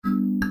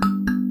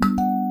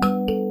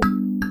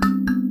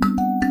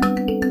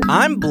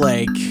I'm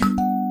Blake.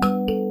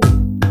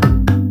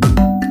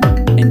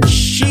 And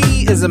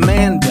she is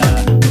Amanda.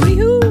 Hooty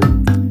hoo.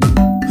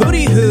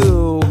 Hooty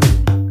hoo.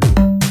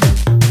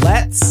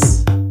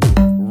 Let's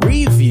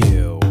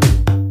review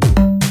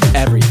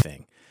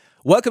everything.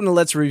 Welcome to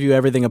Let's Review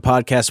Everything, a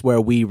podcast where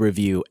we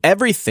review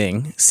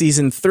everything.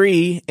 Season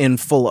 3 in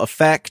full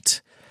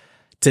effect.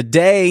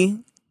 Today,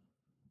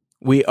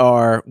 we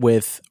are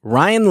with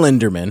Ryan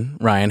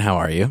Linderman. Ryan, how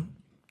are you?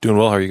 Doing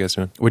well. How are you guys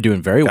doing? We're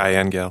doing very well. Guy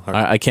and gal.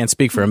 I can't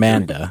speak for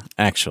Amanda,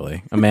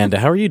 actually. Amanda,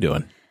 how are you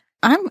doing?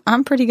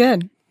 I'm pretty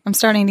good. I'm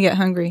starting to get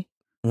hungry.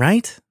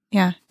 Right?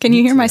 Yeah. Can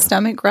you hear my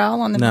stomach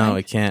growl on the No, I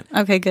mic? can't.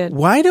 Okay, good.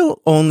 Why do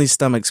only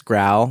stomachs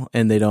growl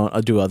and they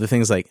don't do other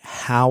things like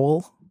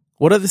howl?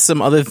 What are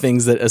some other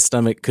things that a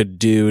stomach could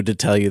do to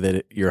tell you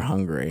that you're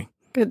hungry?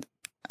 Good.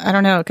 I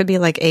don't know. It could be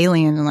like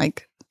alien and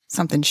like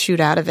something shoot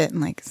out of it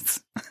and like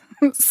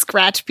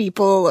scratch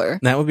people or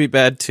That would be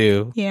bad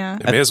too. yeah.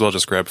 It may as well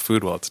just grab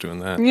food while it's doing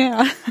that.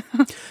 Yeah.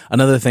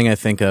 Another thing I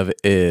think of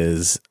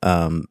is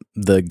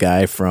the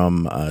guy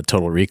from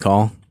Total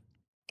Recall.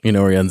 You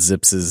know, where he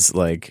unzips his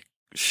like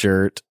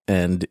shirt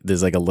and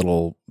there's like a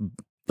little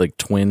like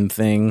twin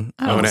thing.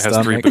 Oh, Oh, on and his it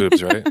has three stomach.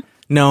 boobs, right?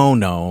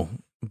 No.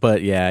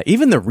 But yeah,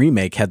 even the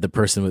remake had the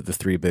person with the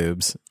 3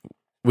 boobs,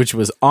 which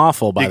was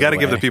awful, by You got to the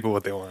give the way. people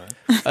what they want.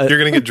 You're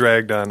going to get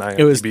dragged on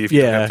IMDb was- if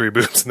you don't yeah. have 3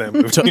 boobs in that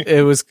movie.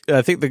 It was,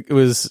 I think it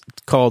was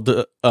called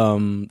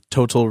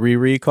Total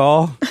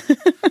Re-Recall.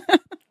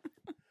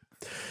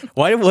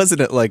 Why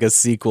wasn't it like a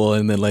sequel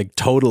and then like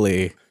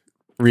Totally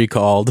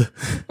Recalled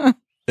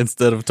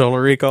instead of Total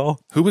Recall?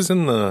 Who was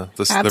in the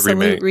Absolute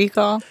remake?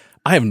 recall.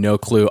 I have no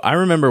clue. I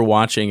remember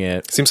watching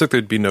it. Seems like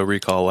there'd be no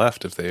recall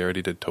left if they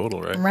already did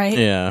Total, right? Right.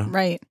 Yeah.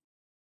 Right.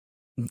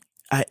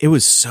 It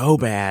was so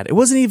bad. It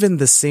wasn't even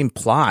the same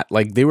plot.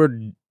 Like they were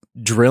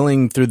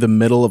drilling through the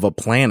middle of a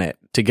planet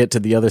to get to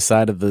the other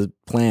side of the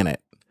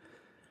planet.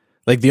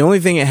 Like the only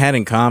thing it had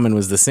in common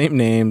was the same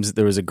names.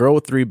 There was a girl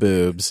with 3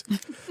 boobs.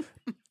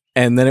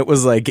 And then it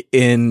was like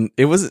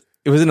it was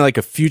in like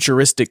a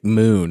futuristic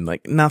moon.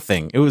 Like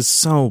nothing. It was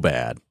so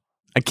bad.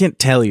 I can't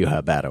tell you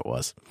how bad it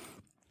was.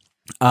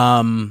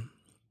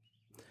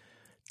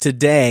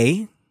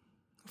 Today,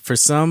 for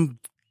some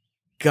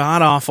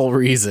god-awful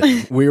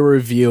reason, we're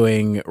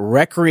reviewing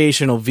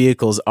recreational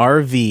vehicles,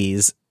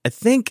 RVs.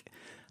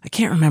 I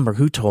can't remember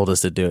who told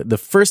us to do it. The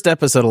first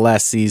episode of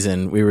last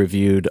season, we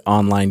reviewed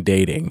online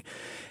dating,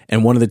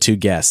 and one of the 2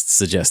 guests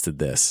suggested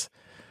this.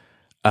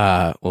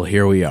 Well,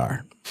 here we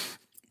are.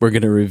 We're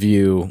going to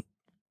review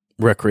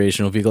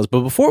recreational vehicles.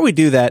 But before we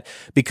do that,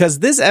 because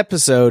this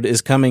episode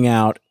is coming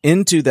out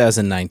in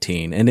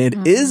 2019, and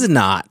it is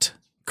not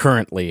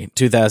currently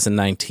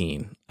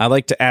 2019, I'd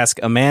like to ask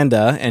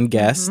Amanda and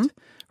guest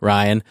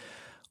Ryan,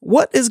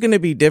 what is going to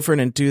be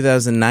different in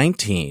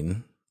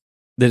 2019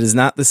 that is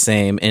not the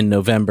same in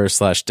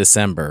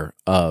November/December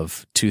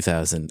of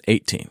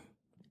 2018?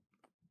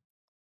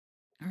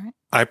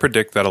 I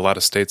predict that a lot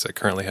of states that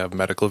currently have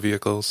medical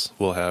vehicles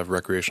will have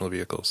recreational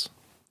vehicles.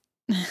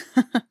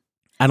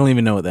 I don't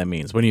even know what that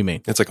means. What do you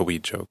mean? It's like a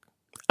weed joke.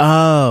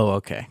 Oh,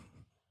 okay.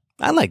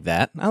 I like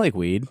that. I like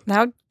weed.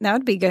 That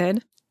would be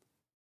good.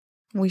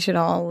 We should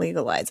all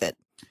legalize it.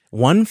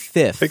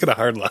 1/5. Make it a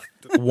hard line.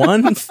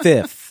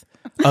 1/5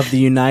 of the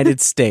United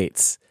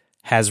States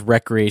has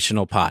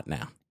recreational pot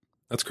now.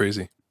 That's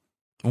crazy.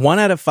 1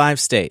 out of 5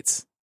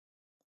 states.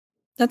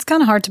 That's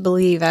kind of hard to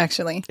believe,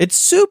 actually. It's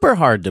super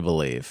hard to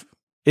believe.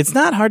 It's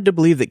not hard to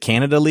believe that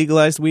Canada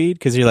legalized weed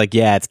because you're like,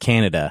 yeah, it's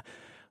Canada.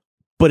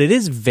 But it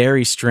is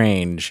very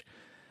strange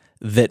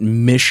that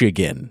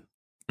Michigan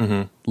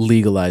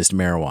legalized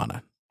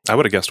marijuana. I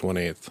would have guessed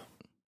 1/8.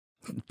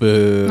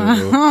 Boo.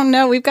 Oh,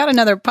 no. We've got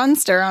another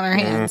punster on our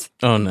hands.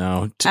 Oh,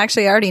 no.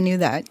 Actually, I already knew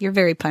that. You're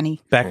very punny.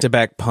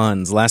 Back-to-back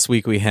puns. Last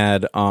week we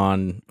had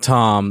on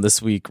Tom.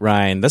 This week,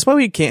 Ryan. That's why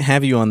we can't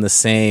have you on the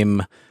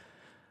same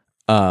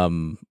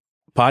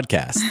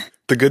podcast.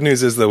 The good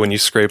news is that when you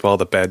scrape all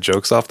the bad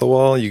jokes off the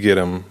wall, you get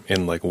them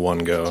in like one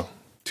go.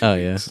 Oh,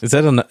 yeah. Is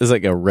that is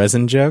like a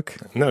resin joke?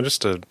 No,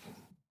 just a...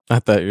 I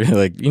thought you were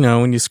like,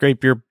 when you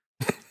scrape your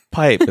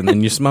pipe and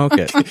then you smoke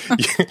it.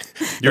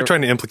 You're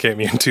trying to implicate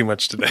me in too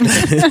much today.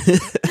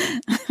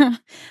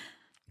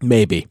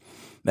 Maybe.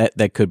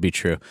 That could be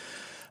true.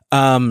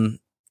 So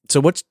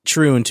what's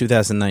true in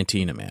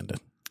 2019, Amanda?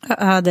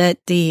 That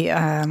the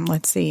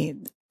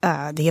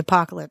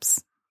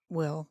apocalypse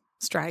will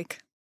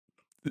strike.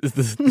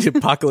 The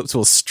apocalypse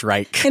will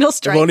strike. It'll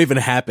strike. It won't even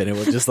happen. It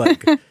will just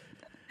like...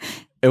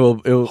 It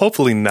will.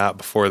 Hopefully not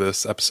before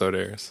this episode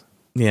airs.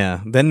 Yeah.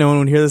 Then no one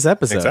would hear this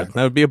episode. Exactly.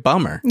 That would be a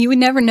bummer. You would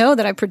never know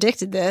that I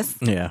predicted this.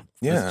 Yeah.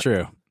 Yeah. That's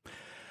true.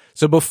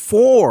 So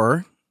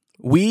before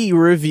we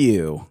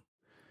review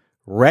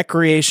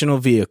recreational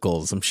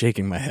vehicles, I'm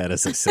shaking my head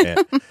as I say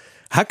it.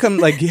 How come,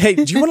 like, hey,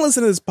 do you want to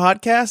listen to this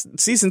podcast?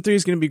 Season 3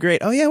 is going to be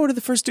great. Oh, yeah, what are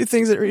the first 2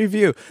 things that we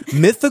review?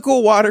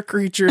 Mythical water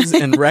creatures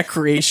and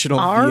recreational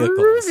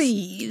vehicles.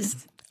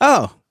 RVs.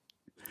 Oh.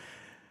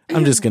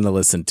 I'm just going to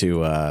listen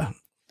to...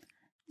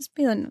 Just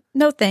be like,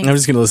 no thanks. I'm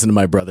just going to listen to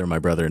my brother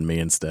and me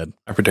instead.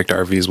 I predict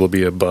RVs will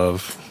be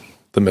above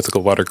the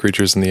mythical water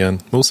creatures in the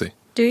end. We'll see.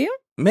 Do you?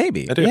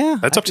 Maybe. I do. Yeah.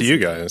 That's up to you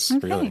guys.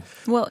 Okay. Really.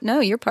 Well, no,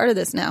 you're part of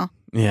this now.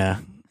 Yeah.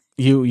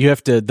 You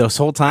have to, this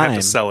whole I time.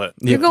 have to sell it.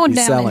 You're going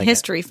down in selling it.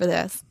 history for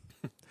this.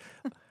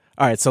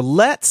 All right. So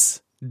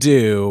let's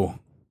do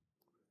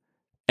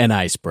an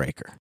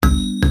icebreaker.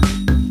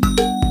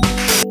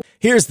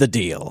 Here's the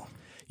deal.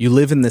 You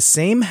live in the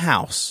same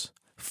house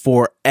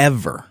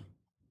forever,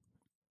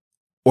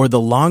 or the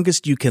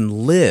longest you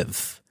can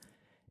live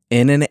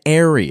in an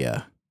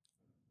area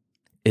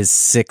is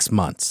 6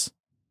 months.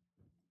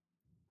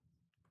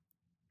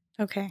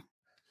 Okay.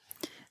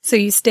 So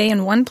you stay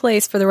in one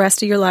place for the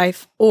rest of your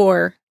life,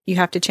 or you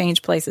have to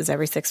change places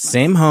every 6 months.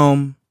 Same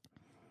home.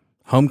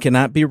 Home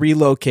cannot be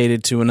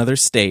relocated to another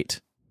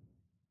state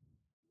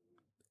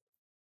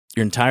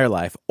your entire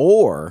life,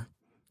 or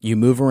you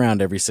move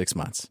around every 6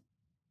 months.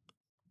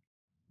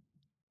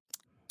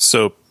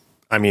 So,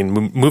 I mean,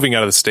 moving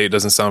out of the state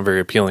doesn't sound very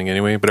appealing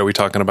anyway, but are we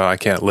talking about I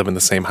can't live in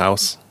the same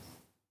house?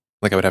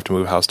 Like I would have to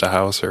move house to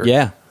house? Or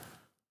Yeah.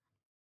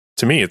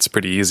 To me, it's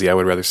pretty easy. I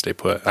would rather stay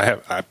put.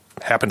 I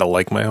happen to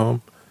like my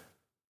home.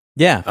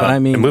 Yeah, but I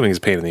mean, and moving is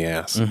a pain in the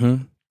ass.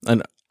 mhm.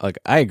 And like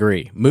I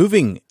agree,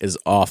 moving is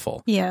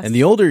awful. Yes. And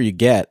the older you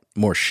get,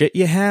 more shit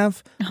you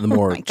have, the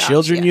more my gosh,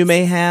 children you yes.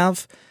 may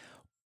have,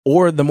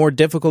 or the more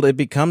difficult it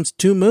becomes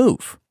to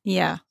move.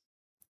 Yeah.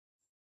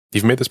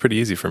 You've made this pretty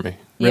easy for me.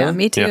 Yeah, Really?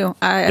 me too. Yeah.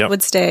 I Yep.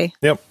 would stay.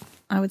 Yep.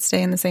 I would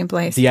stay in the same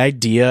place. The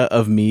idea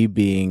of me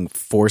being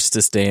forced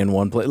to stay in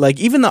one place, like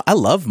even though I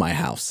love my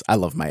house, I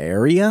love my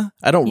area,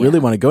 I don't really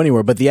Yeah. want to go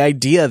anywhere. But the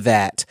idea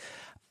that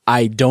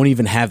I don't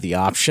even have the But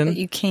option,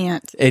 you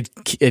can't. it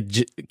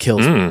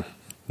kills me.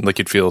 Like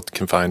you'd feel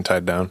confined,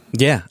 tied down.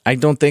 Yeah, I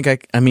don't think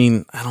I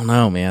mean, I don't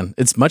know, man.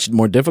 It's much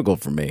more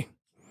difficult for me.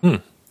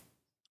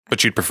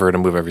 But you'd prefer to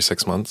move every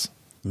 6 months?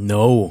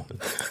 No,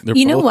 they're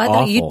You know both what? Though?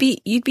 awful.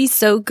 You'd be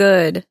so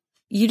good.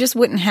 You just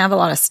wouldn't have a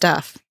lot of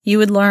stuff. You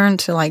would learn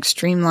to like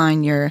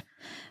streamline your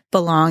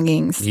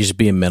belongings. You should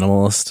be a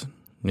minimalist.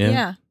 Yeah.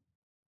 Yeah.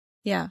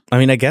 Yeah. I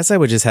mean, I guess I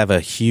would just have a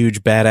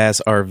huge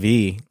badass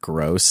RV.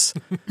 Gross.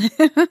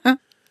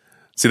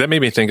 See, that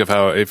made me think of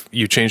how if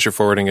you change your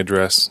forwarding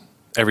address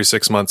every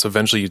 6 months,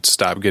 eventually you'd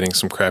stop getting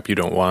some crap you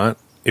don't want.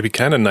 It'd be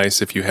kind of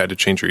nice if you had to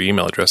change your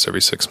email address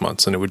every 6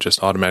 months and it would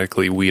just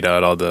automatically weed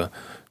out all the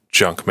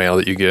junk mail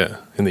that you get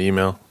in the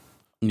email.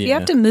 Yeah. You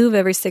have to move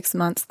every 6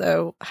 months,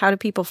 though. How do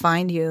people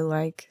find you?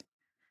 Like,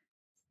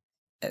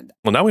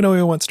 Well, now we know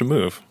who wants to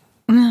move.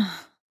 are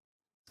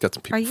Got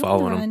some people you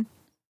following him. on?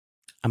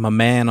 I'm a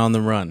man on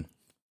the run.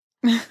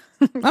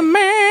 A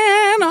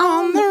man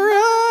on the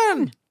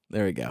run.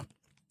 There we go.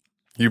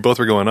 You both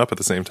were going up at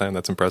the same time.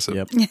 That's impressive.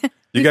 Yep.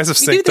 You guys have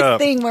We do synced this up.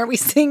 thing where we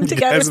sing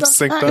together. guys have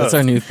synced sometimes. up. That's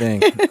our new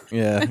thing.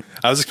 Yeah.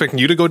 I was expecting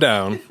you to go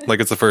down like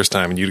it's the first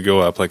time and you to go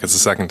up like it's the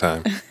second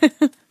time.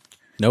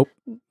 Nope.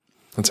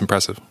 That's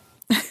impressive.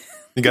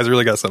 You guys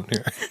really got something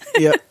here.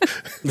 Yep.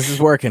 This is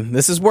working.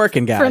 This is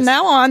working, guys. From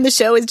now on, the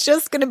show is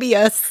just going to be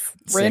us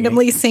Singing.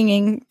 randomly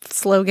singing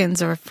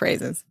slogans or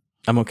phrases.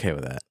 I'm okay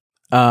with that.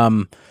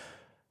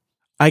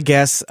 I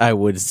guess I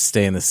would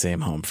stay in the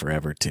same home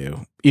forever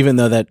too, even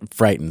though that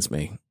frightens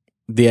me.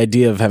 The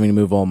idea of having to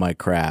move all my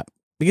crap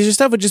because your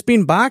stuff would just be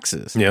in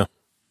boxes. Yeah.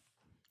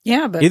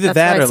 Yeah, but Either that's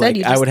that what I or, said. like,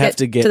 You I just would have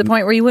to get- to the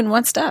point where you wouldn't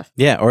want stuff.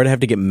 Yeah, or I'd have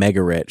to get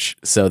mega rich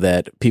so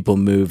that people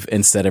move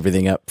and set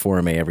everything up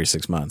for me every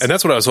 6 months. And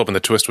that's what I was hoping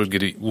the twist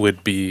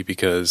would be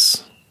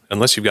because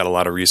unless you've got a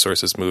lot of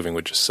resources, moving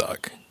would just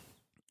suck. I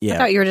Yeah.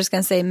 thought you were just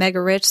going to say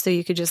mega rich so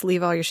you could just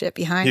leave all your shit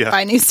behind Yeah. and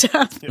buy new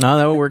stuff. No,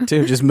 that would work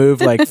too. Just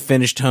move like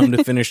finished home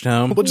to finished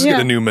home. We'll just Yeah.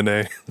 get a new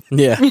Monet.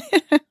 Yeah.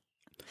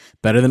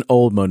 Better than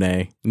old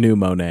Monet, new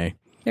Monet.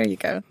 There you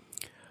go.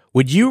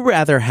 Would you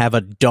rather have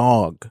a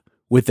dog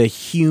with a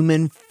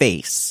human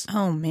face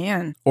Oh,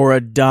 man. or a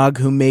dog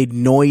who made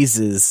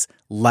noises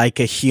like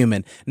a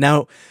human?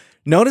 Now,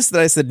 notice that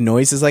I said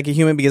noises like a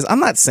human because I'm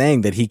not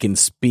saying that he can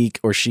speak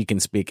or she can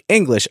speak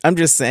English. I'm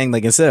just saying,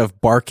 like, instead of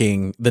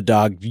barking, the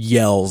dog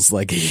yells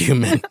like a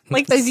human.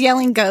 Like those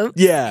yelling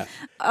goats. Yeah.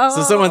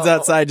 So someone's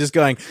outside just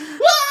going,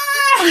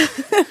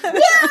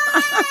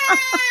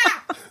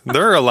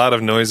 There are a lot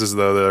of noises,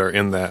 though, that are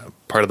in that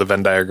part of the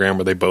Venn diagram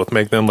where they both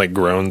make them, like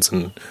groans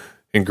and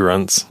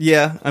grunts.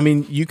 yeah, I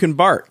mean, you can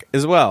bark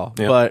as well,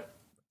 Yeah. but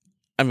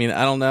I mean,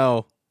 I don't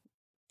know.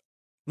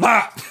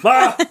 La,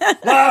 la,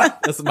 la.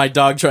 That's my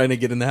dog trying to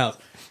get in the house.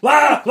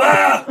 La,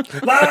 la,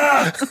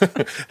 la.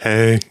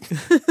 Hey.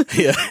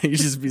 Yeah, you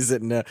just be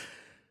sitting there.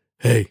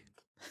 Hey,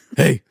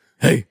 hey,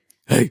 hey,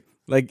 hey.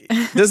 Like,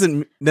 doesn't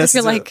You're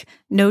necessarily. like,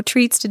 no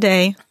treats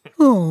today.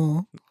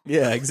 Oh,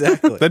 Yeah,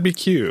 exactly. That'd be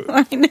cute.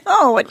 I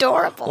know.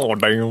 Adorable. Oh,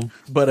 damn.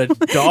 But a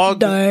dog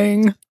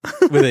Dang.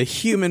 with a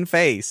human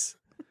face.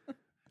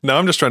 No,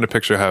 I'm just trying to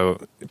picture how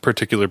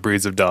particular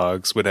breeds of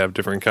dogs would have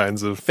different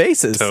kinds of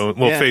Faces. tone.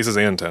 Well, Yeah. faces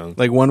and tone.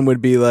 Like one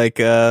would be like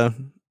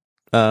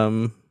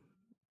I'm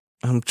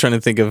trying to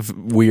think of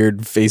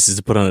weird faces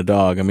to put on a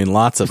dog. I mean,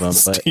 lots of them,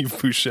 but Steve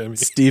Buscemi.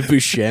 Steve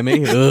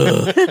Buscemi.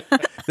 Ugh.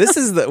 This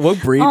is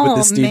what breed would Oh,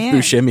 the Steve man.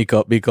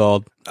 Buscemi be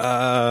called?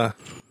 The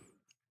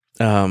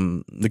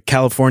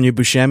California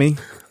Buscemi.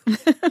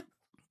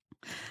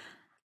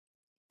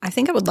 I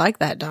think I would like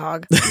that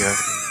dog. Yeah.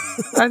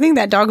 I think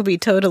that dog would be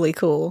totally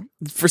cool.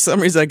 For some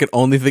reason, I could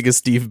only think of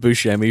Steve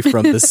Buscemi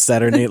from the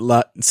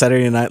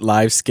Saturday Night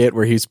Live skit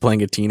where he's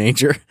playing a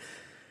teenager,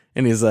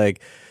 and he's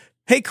like,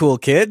 "Hey, cool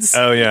kids."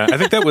 Oh yeah, I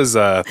think that was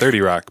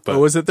 30 Rock. But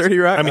was it 30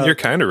 Rock? I mean, you're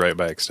kind of right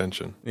by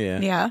extension. yeah.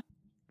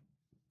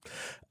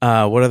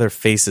 Yeah. What other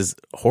faces?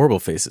 Horrible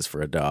faces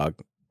for a dog.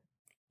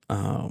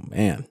 Oh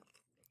man,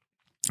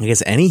 I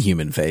guess any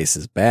human face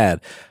is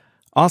bad.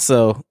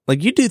 Also,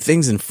 like you do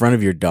things in front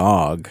of your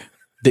dog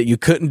that you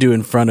couldn't do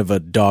in front of a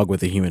dog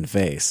with a human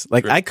face.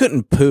 Like Right. I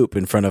couldn't poop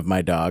in front of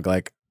my dog,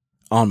 like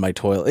on my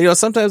toilet. You know,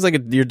 sometimes like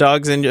your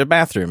dog's in your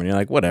bathroom and you're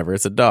like, whatever,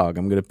 it's a dog.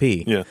 I'm going to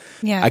pee. Yeah.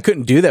 Yeah. I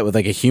couldn't do that with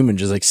like a human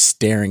just like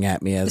staring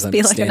at me as Just I'm be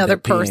like standing another there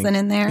peeing. person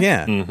in there.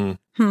 Yeah.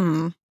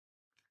 Mm-hmm.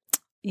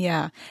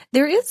 Yeah.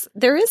 There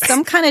is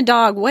some kind of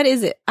dog. What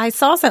is it? I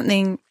saw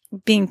something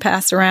being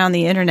passed around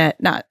the internet.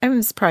 It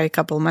was probably a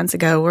couple of months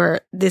ago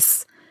where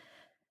this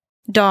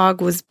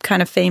dog was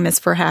kind of famous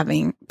for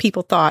having,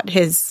 people thought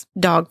his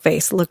dog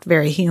face looked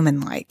very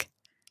human-like.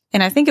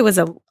 And I think it was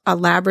a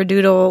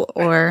Labradoodle,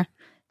 or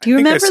do you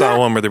remember I saw that?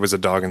 one where there was a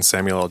dog in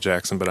Samuel L.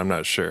 Jackson, but I'm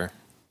not sure.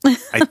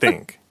 I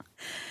think.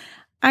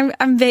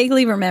 I'm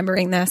vaguely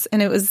remembering this,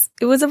 and it was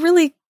a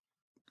really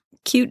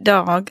cute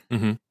dog,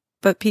 Mhm.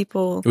 but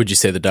people, Would you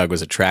say the dog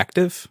was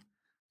attractive?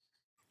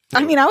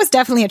 I mean, I was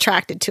definitely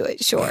attracted to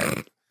it, sure.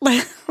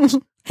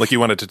 Like you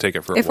wanted to take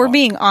it for a If we're walk.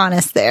 being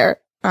honest there,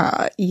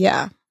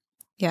 yeah.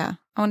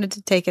 I wanted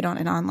to take it on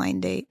an online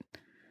date.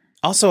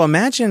 Also,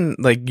 imagine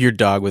like your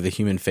dog with a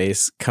human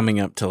face coming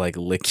up to like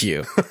lick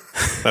you.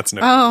 That's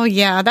no. Oh,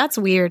 yeah, that's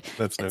weird.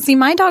 That's no. See,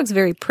 my dog's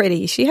very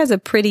pretty. She has a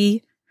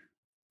pretty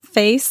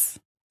face,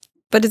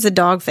 but it's a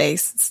dog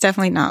face. It's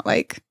definitely not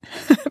like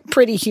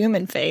pretty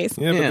human face.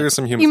 Yeah, but Yeah. there's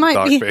some You human might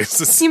dog be,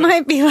 faces. you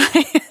might be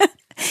like,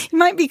 you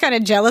might be kind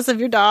of jealous of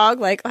your dog.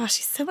 Like, oh,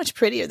 she's so much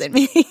prettier than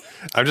me.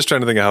 I'm just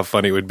trying to think of how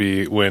funny it would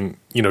be when,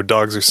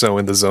 dogs are so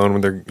in the zone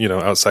when they're,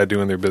 outside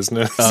doing their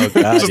business. Oh,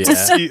 God, Just to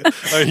see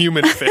a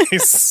human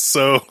face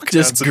so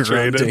Just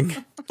concentrated.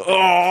 grunting.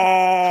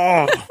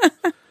 Oh!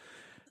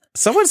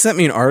 Someone sent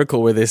me an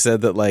article where they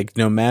said that like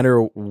no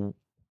matter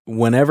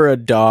whenever a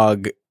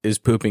dog is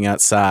pooping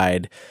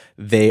outside,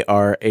 they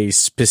are a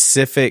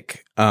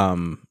specific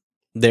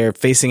they're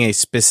facing a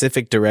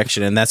specific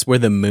direction, and that's where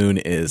the moon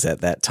is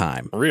at that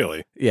time.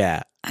 Really?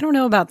 Yeah. I don't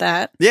know about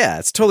that. Yeah,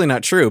 it's totally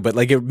not true, but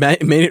like it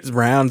made its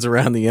rounds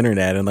around the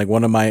internet, and like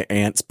one of my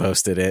aunts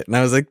posted it, and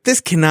I was like,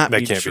 "This cannot That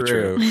be can't be true."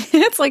 true.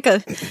 It's like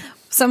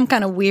some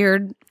kind of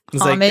weird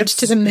It's like, homage it's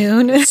to the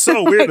moon. It's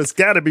so weird. It's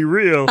got to be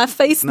real. I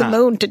face the Nah.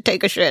 moon to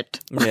take a shit.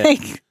 Yeah.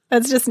 Like,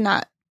 that's just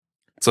not.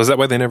 So is that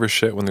why they never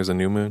shit when there's a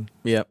new moon?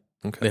 Yep.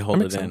 Okay. They hold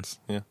That makes it in. sense.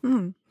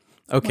 Yeah.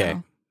 Okay.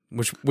 Wow.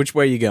 Which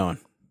way are you going?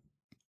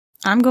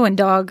 I'm going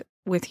dog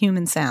with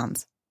human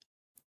sounds.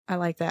 I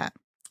like that.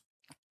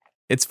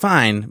 It's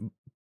fine,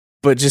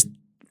 but just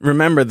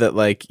remember that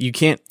like you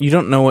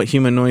don't know what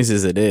human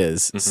noises it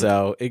is. Mhm.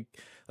 So it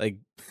like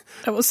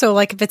So,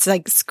 like, if it's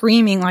like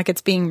screaming like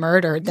it's being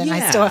murdered, then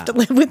I still have to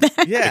live with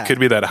that. yeah. It could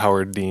be that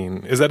Howard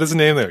Dean. Is that his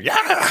name there?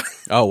 Yeah.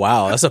 Oh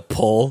wow, that's a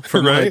pull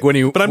from Right. like when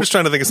you. But I'm just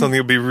trying to think of something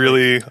that would be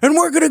really and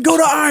we're gonna go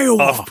to Iowa.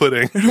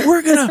 off-putting. And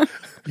we're gonna.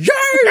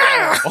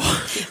 Yeah.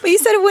 But you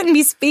said it wouldn't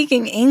be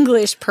speaking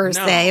English per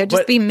se. It would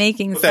just but- be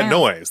making That sounds.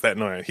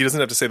 noise. He doesn't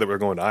have to say that we're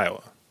going to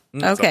Iowa.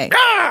 Okay.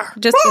 Ah!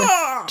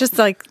 Just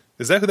like,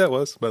 Is that who that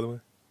was, by the way?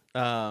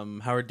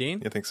 Howard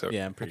Dean. I think so.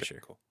 Yeah, I'm pretty Okay, sure.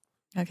 Cool.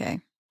 okay.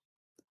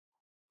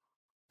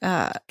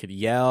 Could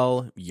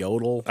yell,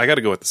 yodel. I got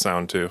to go with the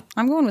sound too.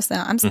 I'm going with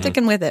that. I'm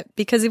sticking with it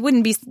because it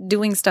wouldn't be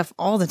doing stuff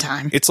all the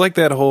time. It's like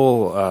that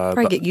whole,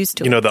 Probably get used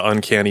to it. the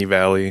uncanny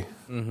valley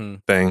Mm-hmm.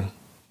 thing.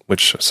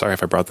 Which, sorry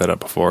if I brought that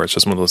up before. It's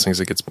just one of those things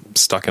that gets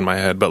stuck in my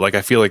head. But like,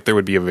 I feel like there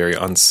would be a very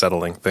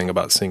unsettling thing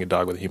about seeing a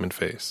dog with a human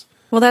face.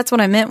 Well, that's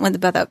what I meant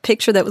about that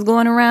picture that was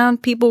going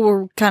around. People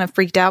were kind of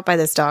freaked out by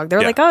this dog. They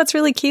were Yeah. like, "Oh, it's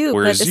really cute,"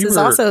 Whereas but this you is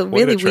were also quite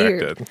really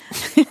weird. attracted.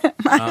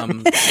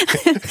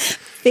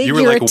 You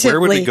were like, where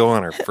would we go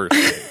on our first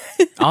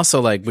date?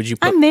 Also, like, would you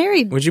put I'm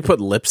married. would you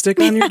put lipstick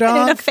on your I had an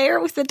dog? affair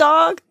with the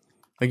dog.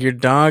 Like your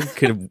dog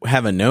could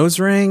have a nose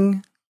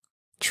ring,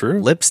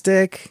 True.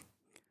 lipstick.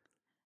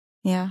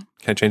 Yeah.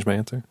 Can I change my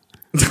answer?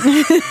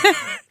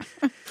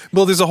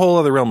 Well, there's a whole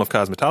other realm of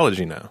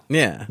cosmetology now.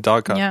 Yeah.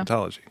 Dog Yeah.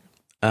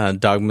 cosmetology.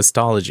 Dog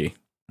mustology.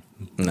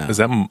 No. Is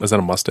that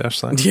a mustache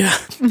sign? Yeah.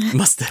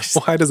 Mustache.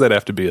 Why does that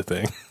have to be a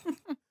thing?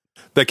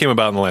 That came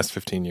about in the last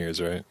 15 years,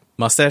 right?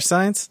 Mustache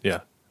science?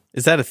 Yeah.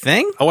 Is that a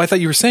thing? Oh, I thought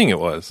you were saying it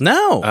was.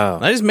 No. Oh.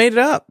 I just made it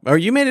up. Or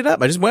you made it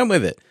up. I just went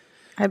with it.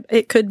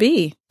 It could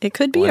be. It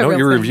could be Well, I a know what real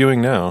you're thing.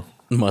 reviewing now.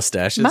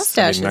 Mustaches.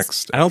 Mustaches.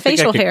 Next. I don't think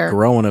I Facial could hair.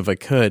 grow one if I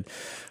could.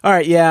 All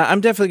right, yeah,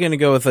 I'm definitely going to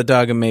go with a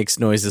dog that makes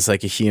noises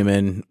like a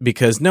human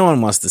because no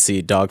one wants to see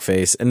a dog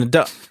face and a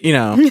dog,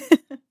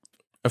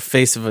 a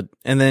face of a.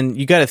 And then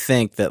you got to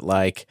think that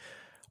like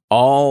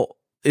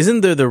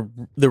isn't there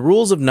the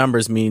rules of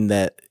numbers mean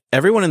that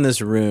everyone in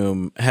this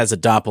room has a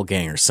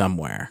doppelganger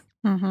somewhere.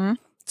 Mm-hmm.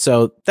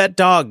 So that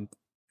dog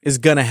is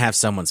going to have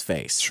someone's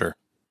face. Sure.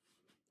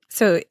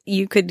 So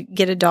you could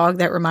get a dog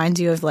that reminds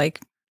you of like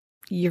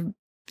your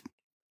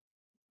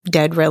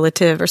dead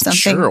relative or something.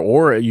 Sure.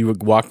 Or you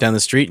would walk down the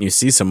street and you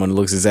see someone who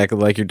looks exactly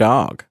like your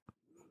dog.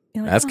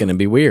 You're like, That's "Oh." going to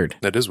be weird.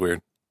 That is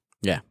weird.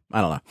 Yeah.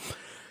 I don't know.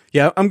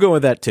 Yeah, I'm going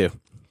with that too.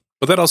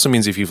 But that also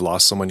means if you've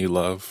lost someone you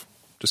love,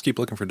 just keep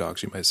looking for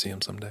dogs. You might see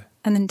them someday.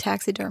 And then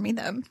taxidermy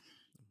them.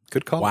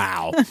 Good call.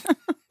 Wow.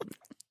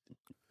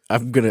 I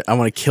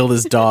want to kill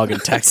this dog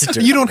and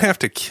taxidermy. You don't have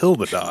to kill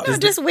the dog. No,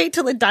 just wait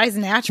till it dies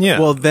naturally. Yeah.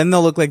 Well, then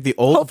they'll look like the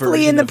old Hopefully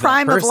version in the of that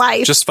prime of person.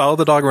 life. Just follow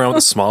the dog around with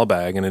a small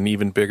bag and an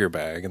even bigger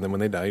bag, and then when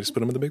they die, you just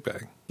put them in the big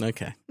bag.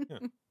 Okay.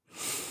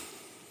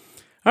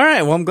 All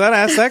right. Well, I'm glad I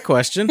asked that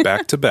question.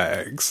 Back to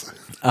bags.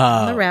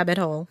 The rabbit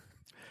hole.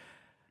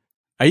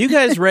 Are you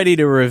guys ready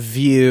to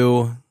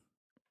review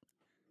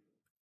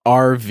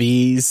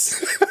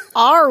RVs?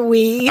 Are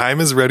we? I'm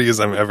as ready as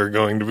I'm ever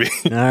going to be.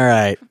 All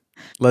right.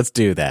 Let's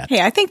do that.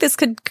 Hey, I think this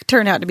could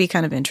turn out to be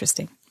kind of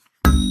interesting.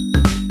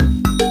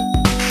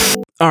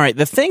 All right.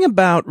 The thing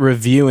about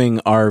reviewing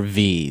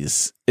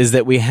RVs is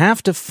that we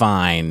have to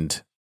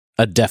find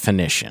a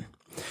definition.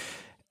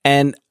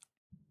 And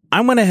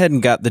I went ahead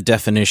and got the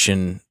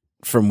definition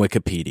from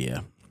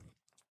Wikipedia.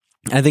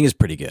 I think it's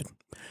pretty good.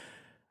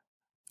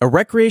 A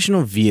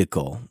recreational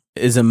vehicle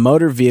is a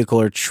motor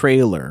vehicle or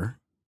trailer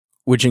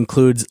which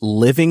includes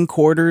living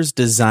quarters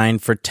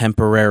designed for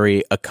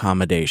temporary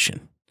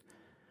accommodation.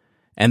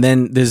 And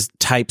then there's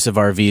types of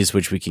RVs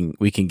which we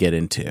can get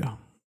into.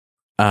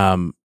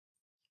 So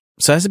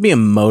it has to be a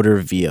motor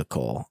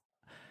vehicle,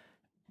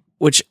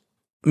 which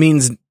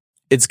means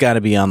it's got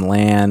to be on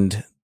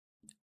land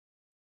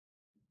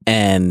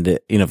and,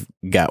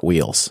 got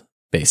wheels,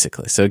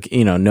 basically. So,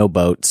 no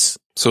boats.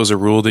 So is a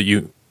rule that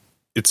you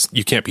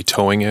can't be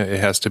towing it. It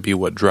has to be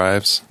what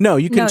drives. No,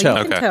 you can tow.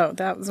 You can Okay. tow.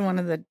 That was one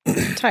of the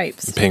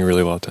types. I'm paying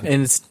really well attention.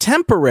 And it's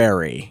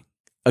temporary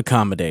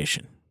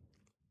accommodation.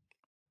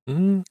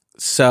 Mm.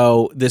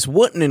 So this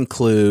wouldn't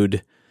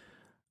include,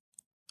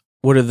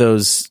 what are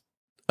those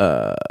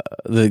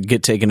that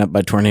get taken up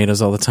by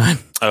tornadoes all the time?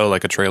 Oh,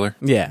 like a trailer.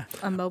 Yeah.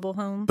 A mobile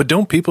home. But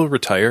don't people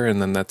retire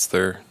and then that's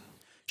their...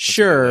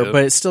 Sure, live.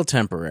 but it's still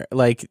temporary.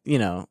 Like,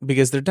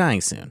 because they're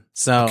dying soon.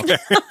 So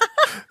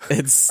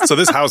it's So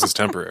this house is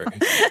temporary.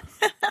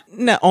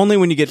 no, only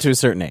when you get to a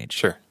certain age.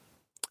 Sure.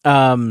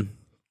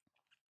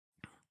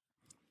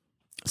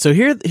 So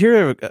here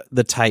are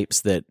the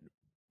types that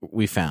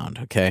we found,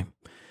 okay?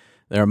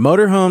 There are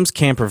motorhomes,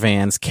 camper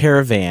vans,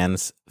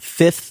 caravans,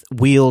 fifth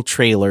wheel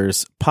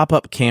trailers,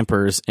 pop-up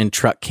campers, and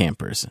truck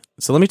campers.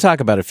 So let me talk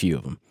about a few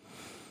of them.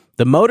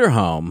 The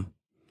motorhome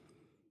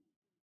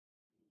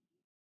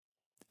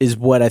is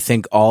what I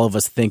think all of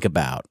us think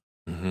about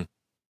Mm-hmm.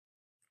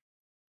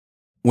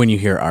 when you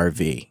hear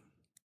RV.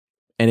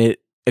 And it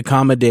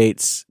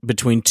accommodates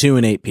between 2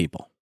 and 8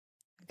 people.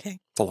 Okay.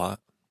 It's a lot.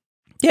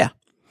 Yeah.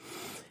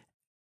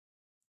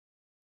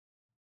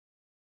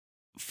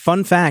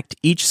 Fun fact,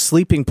 each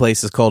sleeping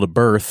place is called a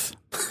berth.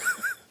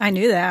 I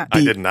knew that.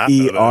 I did not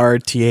know that.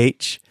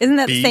 BERTH. Isn't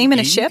that the same in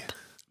a BE? ship?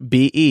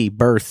 BE,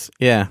 berth.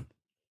 Yeah.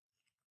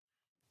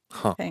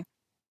 Huh. Okay.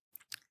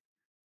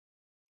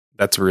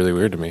 That's really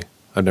weird to me.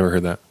 I've never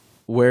heard that.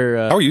 Where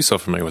How are you so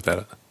familiar with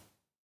that,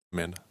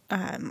 Amanda?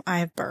 I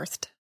have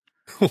birthed.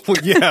 Well,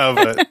 yeah,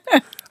 but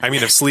I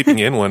mean, if sleeping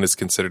in one is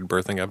considered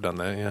birthing, I've done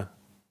that, yeah.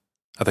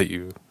 I thought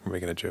you were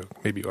making a joke.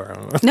 Maybe you are. I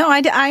don't know. No,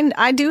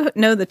 I do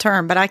know the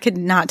term, but I could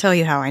not tell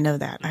you how I know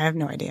that. I have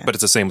no idea. But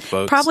it's the same with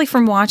boats. Probably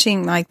from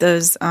watching like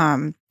those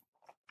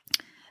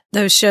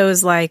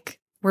shows like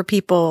where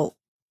people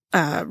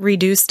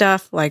redo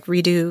stuff, like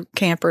redo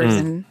campers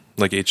and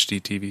like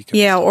HGTV.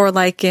 yeah, or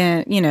like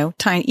in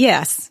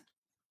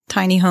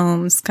tiny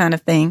homes kind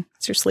of thing.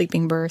 It's your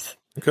sleeping berth.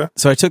 Okay.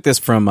 So I took this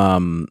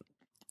from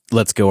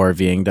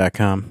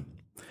letsgorving.com.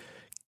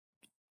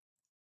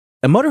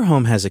 A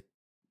motorhome has a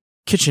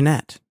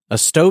kitchenette, a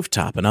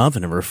stovetop, an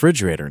oven, a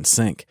refrigerator, and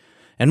sink.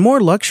 And more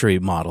luxury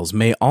models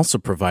may also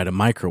provide a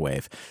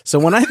microwave. So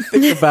when I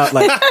think about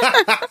like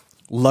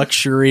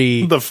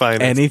luxury The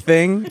finest.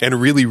 anything, And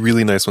really,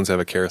 really nice ones have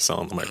a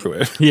carousel in the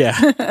microwave.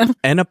 yeah,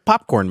 and a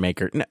popcorn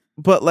maker,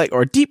 but like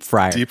or deep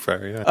fryer. Deep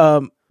fryer, yeah.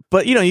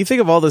 But you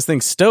think of all those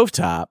things,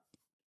 stovetop.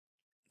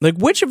 Like,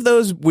 which of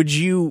those would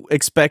you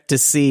expect to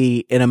see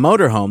in a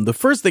motorhome? The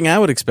first thing I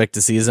would expect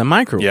to see is a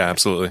microwave. Yeah,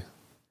 absolutely.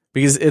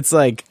 Because it's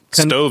like...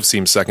 Stove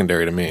seems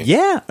secondary to me.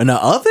 Yeah. An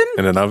oven?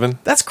 In an oven?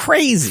 That's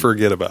crazy.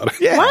 Forget about it.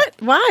 Yeah. What?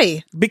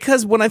 Why?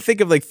 Because when I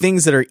think of like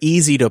things that are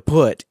easy to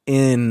put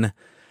in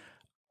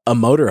a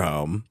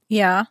motorhome,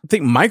 Yeah, I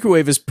think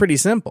microwave is pretty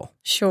simple.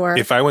 sure.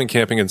 If I went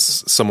camping and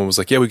someone was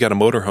like, yeah, we got a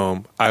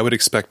motorhome, I would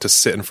expect to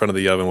sit in front of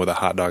the oven with a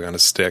hot dog on a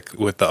stick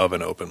with the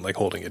oven open, like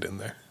holding it in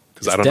there.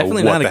 Because I don't know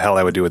definitely what not the hell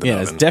I would do with an Yeah,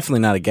 oven. it's definitely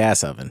not a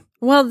gas oven.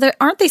 Well,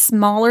 aren't they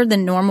smaller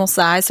than normal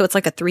size? So it's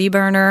like a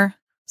 3-burner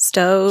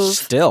stove.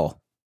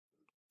 Still.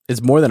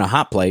 It's more than a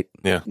hot plate.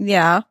 Yeah.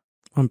 Yeah.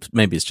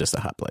 Maybe it's just a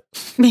hot plate.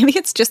 Maybe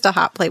it's just a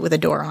hot plate with a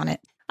door on it.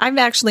 I've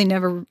actually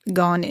never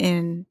gone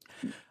in.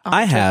 on a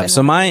I trip have. in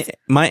So one.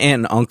 my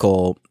aunt and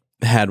uncle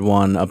had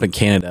one up in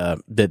Canada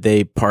that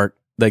they parked,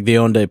 like they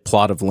owned a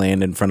plot of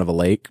land in front of a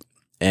lake.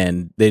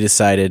 and they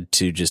decided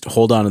to just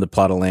hold on to the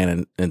plot of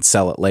land and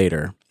sell it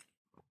later.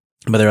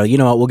 But they're like, you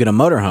know what, we'll get a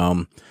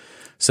motorhome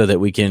so that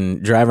we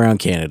can drive around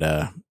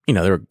Canada. You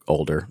know, they're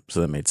older,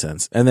 so that made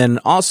sense. And then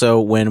also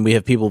when we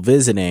have people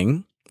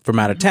visiting from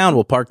out of town,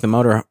 we'll park the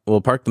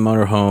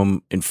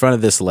motorhome in front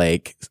of this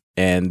lake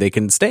and they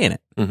can stay in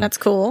it. That's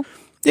cool.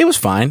 It was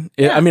fine.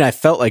 I mean, I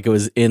felt like it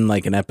was in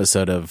like an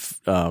episode of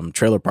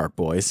Trailer Park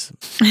Boys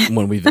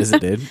when we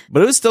visited,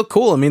 but it was still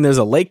cool. I mean, there's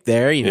a lake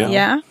there, you know.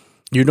 Yeah.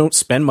 You don't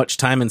spend much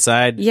time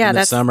inside in the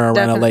that's summer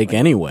around a lake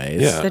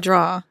anyways. Yeah. The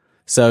draw.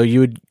 So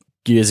you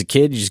as a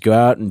kid, you just go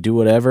out and do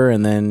whatever,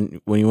 and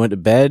then when you went to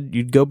bed,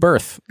 you'd go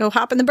berth. Go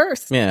hop in the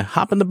berth. Yeah,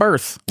 hop in the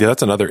berth. Yeah,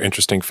 that's another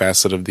interesting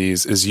facet of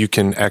these is you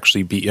can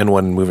actually be in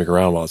one and moving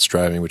around while it's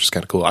driving, which is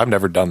kind of cool. I've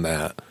never done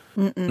that.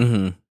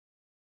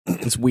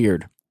 It's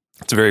weird.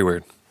 It's very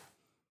weird.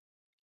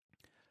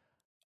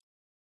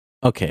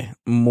 Okay,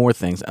 more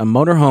things. A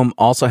motorhome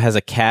also has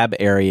a cab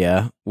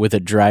area with a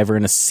driver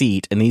and a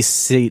seat, and these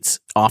seats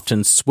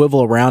often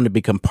swivel around to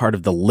become part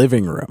of the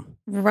living room.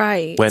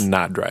 Right. When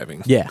not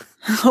driving. Yeah.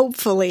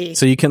 Hopefully.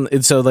 So you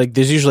can, so like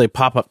there's usually a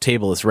pop-up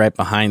table that's right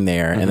behind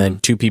there, and then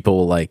two people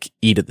will like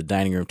eat at the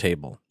dining room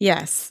table.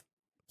 Yes.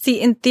 See,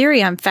 in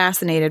theory, I'm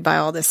fascinated by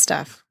all this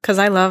stuff because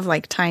I love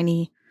like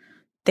tiny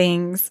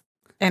things.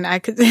 And I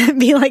could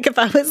be like, if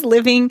I was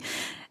living,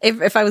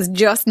 if I was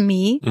just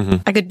me,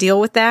 I could deal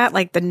with that.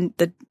 Like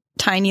the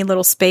tiny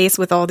little space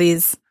with all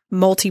these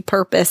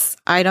multi-purpose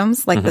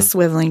items, like the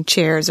swiveling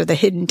chairs or the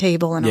hidden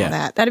table and all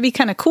that. That'd be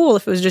kind of cool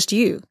if it was just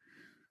you.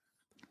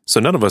 So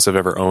none of us have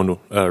ever owned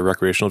a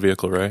recreational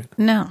vehicle, right?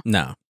 No.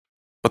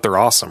 But they're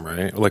awesome,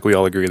 right? Like we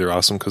all agree they're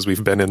awesome because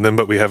we've been in them,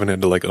 but we haven't had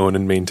to like own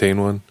and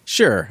maintain one.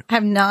 Sure. I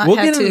have not We'll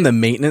had get to into the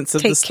maintenance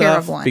of the take care stuff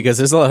of one. because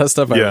there's a lot of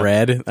stuff I Yeah.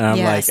 read, and I'm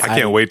Yes. like, I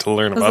can't wait to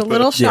learn It was about a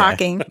little that.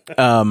 shocking.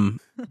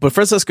 But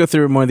first, let's go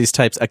through more of these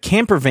types. A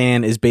camper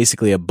van is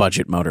basically a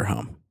budget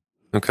motorhome.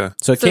 Okay.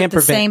 So a So camper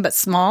the van, same but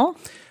small?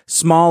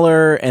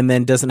 smaller, and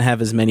then doesn't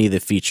have as many of the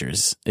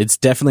features. It's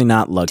definitely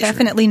not luxury.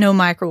 Definitely no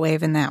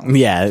microwave in that one.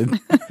 Yeah.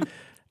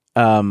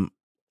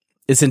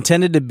 It's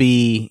intended to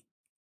be,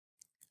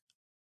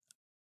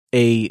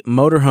 a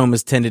motorhome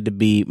is tended to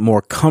be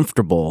more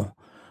comfortable,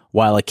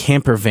 while a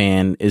camper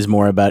van is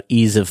more about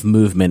ease of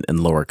movement and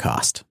lower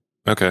cost.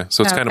 Okay.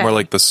 So it's kind of more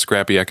like the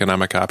scrappy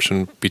economic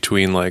option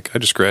between like, I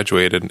just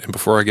graduated and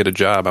before I get a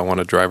job, I want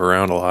to drive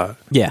around a lot.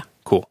 Yeah.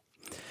 Cool.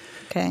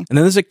 Okay. And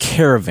then there's a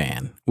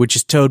caravan, which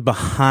is towed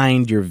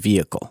behind your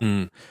vehicle.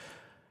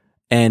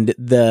 And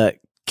the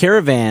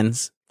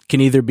caravans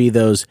can either be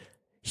those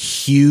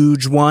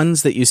huge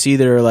ones that you see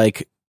that are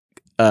like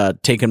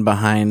taken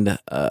behind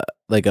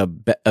like a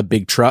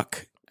big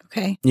truck,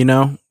 Okay. you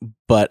know,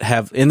 but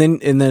have, and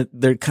then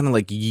they're kind of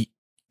like, I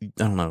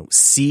don't know,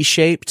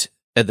 C-shaped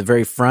at the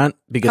very front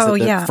because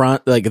at the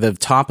front, like the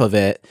top of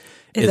it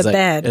Is a like,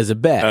 bed. is a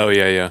bed. Oh,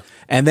 yeah.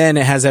 And then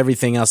it has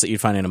everything else that you'd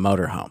find in a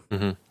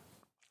motorhome.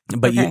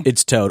 But Okay.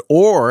 it's towed.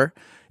 Or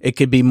it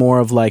could be more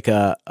of like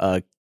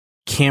a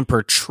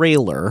camper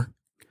trailer,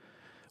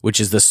 which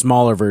is the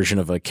smaller version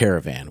of a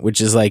caravan,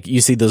 which is like,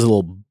 you see those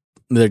little,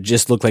 they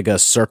just look like a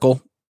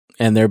circle,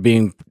 and they're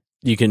being,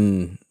 you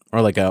can,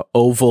 or like a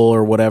oval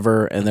or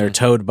whatever, and they're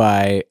towed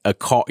by a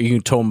car. You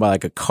can tow them by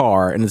like a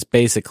car, and it's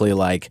basically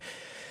like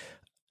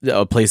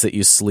a place that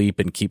you sleep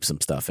and keep some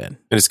stuff in.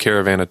 And is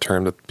caravan a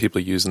term that people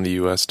use in the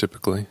U.S.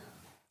 typically?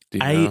 Do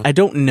you know? I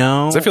don't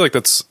know. 'Cause I feel like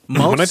that's, when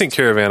I Most- think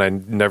caravan, I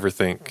never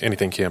think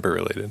anything camper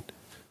related.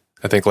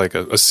 I think like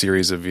a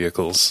series of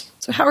vehicles.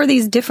 So how are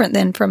these different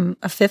then from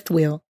a fifth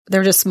wheel?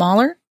 They're just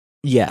smaller?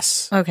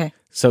 Yes. Okay.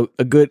 So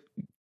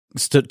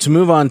to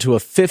move on to a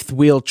fifth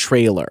wheel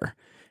trailer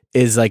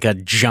is like a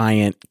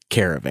giant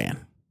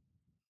caravan,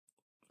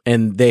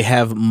 and they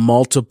have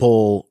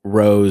multiple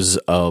rows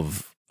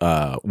of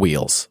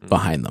wheels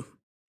behind them.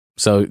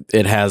 So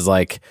it has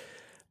like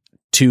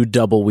two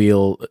double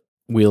wheels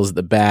at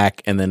the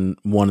back and then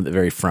one at the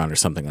very front or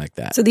something like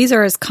that. So these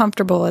are as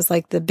comfortable as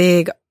like the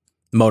big,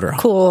 Motorhome.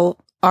 cool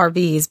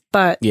RVs,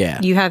 but Yeah.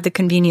 you have the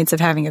convenience of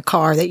having a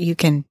car that you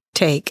can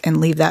take and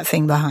leave that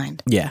thing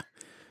behind. Yeah.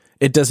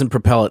 It doesn't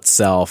propel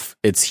itself.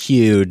 It's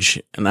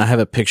huge. And I have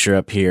a picture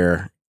up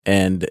here,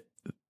 and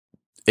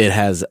it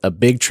has a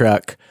big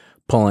truck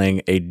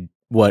pulling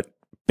what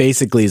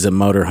basically is a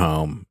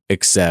motorhome,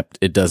 except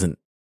it doesn't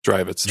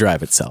Drive it.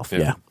 drive itself. Yeah.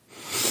 Yeah.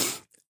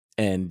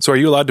 And So are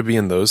you allowed to be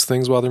in those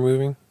things while they're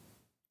moving?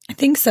 I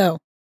think so.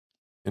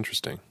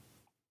 Interesting.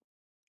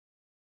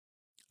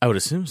 I would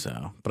assume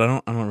so, but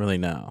I don't really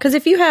know. Because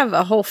if you have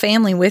a whole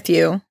family with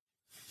you,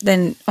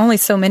 then only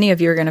so many of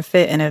you are going to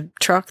fit in a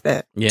truck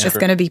that Yeah. is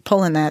going to be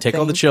pulling that Take thing.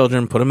 all the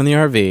children, put them in the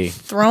RV,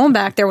 Throw them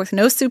back there with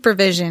no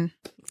supervision.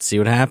 see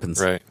what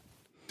happens. Right.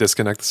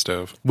 Disconnect the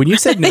stove. When you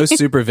said no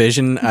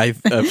supervision, I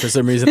for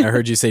some reason I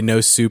heard you say no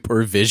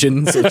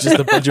supervision. So it's just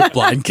a bunch of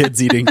blind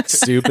kids eating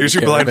soup. Here's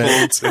your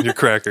blindfolds and your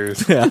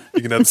crackers. Yeah.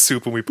 You can have the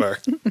soup when we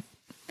park.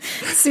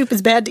 Soup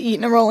is bad to eat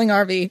in a rolling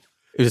RV.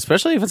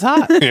 Especially if it's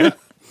hot. Yeah.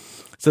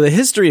 So the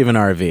history of an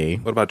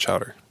RV. What about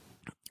chowder?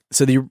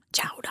 So the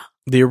Chowder.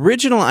 The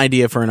original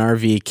idea for an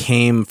RV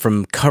came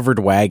from covered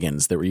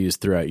wagons that were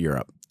used throughout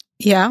Europe.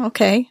 Yeah,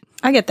 okay.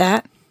 I get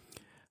that.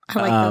 I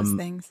like those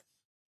things.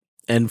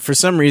 And for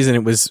some reason,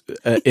 it was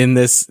in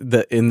this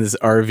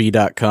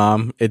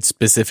RV.com, it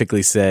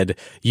specifically said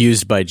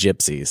used by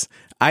gypsies.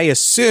 I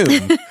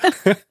assume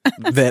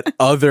that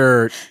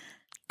other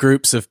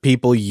groups of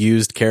people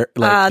used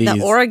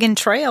the Oregon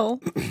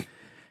Trail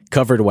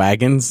covered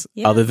wagons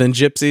other than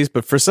gypsies.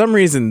 But for some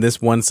reason,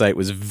 this one site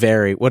was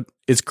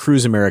it's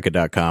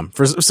cruiseamerica.com.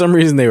 For some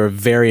reason, they were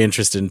very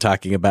interested in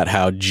talking about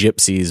how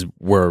gypsies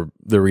were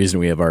the reason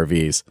we have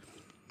RVs.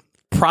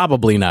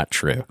 Probably not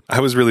true.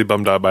 I was really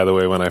bummed out, by the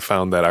way, when I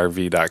found that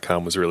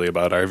RV.com was really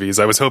about RVs.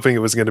 I was hoping it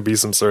was going to be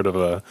some sort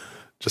of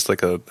just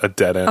like a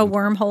dead end. A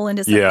wormhole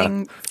into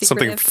something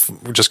something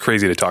just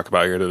crazy to talk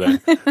about here today,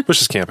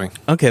 which is camping.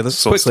 Okay,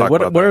 let's quickly.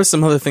 What are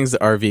some other things that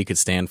RV could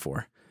stand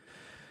for?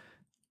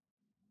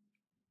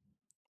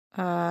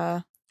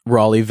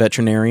 Raleigh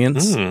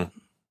veterinarians.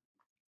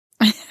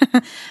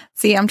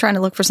 See, I'm trying to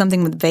look for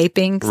something with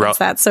vaping since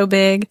that's so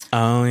big.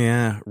 Oh,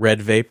 yeah. Red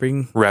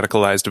vaping.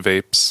 Radicalized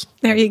vapes.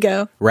 There you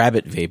go.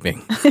 Rabbit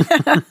vaping.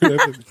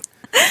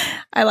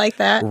 I like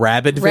that.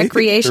 Rabid vaping?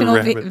 Recreational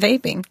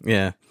vaping.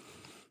 Yeah.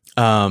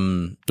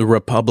 The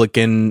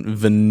Republican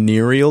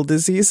venereal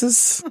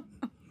diseases.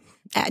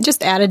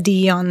 Just add a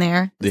D on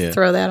there. Yeah.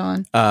 Throw that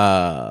on.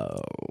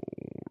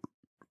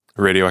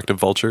 Radioactive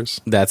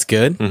vultures. That's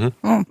good.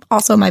 Mm-hmm.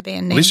 Also my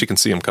band name. At least you can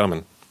see them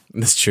coming.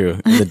 That's true.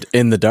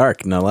 In the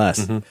dark, no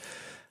less.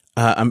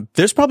 Mm-hmm.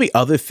 There's probably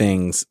other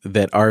things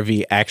that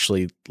RV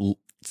actually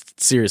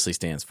seriously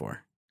stands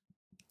for.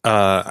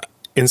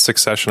 In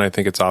succession, I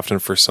think it's often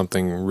for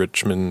something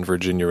Richmond,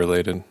 Virginia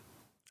related.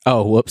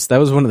 Oh, whoops. That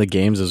was one of the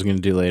games I was going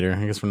to do later.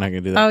 I guess we're not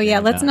going to do that. Oh, yeah.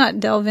 Let's not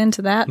delve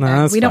into that.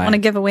 No, we don't want to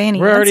give away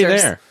any We're answers.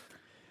 already there.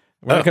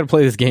 We're not going to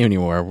play this game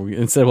anymore.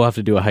 Instead, we'll have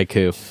to do a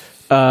haiku.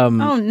 Oh,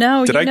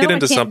 no. Did I get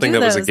into something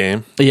that was a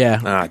game?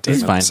 Yeah.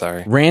 It's fine.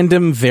 Sorry.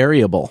 Random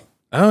variable.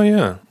 Oh,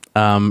 yeah.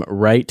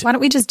 Right. Why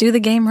don't we just do the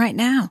game right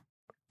now?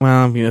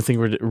 Well, I think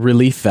we're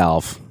relief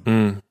valve.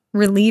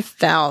 Relief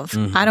valve.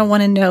 Mm-hmm. I don't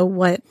want to know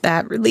what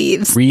that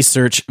relieves.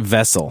 Research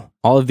vessel.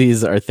 All of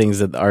these are things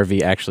that the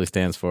RV actually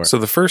stands for. So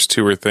the first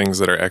two are things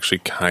that are actually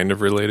kind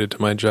of related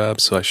to my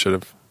job, so I should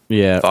have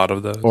thought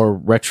of those. Or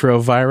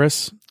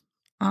retrovirus,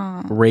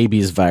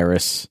 rabies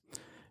virus,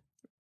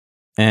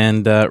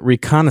 and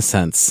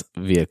reconnaissance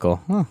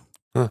vehicle.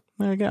 There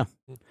you go.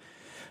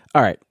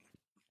 All right.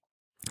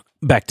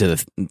 Back to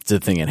the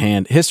thing at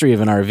hand. History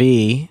of an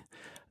RV.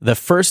 The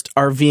first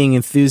RVing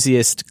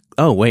enthusiast.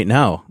 Oh, wait,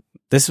 no.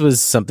 This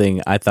was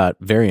something I thought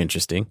very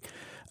interesting.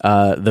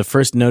 The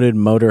first noted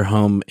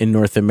motorhome in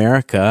North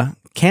America,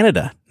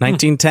 Canada,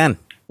 1910.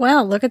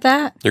 Well, look at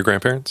that. Your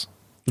grandparents?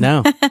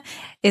 No.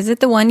 Is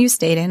it the one you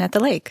stayed in at the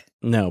lake?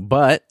 No,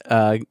 but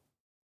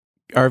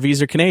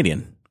RVs are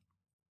Canadian.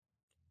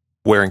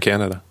 Where in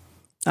Canada?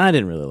 I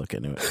didn't really look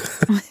into it.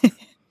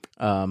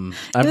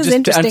 It was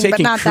interesting,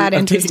 but not that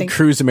interesting. I'm taking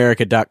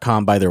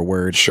cruiseamerica.com by their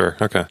word. Sure,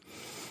 okay.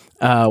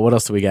 What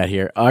else do we got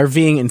here?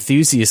 RVing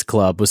Enthusiast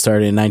Club was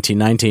started in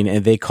 1919,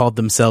 and they called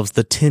themselves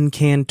the Tin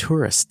Can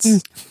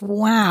Tourists.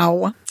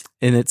 Wow.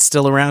 And it's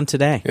still around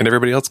today. And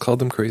everybody else called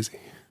them crazy.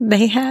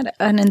 They had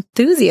an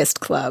enthusiast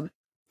club.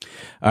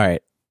 All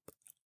right.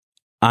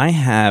 I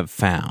have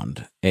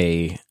found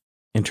a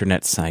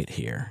internet site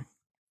here,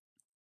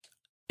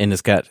 and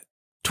it's got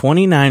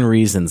 29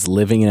 reasons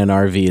living in an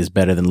RV is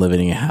better than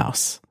living in a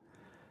house.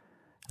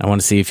 I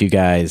want to see if you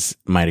guys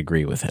might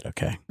agree with it,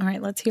 okay? All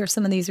right, let's hear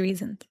some of these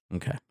reasons.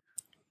 Okay.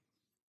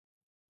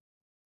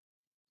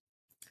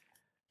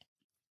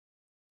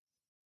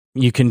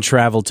 You can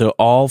travel to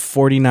all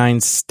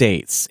 49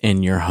 states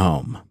in your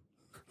home.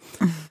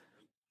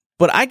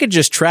 But I could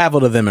just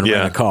travel to them and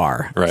rent a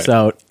car. Right.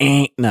 So,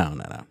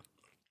 no.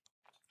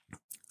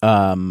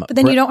 But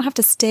then you don't have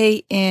to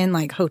stay in,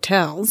 like,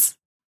 hotels.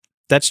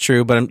 That's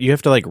true, but you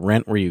have to, like,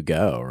 rent where you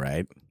go,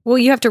 right? Well,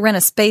 you have to rent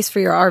a space for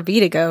your RV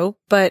to go,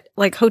 but,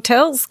 like,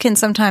 hotels can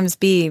sometimes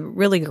be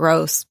really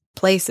gross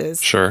places.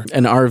 Sure.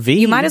 An RV?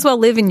 You might as well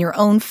live in your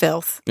own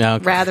filth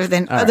rather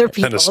than other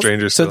people's. And a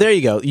stranger's So filth. there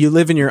you go. You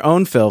live in your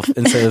own filth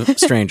instead of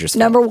strangers' filth.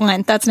 Number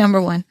one. That's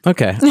number one.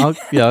 Okay. I'll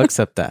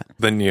accept that.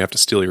 Then you have to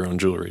steal your own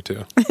jewelry,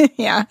 too.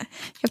 Yeah. You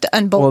have to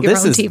unbolt your own TV.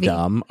 Well, this is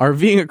dumb.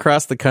 RVing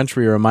across the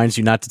country reminds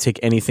you not to take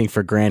anything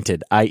for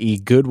granted, i.e.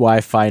 good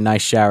Wi-Fi,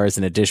 nice showers,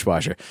 and a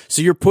dishwasher.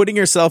 So you're putting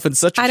yourself in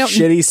such a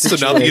shitty situation.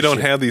 So now that you don't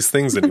have these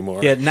things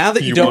anymore. Yeah, now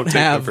that you don't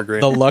have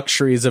the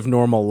luxuries of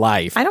normal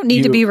life. I don't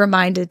need to be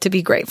reminded to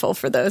be grateful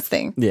for those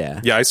things.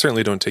 Yeah. Yeah, I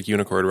certainly don't take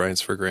unicorn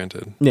rides for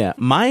granted. Yeah.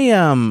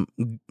 My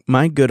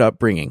good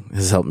upbringing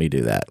has helped me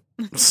do that.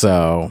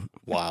 So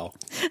wow.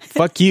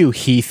 Fuck you,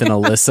 Heath and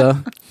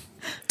Alyssa.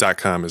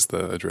 .com is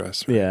the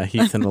address. Right? Yeah,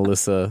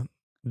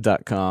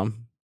 heathandalyssa.com.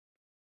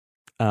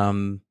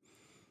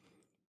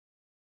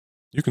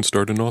 You can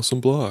start an awesome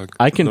blog.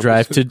 I can Number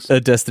drive 6. to a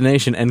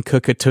destination and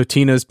cook a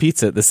Totino's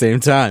pizza at the same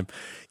time.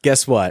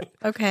 Guess what?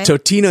 Okay.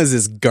 Totino's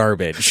is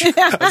garbage.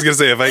 I was going to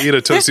say, if I eat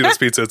a Totino's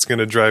pizza, it's going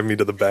to drive me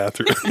to the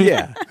bathroom.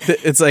 Yeah.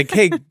 It's like,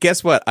 hey,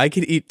 guess what? I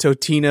could eat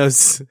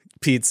Totino's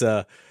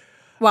pizza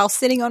While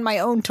sitting on my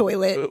own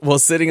toilet. while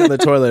sitting on the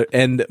toilet,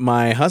 and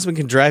my husband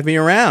can drive me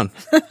around.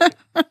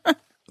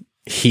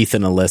 Heath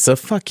and Alyssa,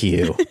 fuck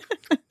you.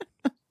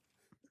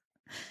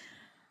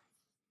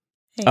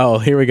 Oh,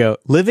 here we go.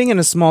 Living in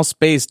a small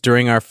space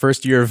during our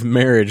first year of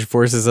marriage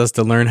forces us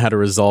to learn how to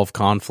resolve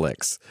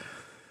conflicts.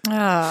 But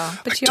I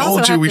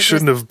told you we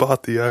shouldn't have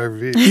bought the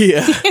RV.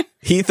 Yeah.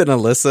 Heath and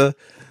Alyssa.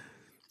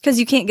 Because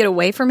you can't get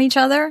away from each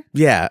other.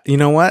 Yeah. You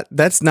know what?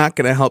 That's not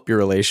going to help your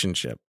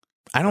relationship.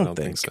 I don't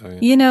think so. Yeah.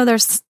 You know,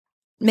 there's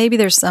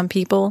some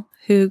people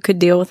who could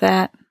deal with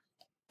that.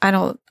 I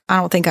don't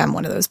think I'm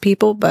one of those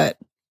people, but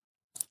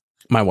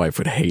My wife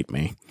would hate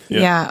me.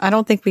 yeah, I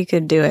don't think we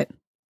could do it.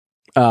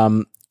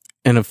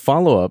 And a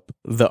follow-up,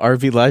 the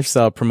RV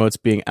lifestyle promotes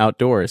being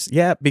outdoors.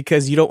 Yeah,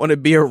 because you don't want to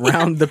be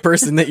around the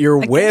person that you're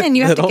with. And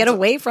you have at to all get times.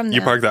 away from them.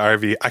 You park the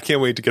RV. I can't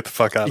wait to get the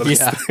fuck out of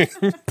this Yeah.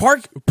 thing.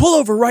 Pull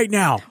over right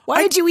now.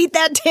 Why did you eat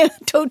that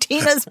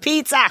Totino's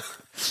pizza?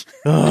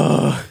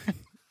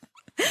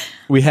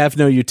 We have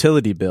no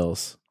utility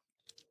bills.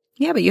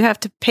 Yeah, but you have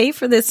to pay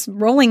for this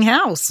rolling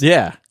house.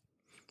 Yeah.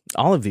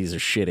 All of these are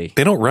shitty.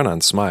 They don't run on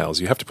smiles.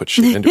 You have to put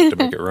shit into it to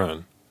make it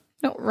run.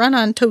 Don't run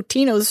on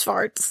Totino's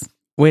farts.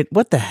 Wait,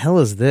 what the hell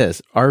is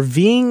this?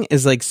 RVing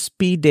is like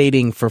speed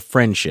dating for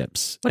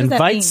friendships. What does that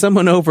Invite mean?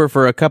 someone over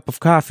for a cup of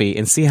coffee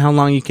and see how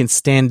long you can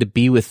stand to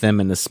be with them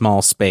in a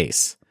small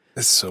space.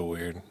 It's so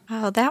weird.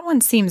 Oh, that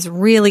one seems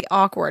really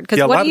awkward. Because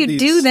Yeah, a what lot do of you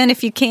these- do then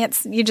if you can't?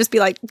 You just be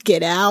like,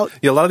 get out.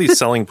 Yeah, a lot of these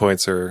selling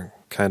points are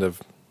kind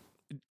of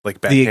like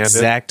The backhanded.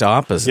 exact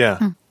opposite. Yeah.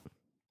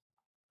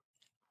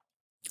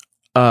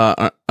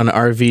 An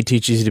RV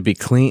teaches you to be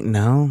clean.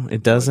 No,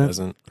 it doesn't. It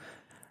doesn't.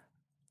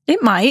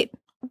 It might.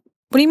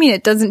 What do you mean?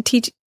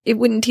 It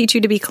wouldn't teach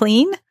you to be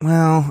clean.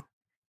 Well,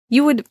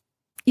 You would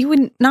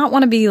not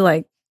want to be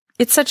like.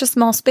 It's such a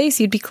small space.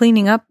 You'd be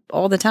cleaning up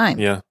all the time.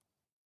 Yeah.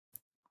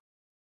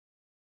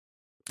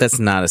 that's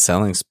not a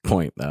selling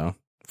point, though,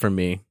 for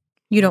me.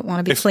 You don't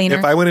want to be cleaner.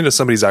 If I went into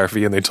somebody's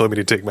RV and they told me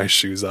to take my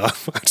shoes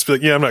off, I'd just be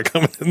like, yeah, I'm not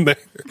coming in there.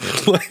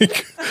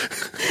 Like,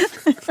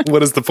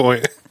 what is the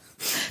point?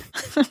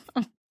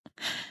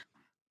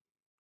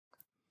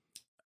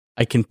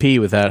 I can pee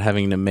without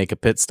having to make a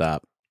pit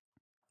stop.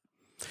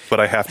 But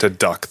I have to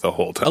duck the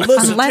whole time.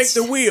 Alyssa, Unless-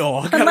 take the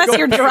wheel. I gotta unless go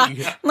you're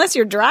pee. unless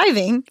you're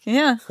driving.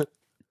 Yeah,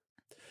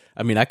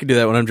 I mean, I could do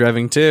that when I'm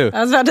driving too.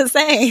 I was about to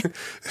say.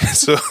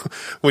 So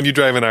when you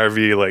drive an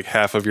RV, like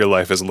half of your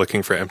life is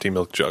looking for empty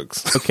milk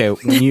jugs. Okay,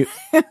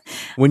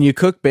 when you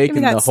cook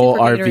bacon, that the whole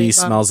super RV Gatorade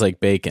bottle. smells like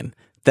bacon.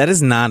 That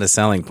is not a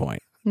selling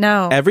point.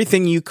 No,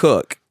 Everything you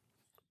cook,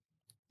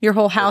 your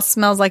whole house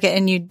smells like it,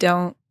 and you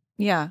don't.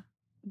 Yeah,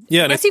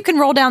 Yeah, and unless you can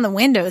roll down the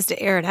windows to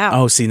air it out.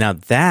 oh, see, now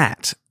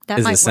that That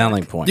is might a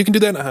selling work. point. you can do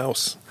that in a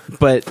house.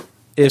 But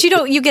if But you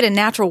don't. You get a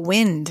natural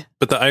wind.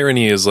 But the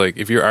irony is, like,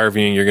 if you're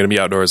RVing, you're going to be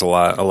outdoors a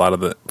lot. A lot of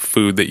the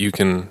food that you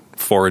can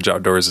forage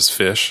outdoors is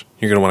fish.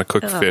 You're going to want to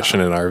cook fish in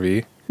an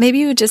RV. Maybe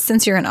you would just,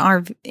 since you're in an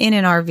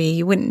RV,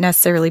 you wouldn't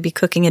necessarily be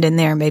cooking it in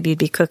there. Maybe you'd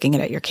be cooking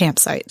it at your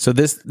campsite. So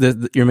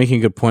you're making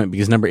a good point,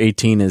 because number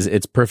 18 is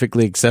it's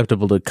perfectly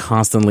acceptable to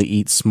constantly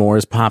eat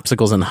s'mores,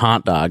 popsicles, and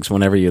hot dogs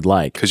whenever you'd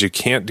like. Because you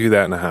can't do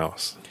that in a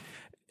house.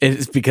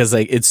 It's because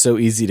like it's so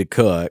easy to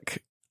cook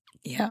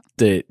Yeah.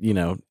 that You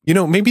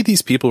know, maybe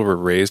these people were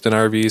raised in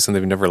RVs and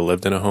they've never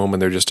lived in a home and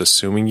they're just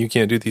assuming you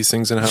can't do these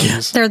things in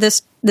houses. They're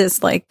this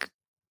like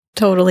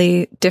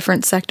totally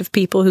different sect of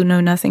people who know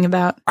nothing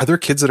about. Are there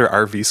kids that are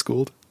RV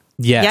schooled?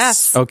 Yes.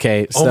 Yes.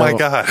 Okay. Oh So my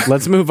God.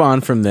 let's move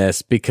on from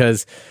this,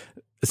 because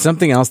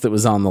something else that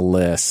was on the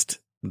list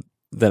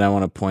that I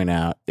want to point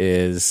out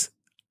is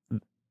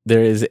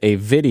there is a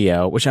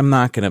video, which I'm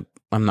not gonna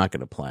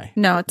play.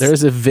 No, it's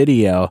There's a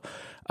video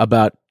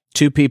about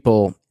two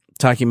people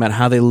talking about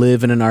how they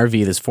live in an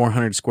RV that's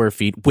 400 square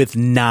feet with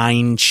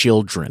 9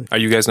 children. Are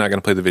you guys not going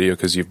to play the video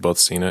because you've both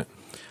seen it?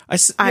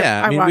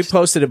 I mean, we watched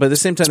posted it, but at the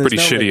same time, It's pretty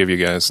there's no, shitty of you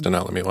guys to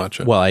not let me watch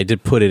it. Well, I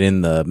did put it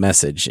in the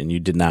message, and you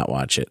did not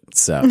watch it.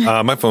 So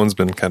My phone's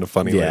been kind of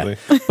funny yeah,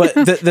 lately. but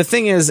the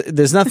thing is,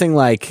 there's nothing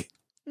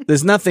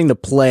to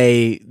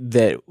play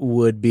that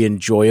would be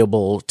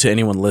enjoyable to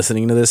anyone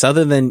listening to this,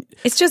 other than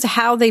it's just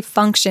how they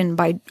function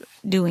by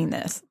doing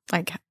this.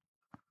 Like,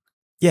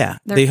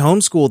 they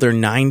homeschool their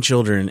 9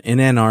 children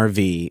in an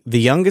RV. The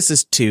youngest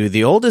is 2.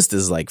 The oldest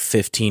is like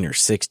 15 or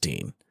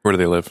 16. Where do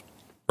they live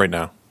right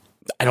now?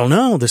 I don't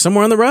know. They're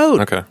somewhere on the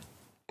road. Okay.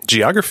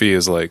 Geography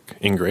is like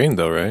ingrained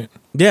though, right?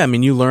 Yeah, I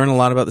mean, you learn a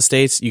lot about the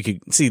states. You could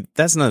see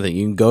that's another thing.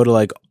 You can go to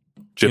like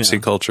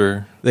Gypsy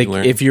culture. like you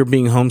learn. if you're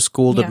being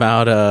homeschooled Yeah.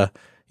 about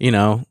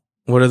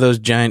what are those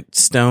giant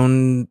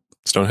stone?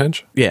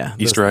 Stonehenge? Yeah,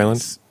 Easter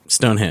Island?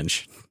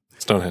 Stonehenge.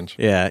 Stonehenge.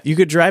 Yeah, you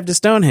could drive to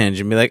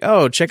Stonehenge and be like,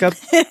 "Oh, check out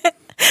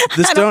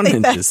The I don't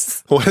think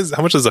Stonehenges.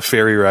 How much does a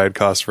ferry ride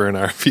cost for an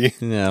RV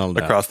Yeah, I don't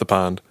know. across the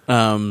pond?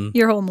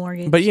 Your whole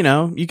mortgage. But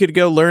you could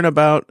go learn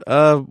about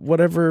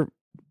whatever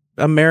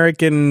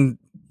American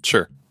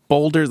Sure.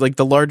 boulders, like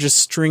the largest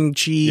string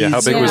cheese. Yeah,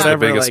 how big was the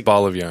whatever, biggest like-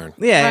 ball of yarn?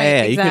 Yeah, right, yeah,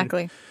 yeah.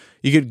 exactly.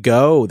 You could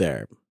go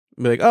there.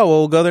 Be like, oh, well,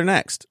 we'll go there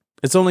next.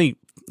 It's only,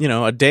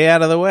 a day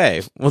out of the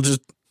way. We'll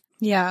just,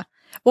 Yeah.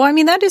 Well, I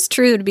mean, that is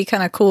true. To be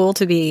kind of cool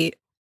to be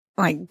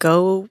like,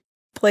 go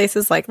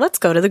places like, let's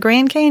go to the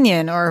Grand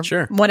Canyon or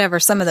Sure. whatever.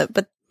 Some of the,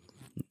 but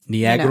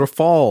Niagara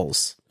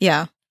Falls.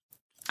 yeah,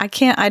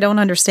 I don't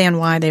understand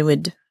why they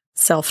would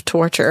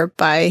self-torture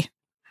by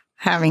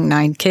having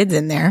 9 kids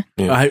in there.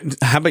 Yeah.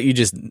 How about you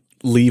just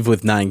leave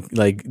with 9?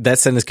 Like, that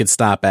sentence could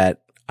stop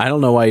at, I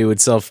don't know why you would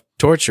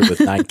self-torture with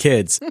 9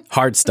 kids.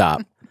 Hard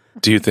stop.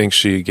 Do you think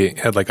she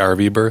had like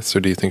RV births, or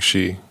do you think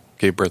she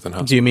gave birth in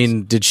hospital? Do you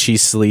mean, did she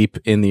sleep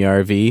in the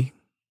RV?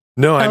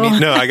 No, I mean,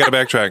 no, I got to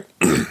backtrack.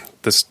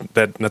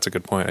 That's a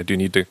good point. I do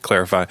need to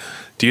clarify.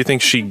 Do you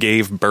think she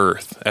gave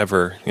birth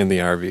ever in the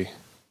RV?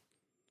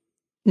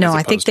 No, As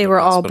I think opposed they to were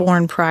a all hospital.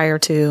 born prior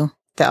to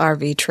the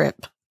RV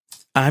trip.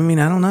 I mean,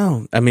 I don't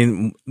know. I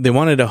mean, they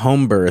wanted a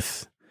home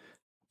birth,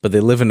 but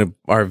they live in an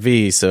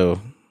RV, so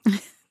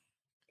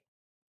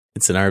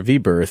it's an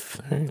RV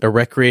birth, a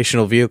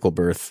recreational vehicle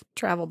birth,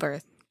 Travel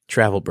birth.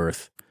 travel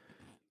birth,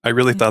 I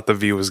really thought the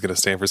V was going to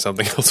stand for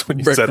something else when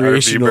you said RV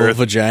recreational birth.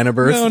 vagina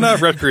birth. No,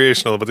 not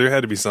recreational, but there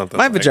had to be something.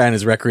 My like- vagina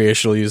is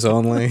recreational use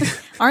only.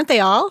 Aren't they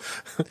all?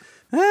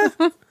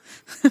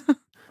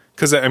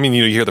 Because, I mean,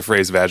 you hear the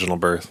phrase vaginal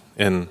birth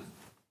in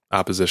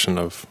opposition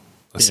of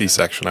a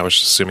C-section. I was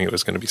just assuming it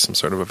was going to be some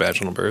sort of a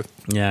vaginal birth.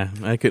 Yeah,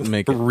 I couldn't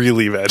make it.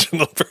 Really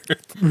vaginal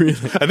birth. Really?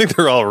 I think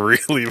they're all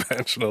really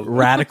vaginal.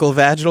 Radical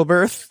vaginal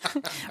birth,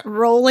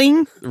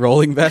 Rolling.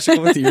 rolling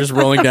vaginal birth. You're just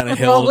rolling down a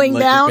hill, Rolling and,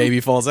 like, down. your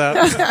baby falls out.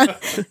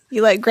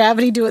 You let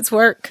gravity do its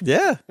work.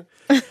 Yeah.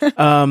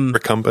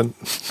 Recumbent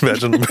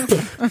vaginal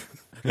birth.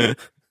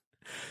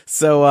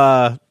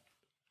 So,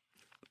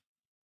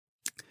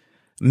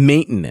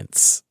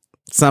 maintenance,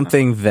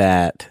 something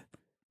that,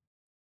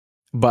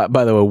 by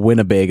the way,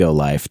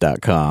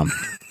 WinnebagoLife.com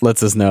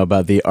lets us know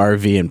about the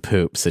RV and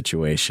poop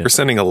situation. We're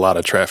sending a lot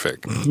of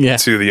traffic Yeah.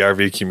 to the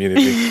RV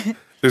community.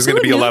 There's going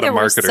to Who be a knew lot there of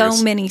were marketers.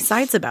 so many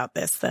sites about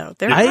this, though.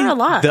 There are a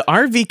lot. The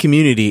RV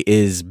community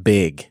is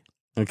big.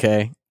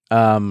 Okay.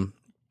 How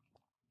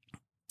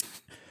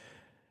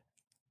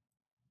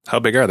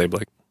big are they,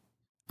 Blake?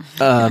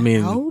 I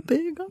mean, How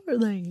big are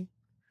they?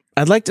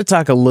 I'd like to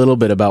talk a little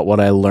bit about what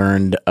I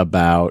learned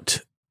about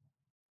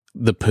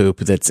the poop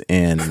that's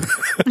in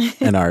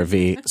an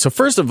RV. So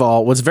first of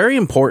all, what's very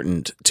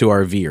important to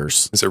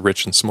RVers. Is it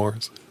rich in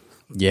s'mores?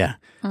 Yeah.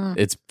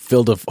 It's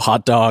filled with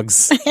hot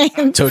dogs,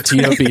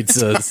 Totino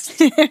pizzas,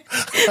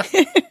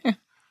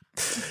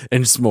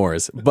 and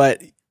s'mores.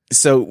 But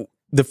so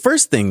the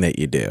first thing that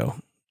you do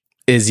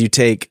is you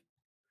take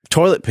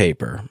toilet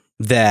paper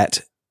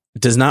that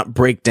does not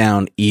break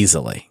down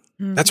easily.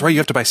 That's right. You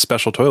have to buy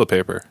special toilet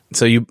paper.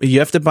 So you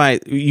have to buy,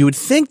 you would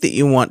think that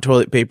you want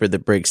toilet paper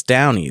that breaks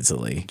down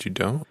easily, But you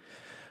don't.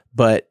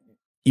 but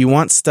you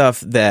want stuff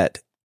that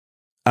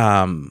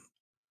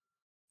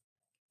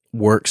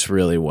works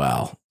really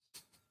well.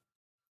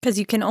 Because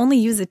you can only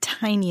use a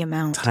tiny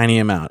amount. Tiny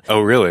amount.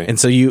 Oh, really? And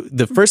so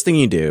the first thing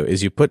you do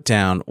is you put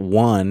down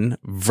one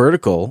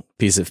vertical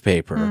piece of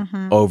paper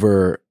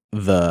over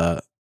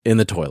in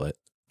the toilet,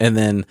 and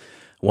then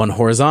one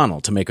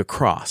horizontal to make a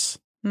cross,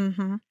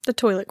 The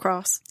toilet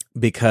cross.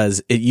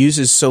 because it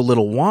uses so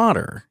little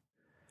water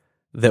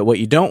that what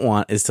you don't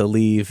want is to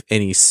leave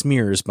any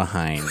smears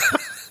behind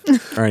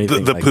or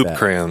anything the like poop that.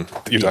 crayon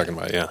you're talking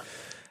about, yeah.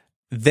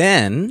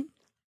 Then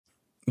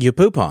you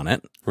poop on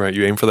it, Right.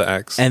 You aim for the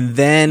X. and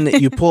then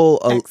you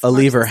pull X a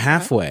lever marks the spot.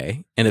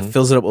 halfway, and it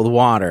fills it up with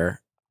water,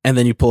 and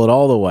then you pull it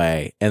all the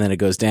way, and then it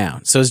goes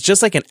down. So it's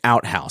just like an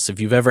outhouse, if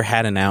you've ever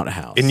had an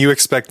outhouse. And you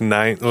expect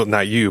 9, well,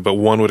 not you, but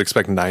one would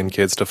expect 9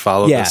 kids to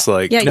follow Yeah. this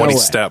like Yeah, 20 no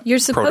way. step You're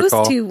supposed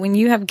protocol. to, when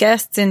you have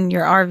guests in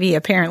your RV,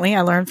 apparently,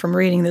 I learned from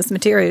reading this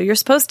material, you're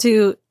supposed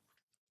to,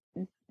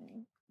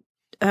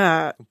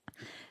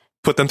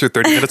 Put them through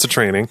 30 minutes of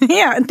training.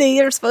 yeah, they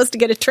are supposed to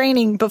get a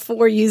training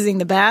before using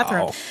the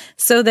bathroom Wow.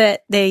 so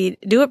that they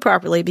do it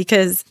properly,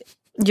 because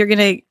you're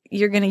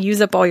gonna use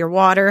up all your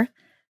water,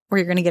 or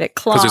you're gonna get it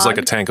clogged. Because there's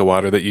like a tank of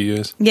water that you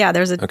use. yeah,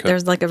 there's Okay.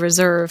 there's like a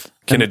reserve.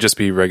 Can it just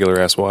be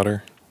regular ass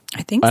water?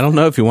 I think. I don't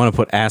know if you want to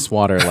put ass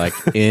water like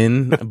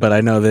in, but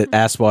I know that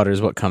ass water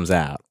is what comes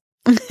out.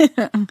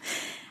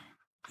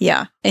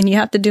 Yeah, and you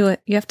have to do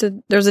it.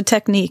 There's a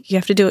technique. You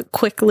have to do it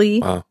quickly,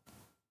 Wow.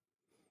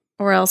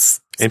 or else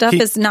And stuff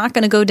is not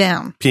going to go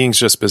down. Peeing's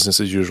just business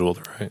as usual,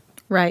 right?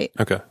 Right.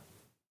 Okay.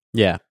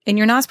 Yeah. And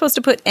you're not supposed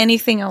to put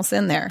anything else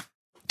in there.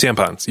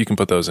 Tampons, you can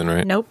put those in,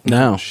 right? Nope.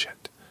 No.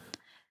 Shit.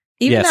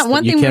 Even Yes, that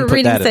one you thing we can were put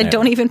reading that in said there.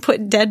 don't even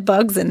put dead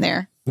bugs in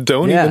there.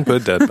 Don't Yeah. even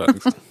put dead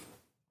bugs. What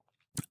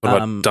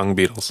about Um, dung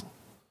beetles?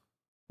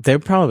 They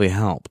would probably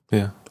help.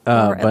 Yeah.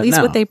 Or at But least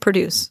no. what they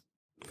produce.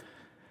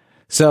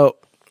 So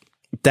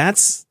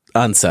that's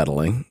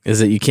unsettling, is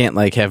that you can't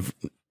like have,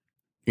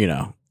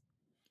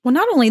 Well,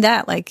 not only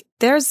that, like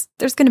there's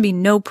going to be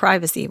no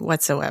privacy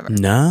whatsoever.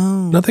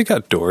 No. No, they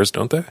got doors,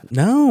 don't they?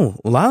 No.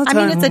 A lot of I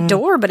times. mean, it's a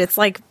door, but it's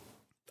like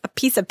a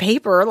piece of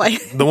paper. Like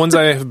The ones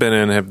I have been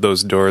in have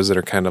those doors that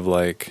are kind of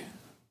like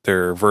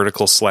they're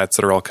vertical slats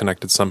that are all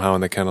connected somehow,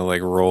 and they kind of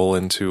like roll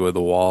into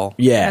the wall.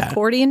 Yeah.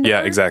 accordion door?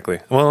 Yeah, exactly.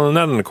 Well,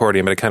 not an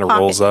accordion, but it kind of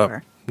rolls door.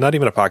 up. Not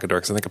even a pocket door,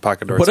 because I think a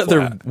pocket door is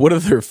flat. What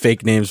other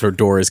fake names for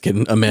doors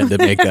can Amanda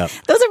make up?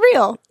 Those are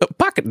real. A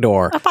pocket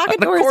door. A pocket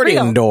An door is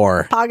accordion real.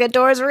 door. Pocket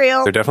door is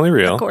real. They're definitely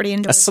real.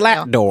 Accordion door A is slat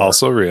real. door.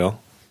 Also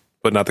real,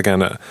 but not the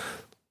kind of.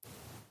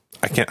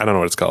 I don't know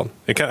what it's called.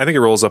 I think it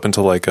rolls up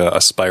into like a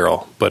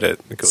spiral, but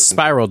it goes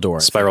Spiral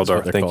door. Spiral That's what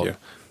door. they're Thank called. you.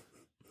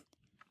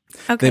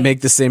 Okay. They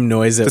make the same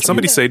noise. Did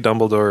somebody say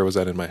Dumbledore, or was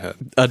that in my head?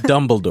 a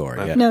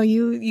Dumbledore? Yeah. No,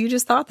 you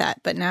just thought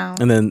that, but now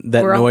And then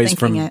that We're all noise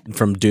thinking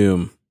from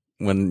Doom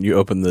when you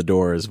open the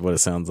door is what it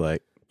sounds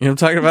like. You know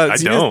what I'm talking about? I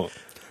It's don't.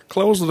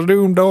 Close the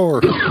doom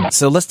door.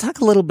 So let's talk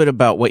a little bit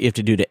about what you have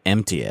to do to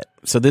empty it.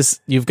 So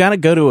you've got to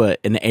go to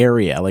an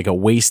area, like a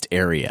waste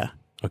area,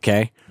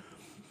 okay?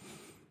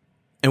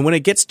 And when it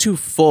gets too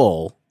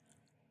full,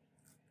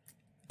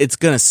 it's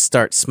going to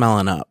start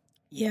smelling up.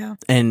 yeah.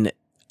 And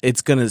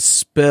it's going to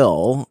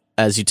spill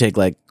as you take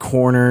like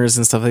corners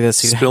and stuff like that.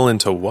 So you Spill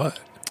into what?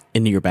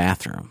 into your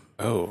bathroom.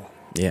 Oh,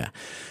 Yeah.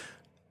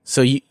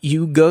 So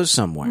you go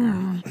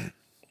somewhere.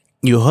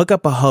 You hook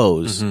up a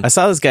hose. I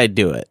saw this guy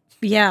do it.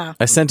 Yeah.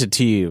 I sent it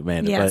to you,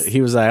 Amanda. Yes. But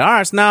he was like, all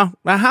right, so now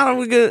how do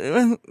we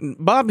go?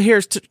 Bob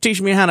here's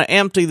teaching me how to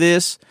empty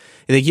this.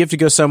 Like, you have to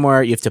go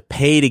somewhere. You have to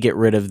pay to get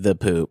rid of the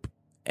poop.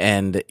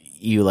 And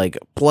you like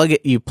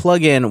you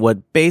plug in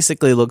what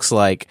basically looks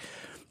like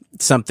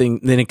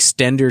something, an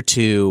extender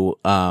to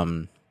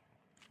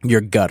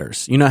your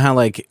gutters. You know how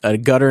like a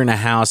gutter in a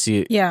house,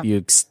 you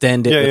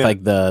extend it Yeah, with yeah.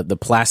 like the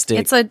plastic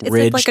It's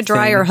ridge like a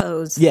dryer thing.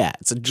 hose. Yeah,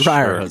 it's a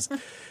dryer Sure. hose.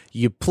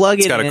 You plug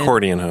it's it got in,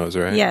 accordion hose,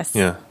 right? Yes.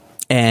 Yeah.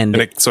 and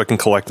So it can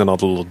collect in all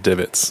the little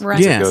divots Right.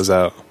 as Yes. it goes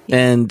out.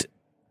 and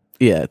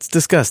yeah, it's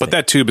disgusting. But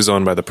that tube is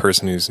owned by the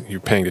person you're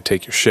paying to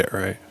take your shit,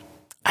 right?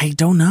 I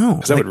don't know.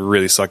 Because that would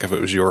really suck if it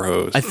was your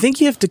hose. I think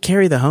you have to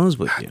carry the hose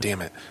with you.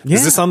 Damn it. Yeah.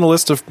 Is this on the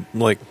list of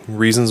like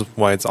reasons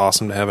why it's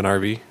awesome to have an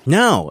RV?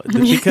 No,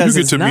 because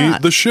it's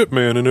not. ship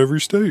man in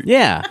every state.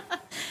 Yeah.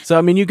 So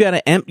I mean, you got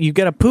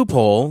a poop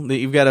hole that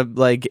you've got to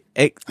like.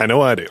 It I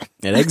know I do.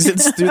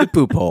 exits through the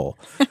poop hole.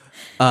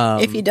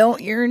 If you don't,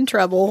 you're in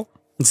trouble.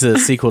 It's a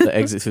sequel to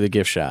Exit Through the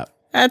Gift Shop.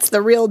 That's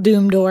the real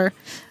doom door.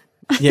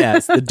 Yeah,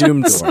 it's the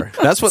Doom Door.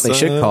 That's what they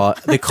should call it.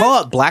 They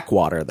call it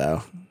Blackwater,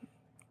 though.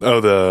 Oh,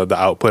 the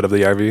output of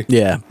the RV?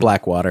 Yeah,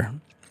 Blackwater.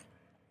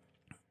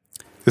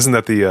 Isn't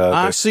that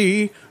I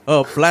see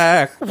a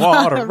black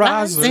water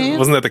rising.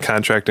 wasn't that the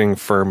contracting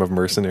firm of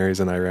mercenaries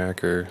in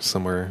Iraq or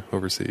somewhere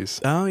overseas?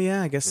 Oh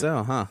yeah, I guess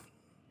so, huh?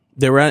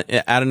 They were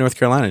out of North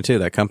Carolina too.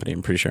 That company,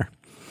 I'm pretty sure.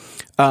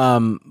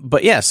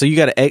 But yeah, so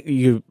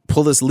you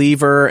pull this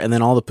lever, and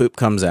then all the poop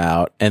comes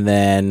out, and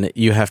then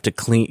you have to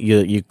clean.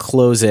 You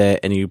close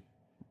it, and you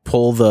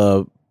pull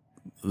the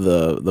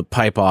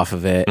pipe off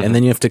of it, and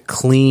then you have to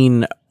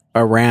clean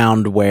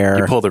around where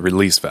You pull the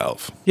release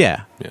valve.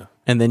 yeah, Yeah.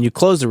 and then you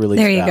close the release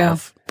There you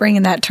valve, go.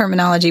 Bringing that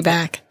terminology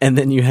back. and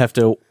then you have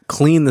to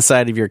clean the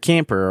side of your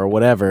camper or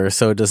whatever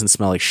so it doesn't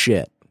smell like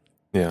shit.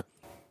 Yeah.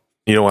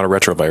 You don't want a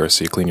retrovirus,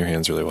 so you clean your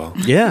hands really well.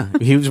 Yeah,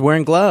 he was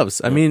wearing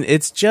gloves. I mean,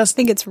 it's just I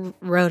think it's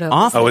Roto.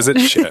 awful. Oh, is it?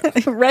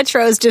 Shit.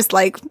 Retro is just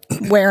like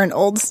wearing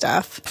old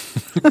stuff.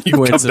 You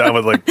Where come it's- down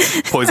with like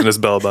poisonous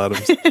bell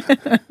bottoms.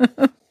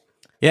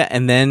 Yeah,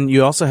 and then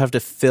you also have to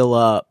fill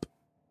up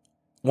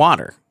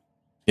water.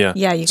 Yeah.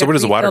 Yeah, you So gotta where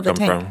does the water refill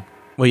come the tank. from?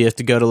 Well, you have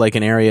to go to like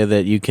an area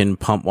that you can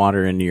pump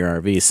water into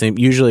your RV. Same,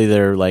 usually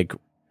they're like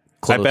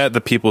close. I bet the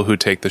people who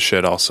take the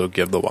shit also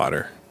give the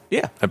water.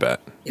 Yeah, I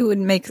bet. It would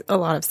make a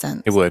lot of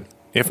sense. It would.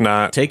 If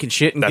not, taking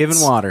shit and That's-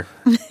 giving water.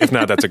 if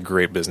not, that's a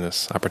great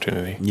business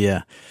opportunity.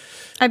 Yeah,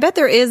 I bet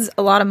there is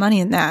a lot of money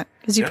in that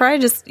because you're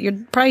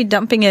probably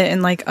dumping it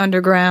in like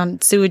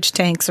underground sewage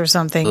tanks or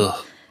something,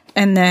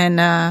 and then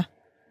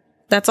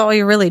that's all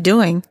you're really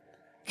doing.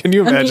 Can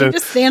you I mean, imagine? you're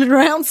just standing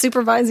around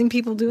supervising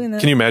people doing that.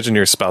 Can you imagine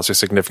your spouse or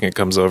significant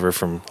comes over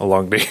from a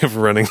long day of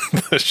running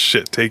the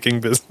shit taking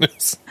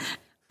business?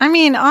 I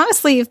mean,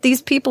 honestly, if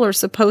these people are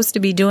supposed to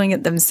be doing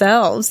it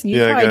themselves, you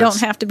Yeah, I probably don't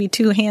guess. have to be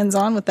too hands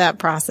on with that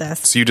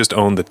process. So you just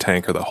own the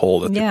tank or the hole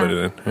that Yeah. they put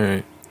it in. All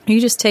right. You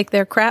just take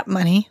their crap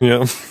money.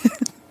 Yeah.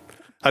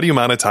 How do you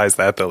monetize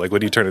that though? Like,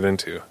 what do you turn it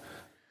into?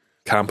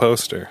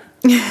 Compost or?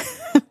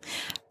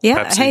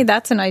 Yeah, Pepsi. hey,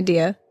 that's an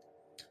idea.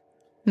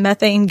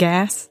 Methane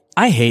gas.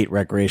 I hate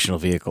recreational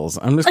vehicles.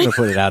 I'm just going to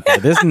put it out there.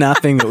 There's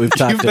nothing that we've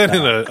talked You've been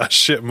about. in a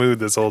shit mood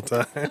this whole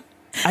time.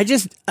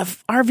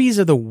 RVs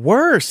are the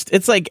worst.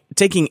 It's like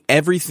taking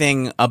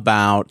everything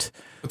about.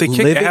 But they kick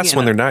living ass in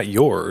when a- they're not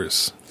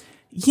yours.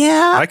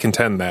 Yeah. I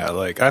contend that.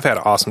 Like, I've had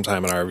an awesome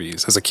time in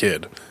RVs as a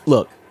kid.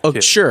 Look,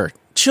 sure.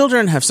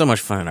 Children have so much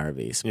fun in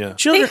RVs. Yeah. They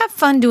Children. have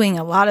fun doing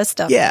a lot of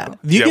stuff. Yeah, though.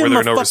 you Yeah, give where them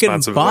a there are no fucking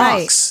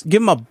responsibilities. box.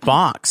 Give them a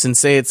box and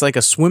say it's like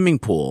a swimming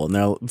pool, and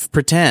they'll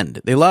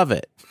pretend they love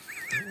it.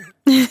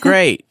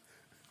 Great.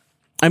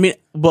 I mean,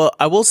 Well,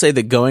 I will say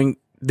that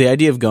the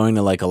idea of going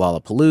to like a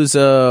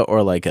Lollapalooza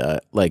or like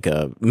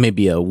a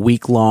maybe a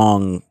week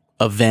long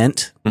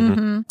event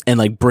and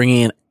like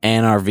bringing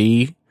an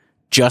RV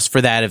just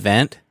for that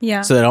event.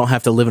 Yeah. So that I don't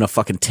have to live in a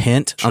fucking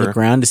tent on the Sure.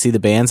 ground to see the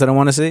bands that I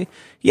want to see.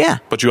 Yeah.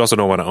 But you also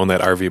don't want to own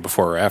that RV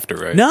before or after,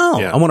 right? No,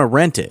 Yeah. I want to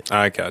rent it.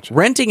 I gotcha.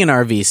 Renting an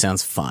RV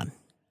sounds fun.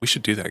 We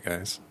should do that,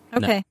 guys.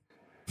 Okay.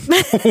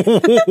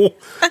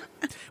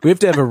 We have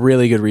to have a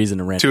really good reason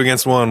to rent 2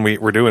 against 1.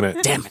 We're doing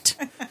it. Damn it.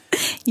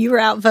 You were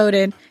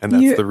outvoted. And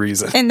that's the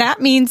reason. And that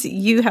means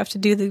you have to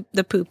do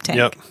the poop tank.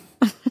 Yep.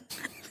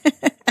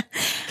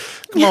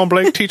 Come on,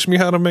 Blake, teach me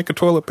how to make a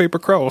toilet paper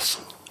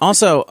cross.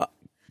 Also,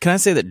 can I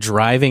say that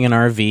driving an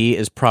RV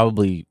is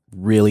probably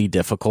really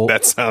difficult?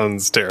 That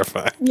sounds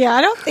terrifying. Yeah, I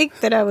don't think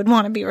that I would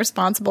want to be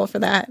responsible for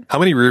that. How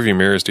many rearview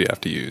mirrors do you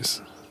have to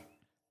use?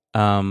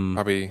 Um,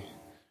 Probably.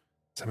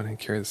 Somebody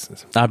carries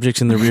this.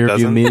 objects in the rear view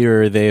Dozen?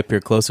 mirror, they appear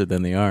closer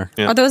than they are.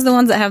 Yeah. Are those the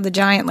ones that have the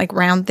giant like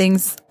round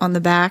things on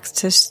the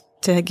backs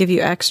to give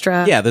you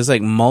extra? Yeah, there's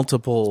like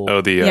multiple.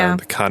 Oh, the Yeah.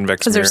 convex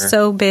Because mirror. they're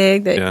so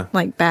big that Yeah.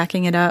 like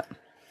backing it up.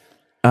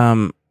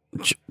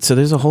 So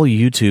there's a whole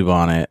YouTube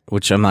on it,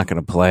 which I'm not going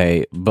to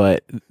play,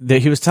 but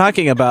he was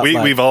talking about.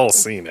 We've all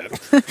seen it.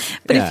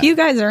 But Yeah. if you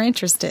guys are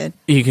interested,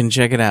 You can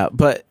check it out.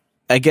 But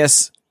I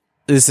guess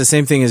it's the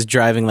same thing as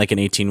driving like an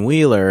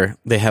 18-wheeler.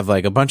 They have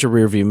like a bunch of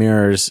rear view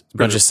mirrors, a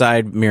bunch of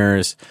side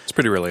mirrors. It's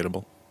pretty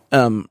relatable.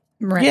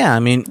 right. Yeah, I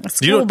mean,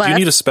 Do you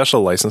need a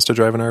special license to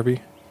drive an RV?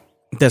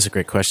 that's a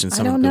great question.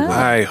 Someone don't know. Google it.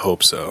 I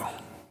hope so.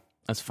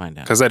 Let's find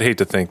out. Because I'd hate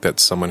to think that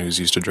someone who's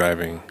used to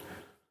driving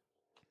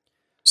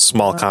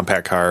small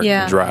compact car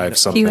Yeah. can drive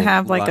something. You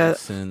have like a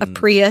License.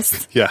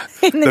 Prius. yeah,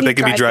 And then that you they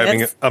could be drive driving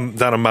this.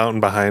 down a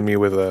mountain behind me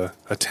with a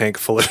tank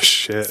full of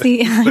shit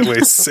See, I that know.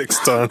 weighs 6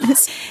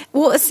 tons.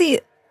 Well, see,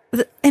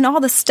 and all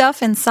the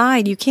stuff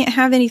inside, you can't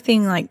have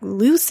anything like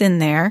loose in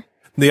there.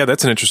 Yeah,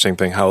 that's an interesting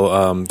thing.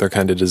 How they're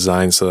kind of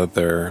designed so that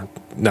they're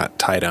not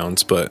tie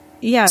downs, but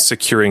Yeah.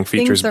 securing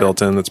features Things are-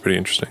 built in. That's pretty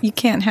interesting. You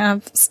can't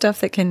have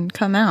stuff that can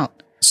come out.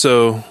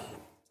 So,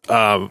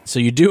 So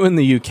you do in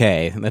the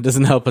UK. That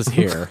doesn't help us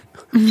here.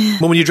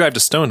 well, when you drive to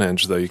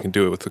Stonehenge, though, you can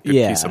do it with a good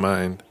Yeah. peace of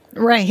mind.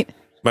 Right.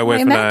 My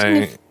wife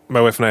imagine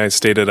my wife and I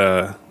stayed at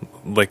a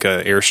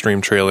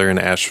Airstream trailer in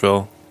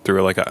Asheville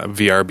through like a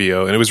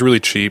VRBO, and it was really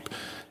cheap.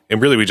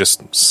 And really, we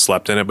just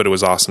slept in it, but it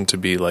was awesome to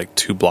be like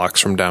 2 blocks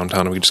from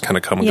downtown, and we just kind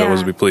of come and go Yeah.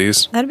 as we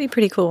please. That'd be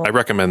pretty cool. I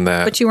recommend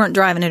that. But you weren't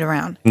driving it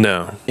around.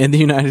 No, In the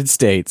United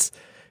States,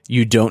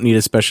 you don't need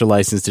a special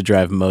license to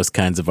drive most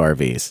kinds of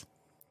RVs.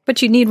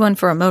 But you need one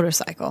for a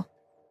motorcycle.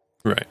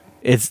 right.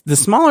 It's the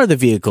smaller the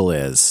vehicle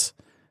is,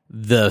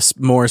 the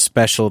more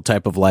special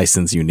type of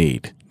license you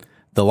need.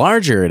 The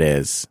larger it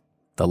is,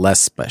 the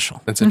less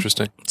special. That's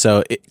interesting.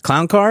 So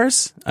clown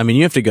cars, I mean,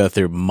 you have to go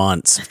through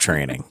months of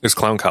training. There's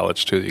clown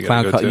college too. That you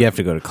gotta go to. You have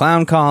to go to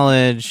clown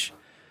college.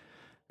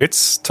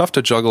 It's tough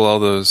to juggle all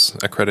those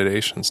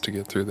accreditations to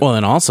get through that. Well,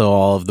 and also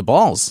all of the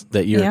balls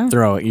that you're Yeah.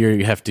 throwing,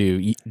 you have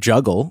to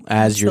juggle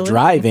as you're Absolutely.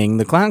 driving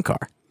the clown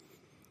car.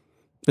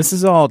 This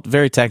is all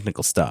very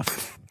technical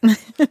stuff,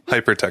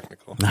 Hyper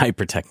technical.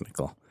 hyper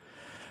technical.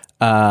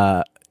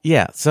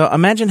 Yeah. So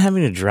imagine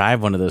having to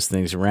drive one of those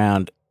things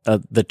around.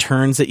 The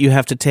turns that you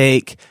have to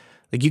take,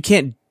 like you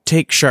can't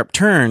take sharp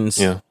turns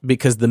Yeah.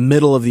 because the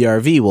middle of the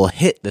RV will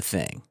hit the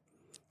thing.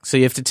 So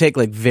you have to take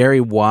like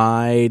very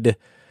wide.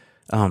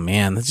 Oh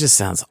man, that just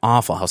sounds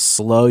awful. How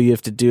slow you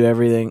have to do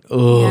everything.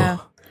 Oh, Yeah.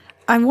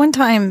 I one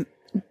time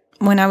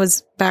when I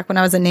was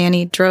a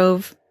nanny,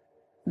 drove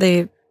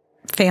the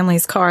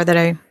family's car that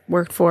I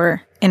worked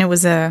for, and it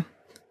was a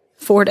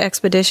Ford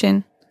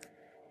Expedition.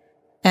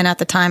 And at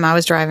the time I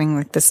was driving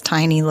like this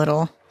tiny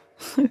little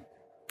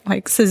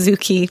like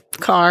Suzuki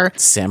car.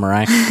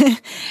 samurai.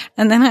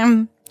 And then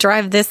I'm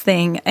drive this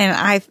thing, and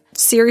I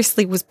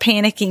seriously was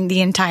panicking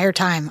the entire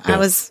time. Yeah. I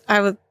was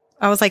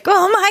like,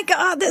 oh my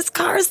God, this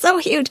car is so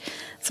huge.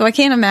 So I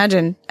can't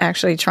imagine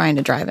actually trying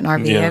to drive an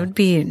RV. Yeah. It would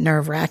be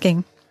nerve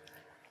wracking.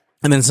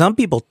 And then some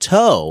people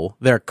tow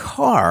their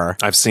car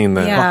I've seen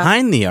that. Yeah.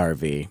 behind the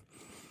RV.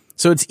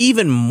 So it's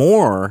even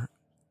more.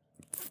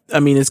 I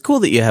mean, it's cool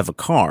that you have a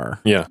car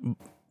Yeah.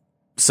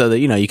 so that,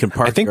 you can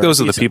park. I think your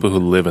those are the RV people who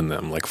live in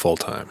them like full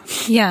time.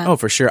 Yeah. Oh,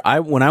 for sure.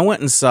 When I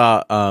went and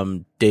saw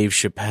Dave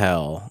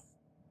Chappelle,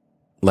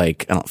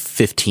 like I don't know,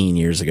 15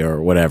 years ago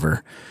or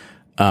whatever,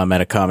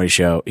 at a comedy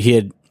show, he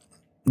had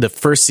the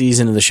first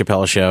season of the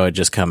Chappelle Show had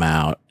just come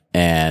out,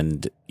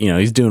 and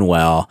he's doing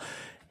well.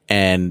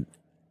 And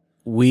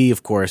we,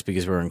 of course,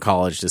 because we were in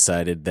college,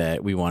 decided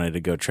that we wanted to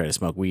go try to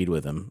smoke weed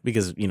with him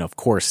because of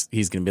course,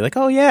 he's going to be like,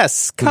 "Oh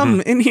yes, come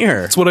in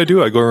here." That's what I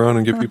do. I go around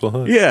and give people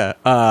high.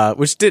 Yeah,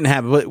 which didn't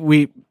happen. But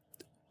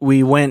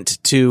we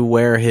went to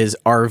where his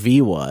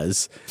RV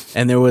was,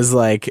 and there was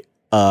like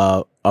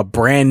a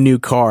brand new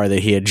car that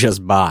he had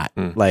just bought,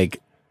 like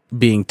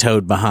being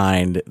towed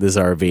behind this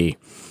RV.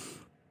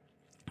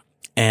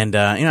 And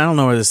I don't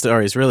know where the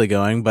story is really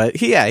going, but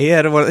he had he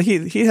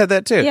had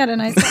that too. He had a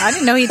nice. I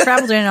didn't know he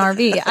traveled in an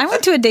RV. I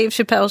went to a Dave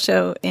Chappelle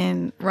show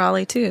in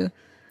Raleigh too.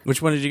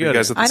 Which one did you You go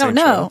guys to? at the I don't same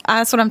know. show?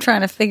 That's what I'm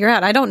trying to figure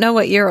out. I don't know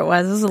what year it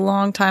was. It was a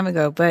long time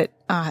ago, but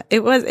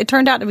it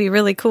turned out to be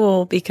really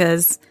cool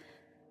because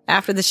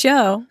after the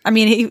show, I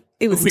mean,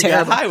 it was We got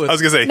terrible. high with I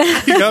was going to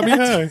say, he got me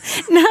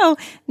high.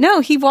 No,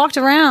 he walked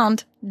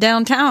around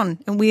downtown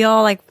and we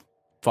all like,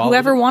 followed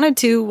whoever him. wanted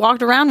to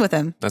walked around with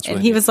him. That's and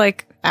really he neat. was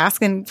like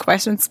asking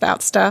questions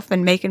about stuff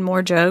and making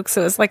more jokes.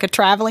 So it was like a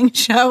traveling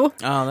show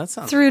Oh, that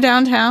sounds. through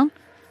downtown.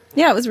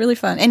 Yeah, it was really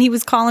fun. And he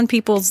was calling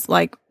people's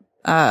like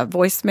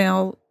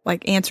voicemail,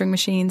 like answering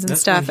machines and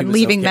That's stuff when and he was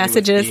leaving okay with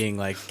messages. being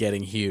like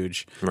getting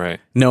huge. Right.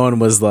 No one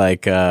was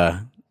like,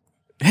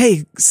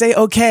 "Hey, say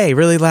okay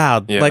really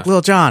loud," Yeah. like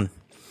Lil Jon.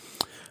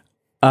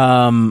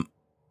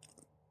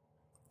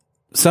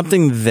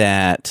 Something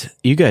that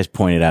you guys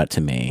pointed out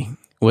to me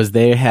was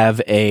they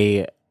have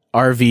a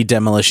RV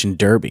demolition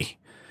derby.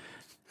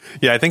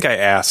 Yeah, I think I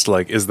asked,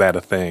 like, is that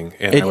a thing?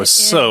 And I was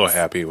so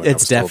happy when I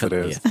It's was told it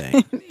definitely is. a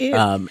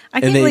thing. I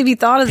can't believe you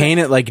thought of that. Paint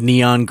it like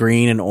neon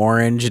green and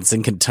orange. It's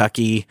in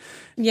Kentucky.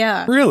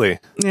 Yeah. Really?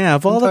 Yeah,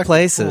 of all the Kentucky,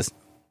 places.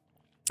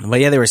 But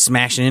yeah, they were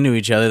smashing into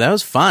each other. That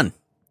was fun.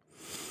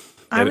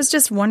 I was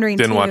just wondering.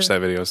 Didn't too. watch that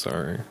video,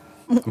 sorry.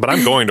 But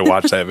I'm going to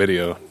watch that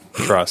video.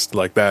 Trust.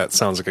 Like, that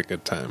sounds like a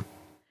good time.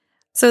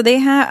 So they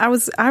had. I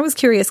was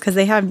curious because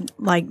they had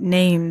like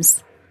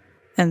names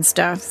and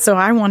stuff. So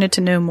I wanted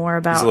to know more Is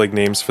about. it like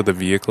names for the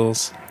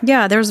vehicles?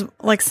 Yeah, there's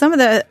like some of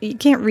the you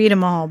can't read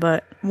them all,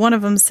 but one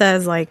of them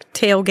says like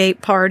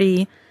tailgate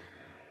party.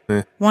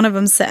 One of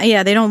them said,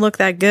 yeah, they don't look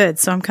that good.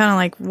 So I'm kind of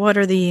like, what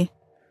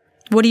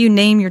do you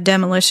name your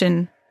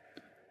demolition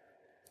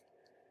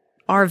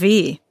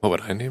RV? What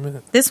would I name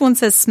it? This one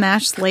says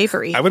smash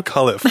slavery. I would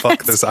call it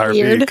fuck this RV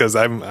weird. because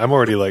I'm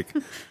already like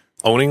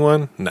owning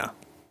one. No.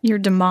 You're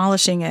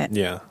demolishing it.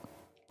 Yeah.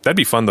 That'd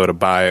be fun though to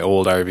buy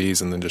old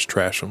RVs and then just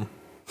trash them.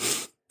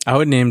 I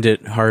would named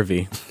it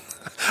Harvey.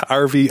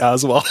 RV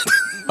Oswald.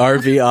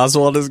 RV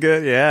Oswald is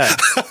good. Yeah.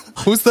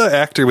 Who's the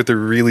actor with the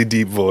really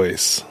deep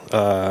voice?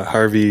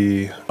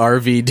 Harvey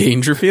RV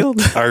Dangerfield.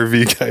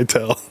 RV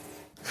Keitel.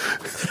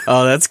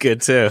 Oh, that's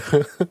good too.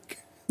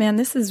 Man,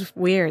 this is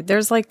weird.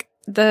 There's like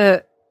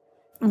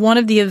one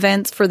of the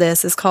events for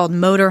this is called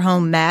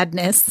Motorhome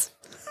Madness.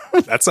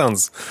 That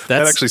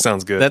actually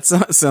sounds good. That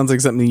sounds like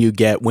something you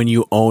get when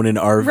you own an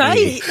RV.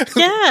 Right.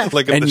 Yeah.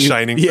 like if and The you-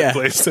 Shining yeah.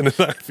 took place in an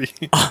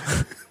RV.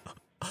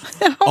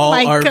 Oh All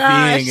my RVing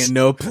gosh. and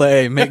no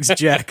play makes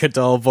Jack a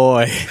dull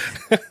boy.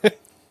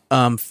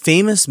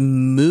 Famous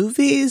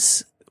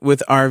movies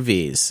with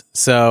RVs.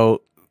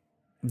 So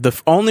the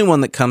only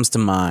one that comes to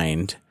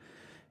mind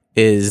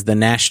is the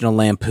National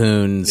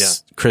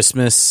Lampoon's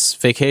Christmas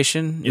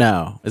Vacation.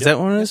 No, is that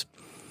one it is?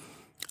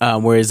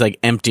 Where he's like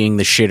emptying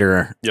the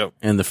shitter Yep.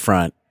 in the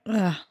front.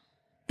 Ugh.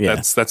 Yeah.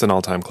 That's an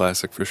all-time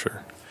classic for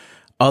sure.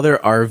 Other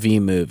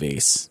RV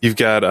movies. You've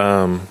got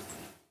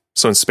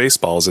so in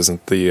Spaceballs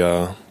isn't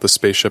the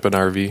spaceship an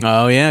RV?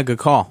 Oh yeah, good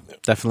call.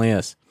 Definitely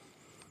is.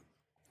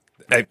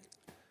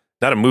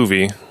 Not a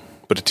movie,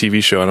 but a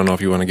TV show. I don't know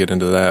if you want to get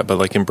into that, but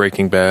like in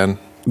Breaking Bad,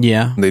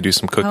 Yeah. they do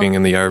some cooking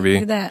in the Do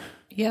RV. that.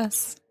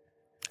 Yes.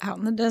 Out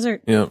in the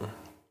desert. Yep.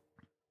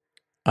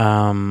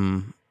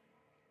 And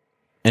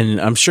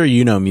I'm sure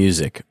you know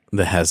music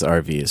that has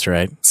RVs,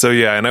 right? So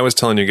yeah, and I was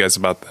telling you guys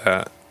about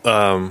that.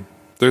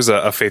 There's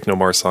a Faith No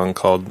More song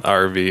called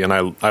RV, and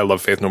I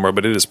love Faith No More,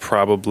 but it is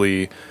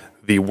probably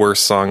the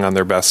worst song on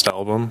their best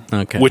album.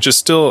 Okay. Which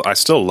is I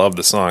still love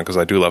the song because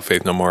I do love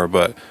Faith No More,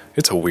 but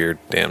it's a weird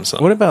damn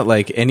song. What about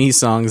like any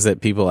songs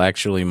that people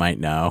actually might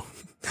know?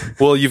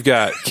 Well, you've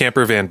got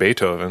Camper Van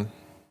Beethoven.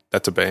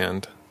 That's a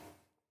band.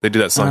 They do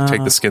that song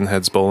 "Take the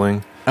Skinheads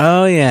Bowling,"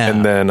 Oh yeah.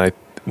 and then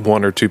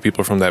one or two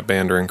people from that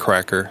band are in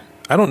Cracker.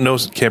 I don't know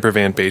Camper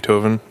Van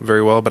Beethoven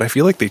very well, but I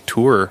feel like they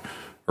tour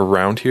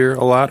around here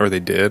a lot, or they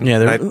did. yeah,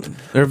 And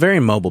they're a very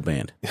mobile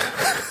band.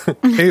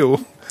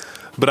 Ew.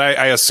 But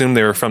I assume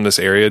they were from this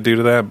area due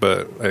to that,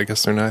 but I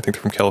guess they're not. I think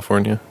they're from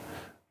California.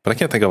 But I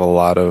can't think of a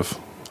lot of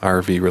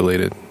RV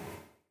related.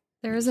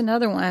 There is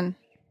another one.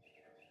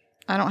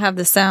 I don't have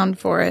the sound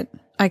for it.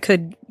 I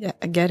could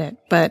get it,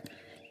 but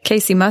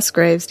Casey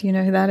Musgraves, do you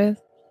know who that is?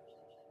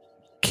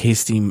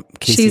 Casey.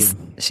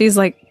 She's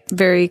like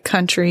very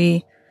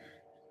country.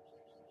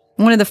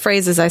 One of the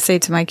phrases I say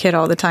to my kid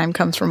all the time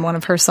comes from one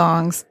of her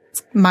songs.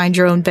 It's Mind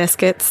Your Own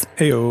Biscuits.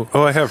 Hey-o.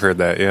 Oh, I have heard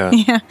that, yeah.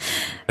 Yeah.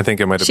 I think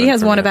it might have She been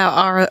has from one it.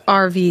 about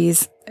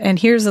RVs, and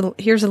here's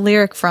a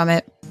lyric from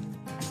it.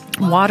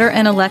 Water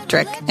and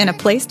electric, and a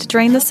place to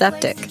drain the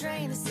septic.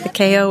 The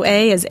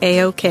KOA is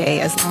A-OK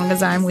as long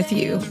as I'm with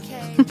you.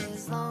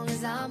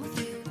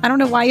 I don't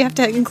know why you have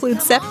to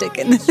include septic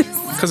in this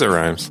Because it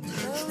rhymes.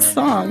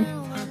 song.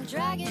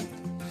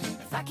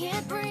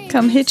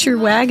 Come hitch your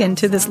wagon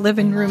to this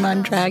living room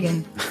I'm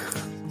dragging.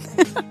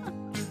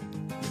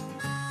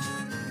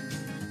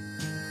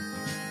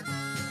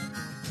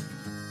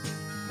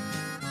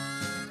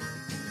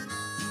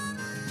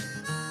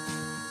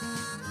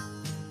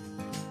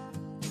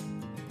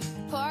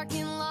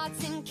 Parking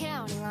lots and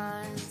county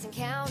lines and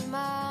county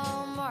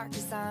mile marker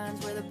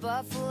signs where the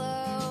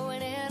buffalo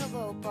and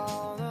antelope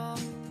all roam.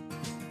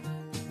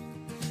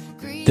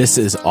 This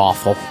is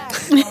awful.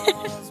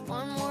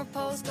 One more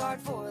postcard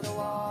for the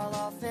wall,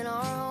 off in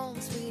our home,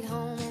 sweet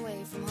home,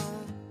 away from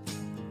home.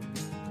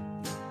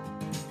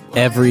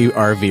 Every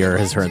RVer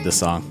has heard this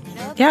song.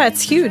 Yeah,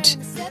 it's huge.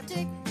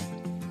 Septic,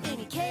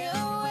 any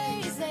KOA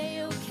is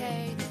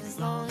A-okay, as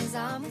long as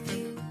I'm with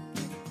you.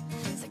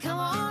 So come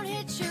on,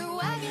 hit your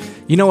wagon.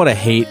 You know what I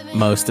hate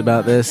most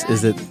about this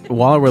is that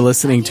while we're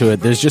listening to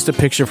it, there's just a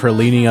picture of her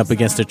leaning up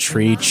against a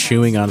tree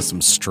chewing on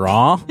some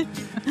straw,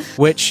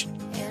 which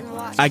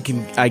I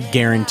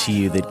guarantee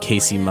you that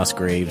Casey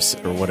Musgraves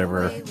or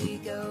whatever.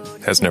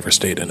 Has never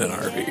stayed in an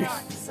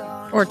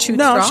RV. Or chewed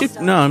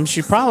straw.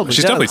 She probably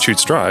She's does. definitely chewed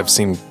straw. I've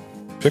seen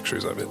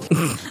pictures of it.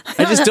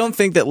 I just don't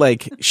think that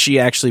like she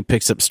actually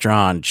picks up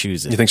straw and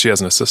chews You it. think she has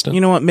an assistant? You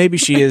know what? Maybe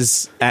she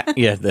is.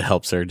 Yeah, that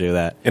helps her do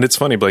that. And it's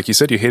funny, Blake, you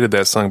said you hated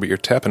that song, but your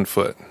tapping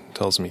foot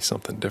tells me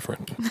something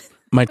different.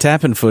 My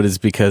tapping foot is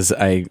because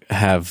I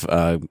have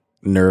a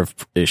nerve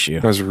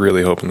issue. I was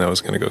really hoping that was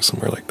going to go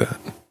somewhere like that.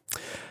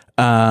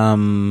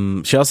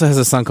 She also has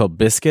a song called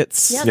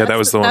Biscuits. Yeah, that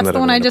was the one That's that the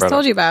one I everyone just brought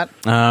told up. you about.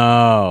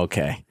 Oh,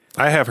 okay.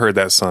 I have heard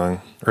that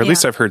song, or at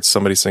least Yeah. I've heard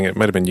somebody sing it. It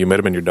might have been you, might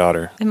have been your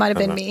daughter. It might have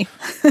been me.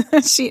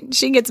 She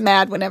gets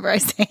mad whenever I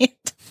say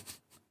it.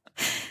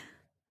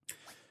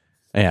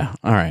 Yeah.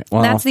 All right.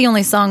 Well, That's the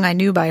only song I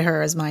knew by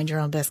her is Mind Your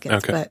Own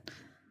Biscuits. Okay.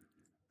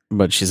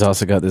 but she's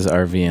also got this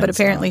RV. In But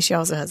apparently she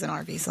also has an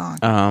RV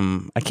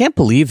song. I can't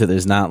believe that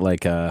there's not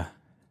like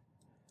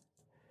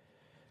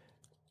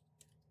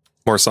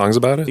More songs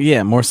about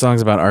it? more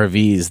songs about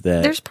RVs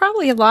that There's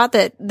probably a lot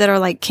that are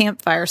like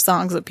campfire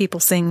songs that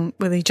people sing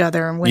with each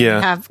other and when Yeah.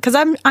 they have because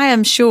I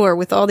am sure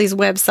with all these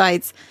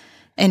websites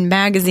and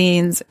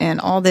magazines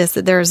and all this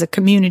that there's a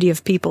community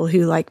of people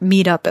who like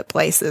meet up at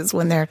places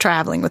when they're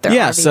traveling with their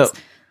RVs. So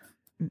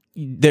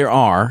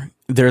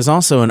there's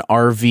also an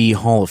RV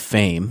Hall of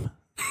Fame,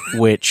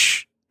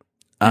 which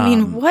I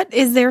mean, what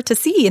is there to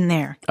see in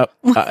there?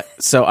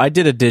 so I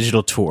did a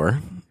digital tour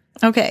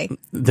Okay.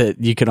 that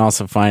you can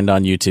also find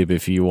on YouTube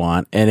if you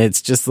want, and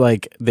it's just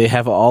like they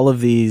have all of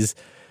these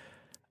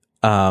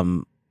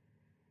old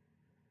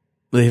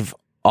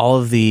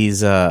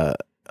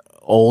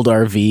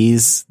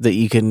RVs that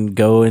you can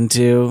go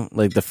into,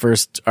 like the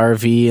first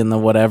RV and the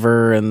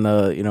whatever, and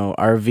the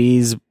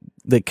RVs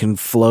that can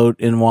float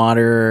in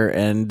water,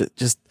 and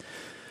just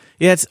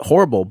it's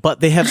horrible. But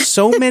they have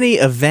so many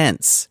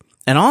events.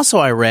 And also,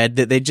 I read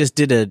that they just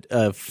did a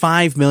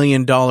 $5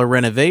 million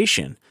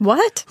renovation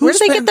What? Where do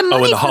they get the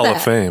money Oh, in the for Hall that?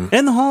 of Fame.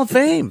 in the Hall of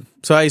Fame.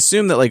 So I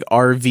assume that like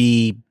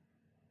RV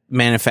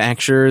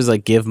manufacturers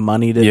like give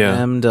money to Yeah.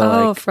 them to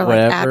Oh, for, like,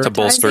 whatever, To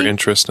bolster Advertising?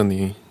 interest in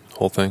the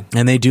whole thing.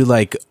 and they do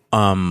like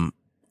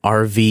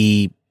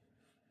RV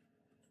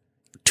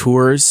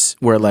tours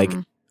where like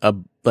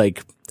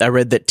I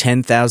read that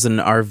 10,000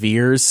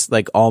 RVers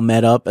like all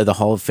met up at the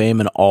Hall of Fame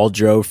and all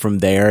drove from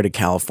there to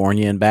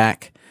California and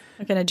back.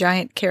 Like in a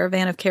giant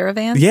caravan of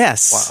caravans?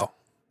 Yes. Wow.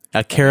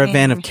 A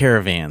caravan of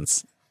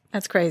caravans.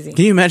 That's crazy.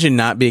 Can you imagine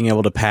not being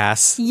able to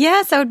pass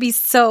Yes, that would be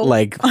so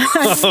like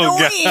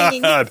Oh,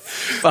 God.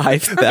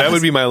 5,000? That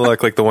would be my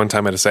luck. Like the one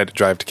time I decided to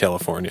drive to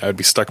California, I would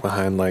be stuck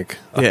behind like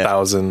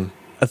 1,000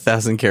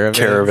 1,000 caravans.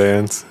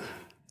 caravans.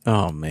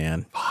 Oh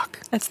man.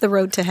 That's the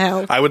road to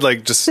hell. I would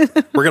like just,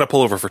 we're going to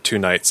pull over for 2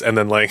 nights. And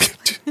then like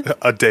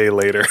a day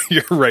later,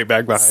 you're right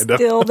back behind them.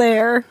 Still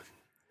there.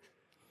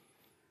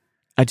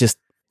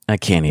 I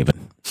can't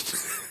even.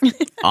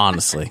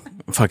 Honestly,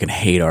 I fucking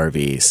hate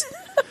RVs.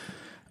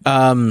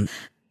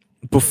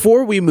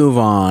 Before we move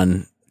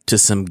on to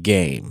some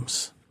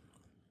games,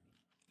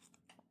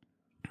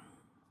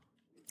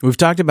 we've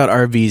talked about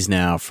RVs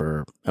now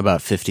for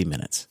about 50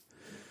 minutes.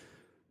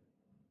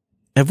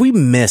 Have we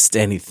missed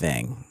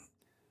anything?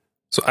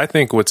 So I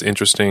think what's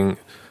interesting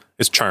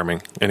is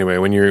charming. Anyway,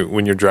 when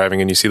you're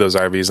driving and you see those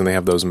RVs and they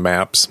have those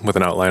maps with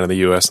an outline of the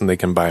U.S. and they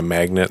can buy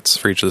magnets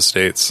for each of the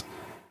states.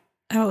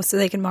 Oh, so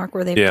they can mark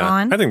where they've Yeah,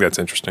 gone? I think that's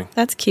interesting.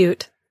 That's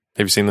cute.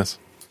 Have you seen this?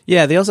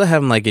 Yeah, they also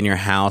have them like in your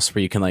house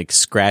where you can like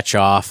scratch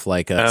off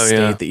like a state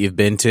yeah. that you've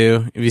been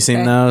to. Have you seen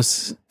Okay.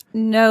 those?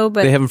 No,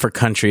 but They have them for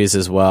countries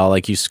as well.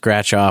 Like you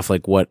scratch off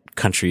like what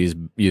countries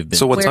you've been.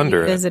 So what's where under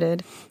you it?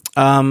 visited.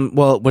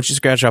 Well, once you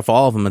scratch off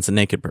all of them, it's a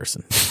naked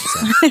person.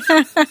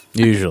 So,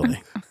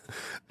 usually.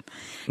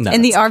 No,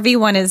 And the it's- RV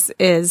one is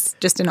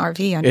just an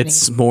RV underneath.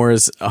 it's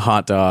s'mores, a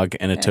hot dog,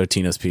 and a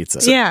Totino's pizza.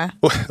 yeah.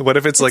 What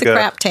if it's like a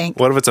crap tank.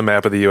 What if it's a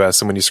map of the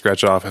U.S. and when you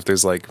scratch off, if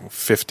there's like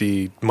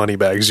 50 money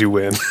bags, you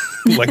win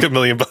like $1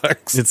 million.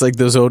 It's like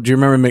those old. Do you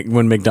remember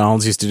when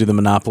McDonald's used to do the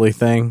Monopoly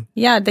thing?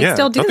 Yeah, they Yeah,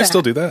 still do don't that. they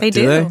still do that? They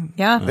Do do. they?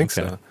 Yeah. I think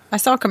Okay. so. I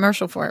saw a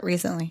commercial for it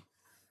recently.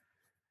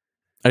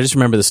 I just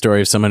remember the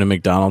story of someone at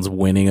McDonald's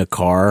winning a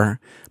car,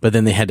 but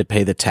then they had to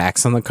pay the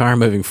tax on the car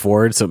moving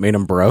forward, so it made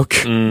them broke.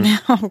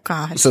 Oh,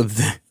 God. So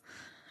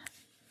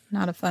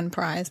Not a fun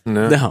prize.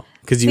 no,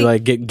 because you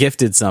like get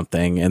gifted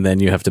something, and then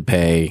you have to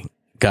pay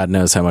God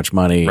knows how much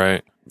money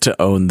Right. to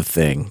own the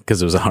thing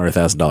because it was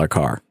 $100,000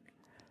 car.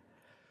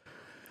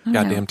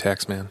 Goddamn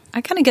tax man.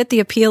 I kind of get the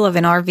appeal of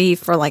an RV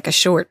for like a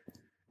short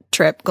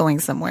trip going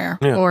somewhere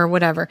Yeah. or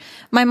whatever.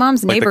 My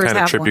mom's Like the neighbors kind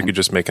of have trip one. you could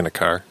just make in a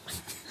car.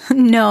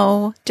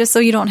 No, just so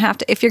you don't have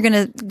to. If you're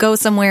going to go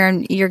somewhere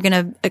and you're going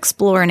to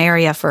explore an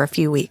area for a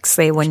few weeks,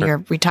 say when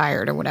you're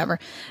retired or whatever,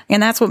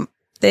 and that's what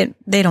they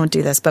don't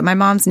do this. But my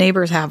mom's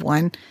neighbors have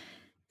one,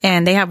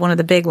 and they have one of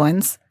the big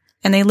ones,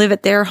 and they live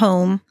at their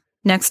home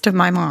next to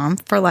my mom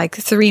for like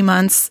 3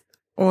 months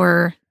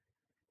for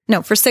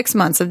 6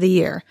 months of the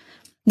year.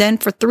 Then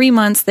for 3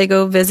 months they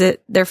go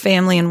visit their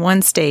family in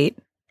one state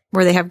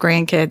where they have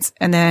grandkids,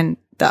 and then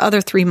the other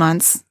 3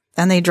 months,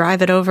 then they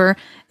drive it over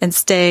and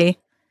stay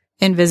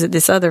and visit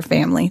this other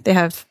family. They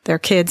have their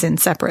kids in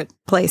separate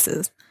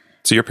places.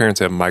 So your parents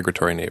have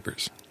migratory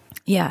neighbors.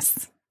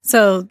 Yes.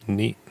 So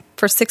Neat.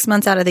 for 6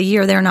 months out of the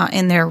year, they're not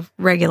in their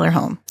regular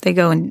home. They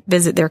go and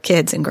visit their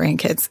kids and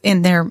grandkids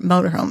in their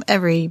motorhome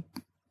every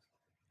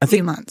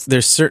few months.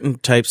 There's certain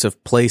types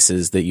of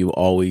places that you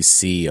always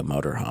see a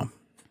motorhome.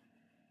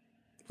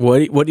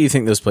 What do you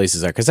think those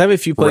places are? Because I have a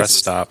few places. Rest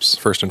stops,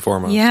 first and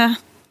foremost. Yeah.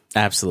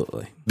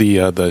 Absolutely.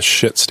 The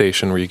shit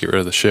station where you get rid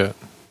of the shit.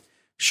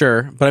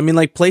 Sure. But I mean,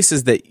 like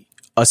places that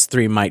us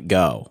three might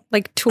go.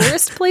 Like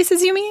tourist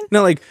places, you mean?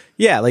 No, like,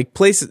 yeah, like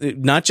places,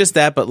 not just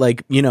that, but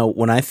like, you know,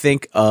 when I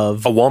think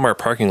of A Walmart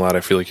parking lot,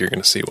 I feel like you're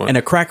going to see one. and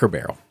a Cracker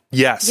Barrel.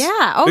 Yes.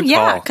 Yeah. Oh, Good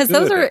yeah. call. Because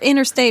those Good. are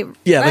interstate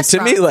Yeah, like to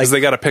me, restaurants. like, Because they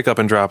got to pick up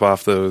and drop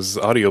off those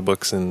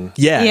audiobooks and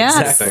yeah, Yes,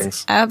 exactly.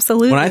 things.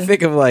 absolutely. When I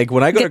think of like,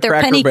 when I go Get to their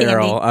Cracker penny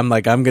Barrel, candy. I'm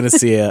like, I'm going to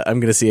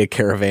see a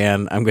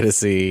caravan. I'm going to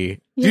see,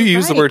 Do you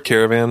use the word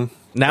caravan?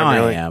 now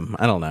primarily? I am.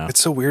 I don't know. It's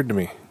so weird to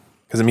me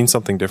because it means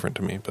something different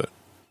to me. But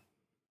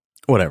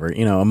Whatever,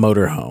 you know, a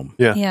motorhome.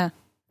 yeah. Yeah.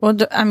 Well,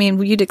 I mean,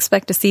 you'd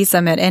expect to see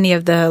some at any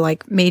of the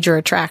like major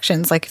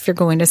attractions. Like if you're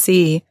going to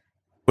see,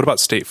 What about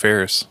state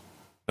fairs?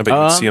 I bet you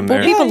can see them well,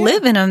 there. people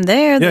live in them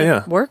there. The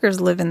Yeah.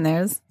 workers live in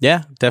theirs.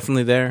 Yeah,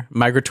 definitely there.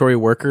 Migratory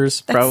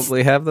workers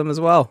probably have them as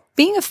well.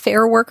 Being a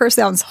fair worker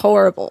sounds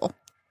horrible.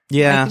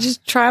 Yeah. Like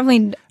just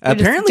traveling, you're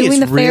Apparently, just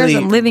doing it's the fairs really,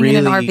 and living in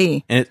an really-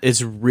 RV. and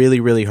it's really,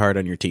 really hard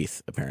on your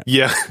teeth. Apparently,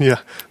 Yeah, yeah.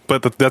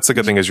 But that's the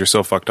good thing is you're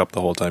so fucked up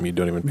the whole time you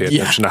don't even pay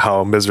Yeah. attention to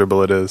how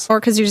miserable it is.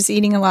 Or because you're just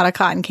eating a lot of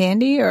cotton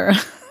candy, or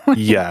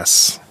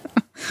Yes.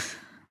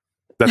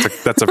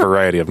 That's a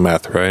variety of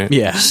meth, right?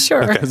 yeah.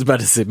 Sure. I was about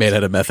to say made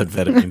out of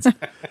methamphetamines.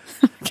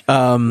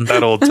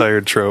 That old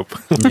tired trope.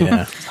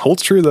 Yeah.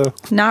 Holds true though.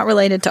 not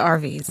related to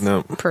RVs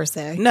No. per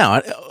se.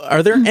 No,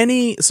 are there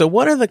any? So,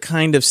 what are the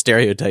kind of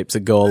stereotypes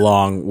that go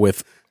along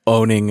with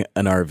owning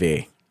an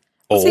RV?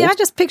 Old. See, I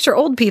just picture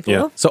old people.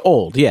 Yeah. So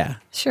old, yeah.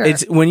 Sure.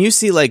 It's when you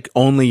see like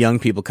only young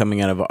people coming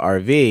out of an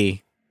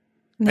RV.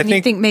 And then I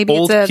you think maybe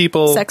old it's a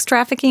people- sex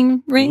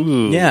trafficking ring.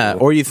 Ooh. Yeah,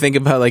 or you think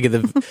about like at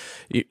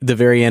the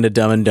very end of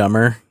Dumb and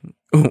Dumber,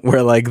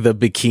 where like the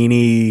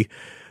bikini.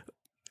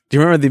 Do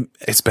you remember the?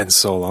 It's been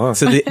so long.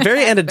 So the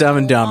very end of Dumb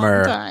and Long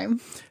Dumber, time.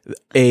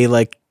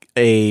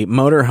 a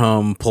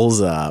motorhome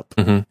pulls up,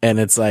 and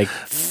it's like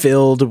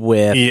filled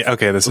with Yeah,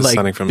 okay, this is like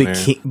sounding familiar.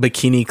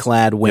 bikini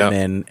clad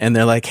women, and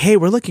they're like, "Hey,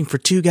 we're looking for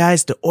 2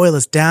 guys to oil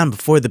us down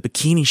before the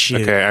bikini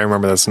shoot." Okay, I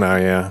remember this now,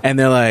 yeah. And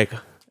they're like,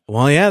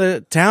 "Well, yeah,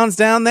 the town's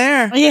down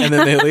there." Yeah. And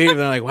then they leave. And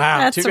they're like, "Wow,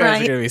 That's 2 guys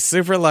right. are gonna be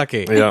super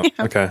lucky." Yeah,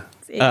 okay.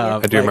 I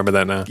do like, remember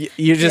that now.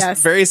 You're just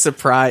Yes. very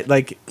surprised,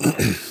 like.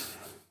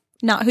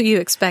 Not who you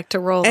expect to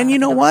roll. And out you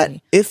of know the what?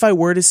 RV. If I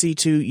were to see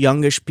 2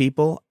 youngish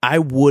people, I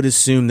would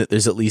assume that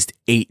there's at least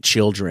 8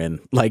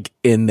 children like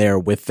in there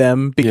with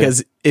them,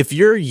 because if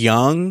you're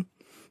young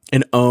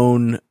and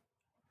own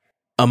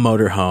a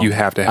motorhome, You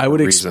have to have I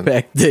would a reason.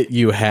 expect that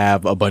you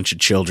have a bunch of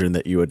children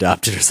that you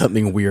adopted or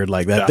something weird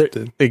like that. They're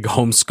Adopted. big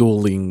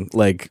homeschooling,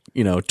 like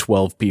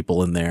 12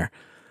 people in there,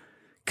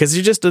 because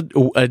you're just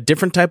a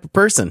different type of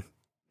person.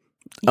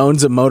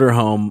 Owns a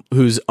motorhome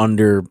who's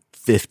under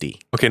 50.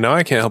 Okay, now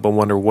I can't help but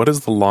wonder what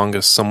is the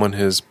longest someone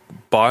has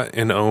bought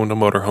and owned a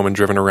motorhome and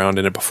driven around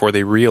in it before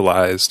they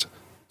realized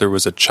there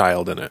was a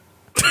child in it.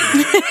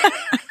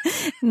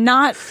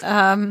 Not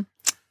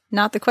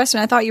the question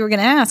I thought you were going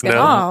to ask at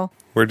all.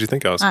 Where did you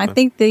think I was? I going?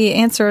 think the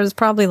answer is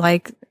probably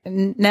like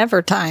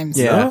never times.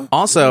 Yeah.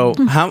 Also,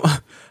 how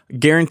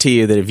guarantee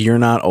you that if you're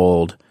not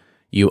old,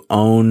 you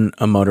own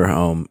a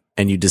motorhome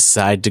and you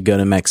decide to go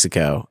to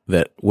Mexico,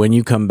 that when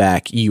you come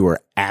back, you are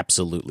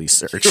absolutely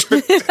searched.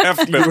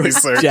 Definitely,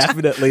 sir.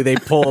 Definitely, they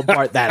pull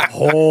apart that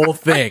whole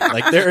thing.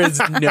 Like there is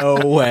no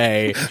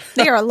way,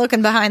 They are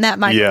looking behind that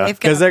microwave.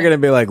 because they're gonna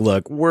be like,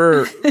 "Look,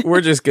 we're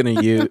just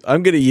gonna use.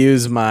 I'm gonna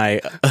use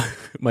my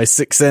my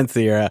sixth sense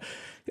here.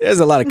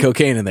 There's a lot of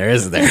cocaine in there,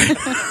 isn't there?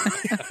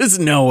 There's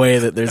no way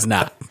that there's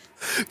not.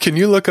 Can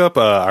you look up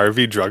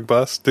RV drug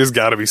bust? There's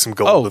got to be some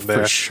gold Oh, in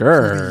there. for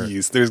sure.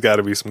 Please, there's got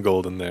to be some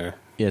gold in there.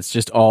 Yeah, it's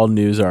just all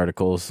news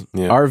articles.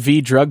 Yeah.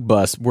 RV drug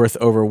bust worth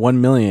over $1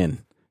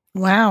 million.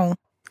 Wow.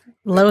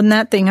 Loading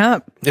that thing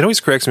up. It always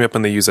cracks me up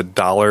when they use a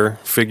dollar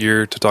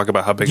figure to talk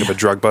about how big of a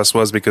drug bust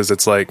was, because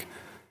it's like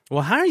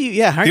Well, how are you?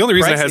 Yeah, how are the you only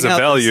reason it has pricing a out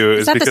value Is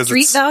is that the because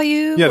street it's, value?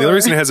 Yeah, the or- only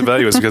reason it has a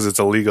value is because it's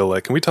illegal.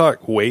 Like, can we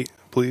talk weight,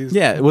 please?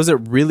 Yeah, was it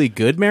really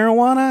good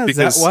marijuana? Is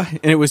Because- that why?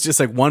 And it was just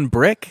like one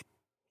brick.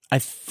 I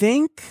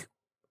think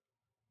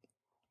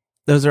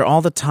those are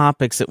all the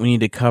topics that we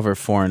need to cover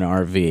for an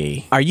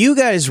RV. Are you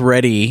guys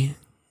ready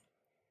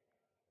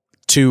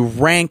to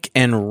rank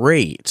and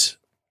rate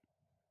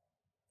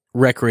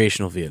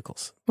recreational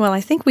vehicles? Well,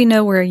 I think we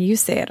know where you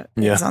say it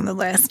Yeah. is on the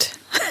list.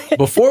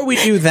 Before we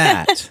do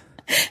that,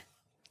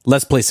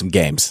 let's play some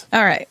games.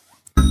 All right.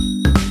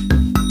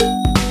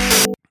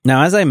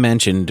 Now, as I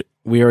mentioned,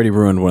 we already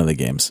ruined one of the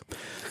games.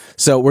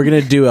 So we're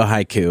going to do a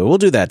haiku. We'll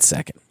do that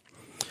second.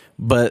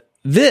 But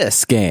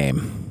this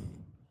game,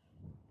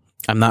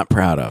 I'm not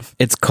proud of.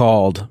 It's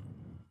called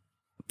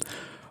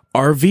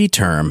RV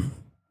term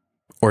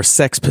or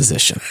sex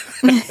position.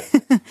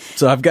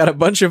 So I've got a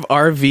bunch of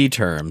RV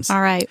terms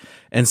All right.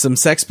 and some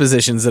sex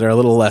positions that are a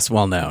little less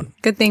well known.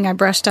 Good thing I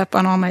brushed up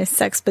on all my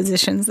sex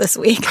positions this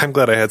week. I'm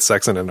glad I had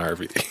sex in an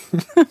RV.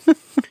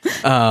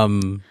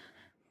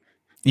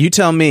 You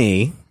tell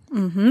me,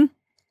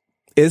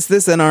 is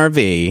this an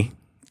RV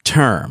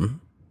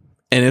term?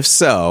 And if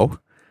so,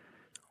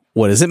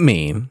 what does it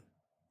mean?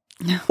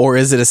 Or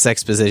is it a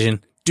sex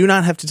position? Do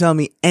not have to tell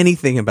me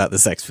anything about the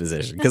sex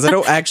position because I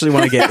don't actually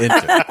want to get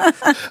into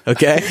it.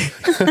 Okay?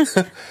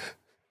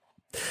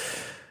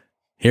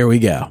 Here we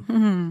go.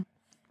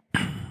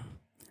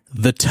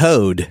 The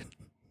toad.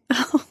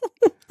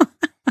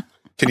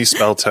 Can you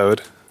spell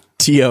toad?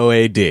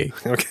 TOAD.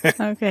 Okay.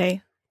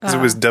 Okay. 'Cause it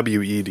was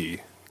WED.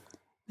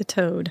 The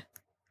toad.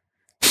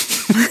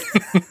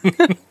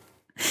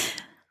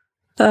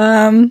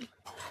 I'm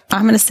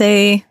going to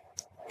say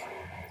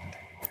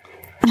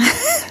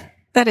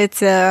that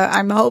it's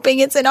I'm hoping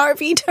it's an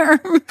RV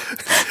term.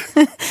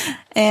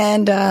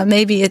 And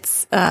maybe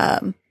it's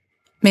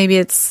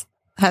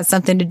has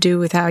something to do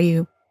with how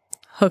you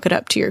hook it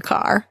up to your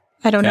car.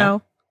 I don't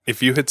know.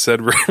 If you had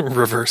said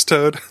reverse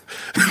toad,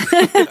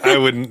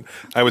 I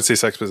would say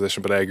sex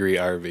position, but I agree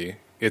RV.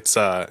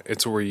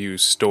 It's where you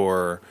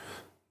store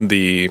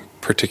the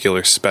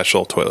particular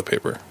special toilet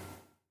paper.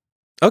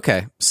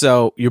 Okay.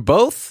 So you're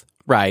both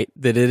right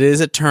that it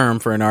is a term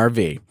for an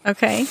RV.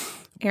 Okay.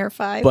 Air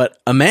 5. But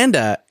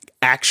Amanda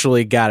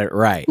actually got it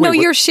right. no,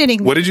 you're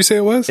shitting. What did you say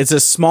it was? It's a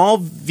small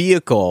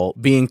vehicle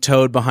being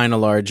towed behind a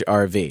large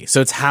RV.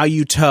 So it's how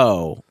you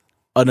tow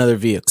another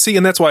vehicle. See,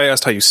 and that's why I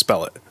asked how you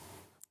spell it.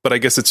 But I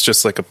guess it's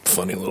just like a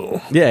funny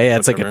little... Yeah,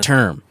 it's like a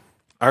term.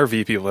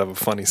 RV people have a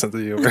funny sense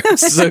of humor.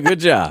 So good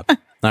job. All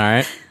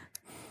right.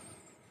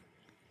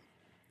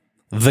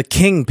 The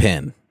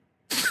kingpin.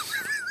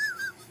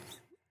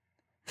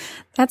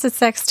 That's a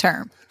sex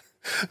term.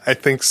 I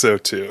think so,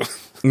 too.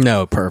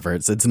 No,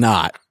 perverts. It's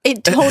not.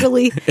 It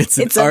totally. It's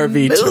an a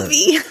RV term.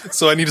 movie.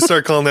 So I need to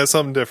start calling that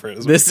something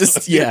different. This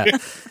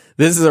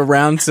is a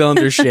round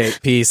cylinder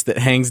shaped piece that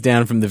hangs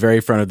down from the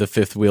very front of the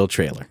fifth wheel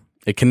trailer.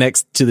 It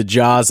connects to the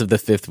jaws of the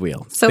fifth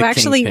wheel. So The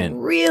actually, kingpin.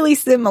 really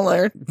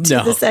similar to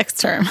No. the sex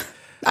term.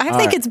 I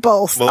think it's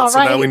both. Well, all so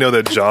right. now we know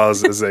that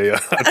Jaws is a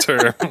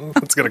term.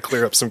 It's going to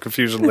clear up some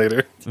confusion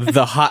later.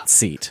 The hot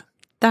seat.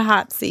 The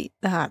hot seat.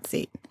 The hot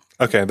seat.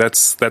 Okay,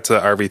 that's a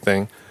RV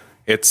thing.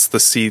 It's the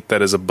seat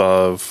that is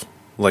above,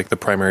 like, the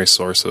primary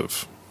source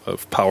of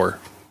power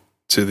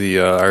to the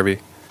RV.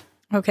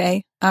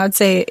 Okay. I would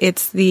say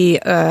it's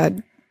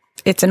an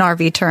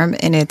RV term,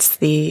 and it's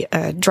the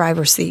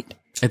driver's seat.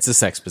 It's a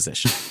sex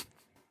position.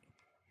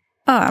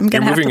 Oh, I'm You're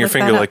gonna have to moving your look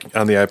finger that up. like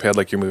on the iPad,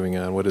 like you're moving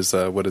on. What is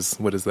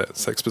that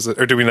sex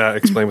position? Or do we not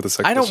explain what the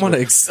sex? I don't want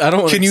position to. I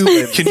don't.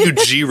 is? Can you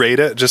G-rate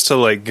it just to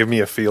like give me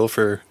a feel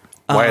for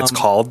why it's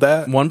called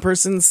that? One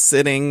person's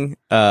sitting.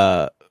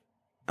 I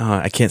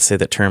can't say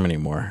that term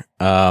anymore.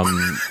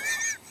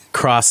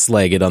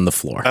 Cross-legged on the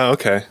floor. Oh,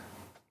 okay.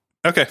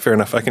 Okay, fair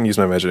enough. I can use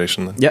my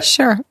imagination then. Yeah.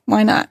 Sure.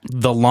 Why not?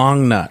 The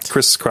long nut.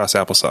 Crisscross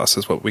applesauce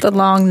is what we. The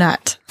long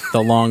nut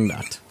The long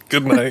nut.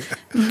 Good night.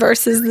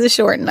 versus the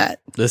short nut.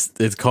 This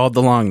it's called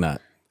the long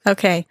nut.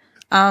 Okay.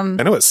 I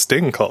know what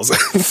Sting calls it.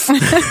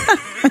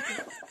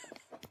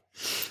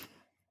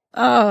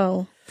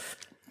 Oh.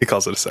 He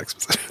calls it a sex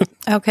position.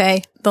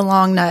 Okay. The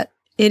long nut.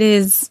 It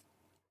is.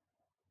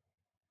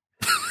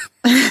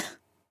 It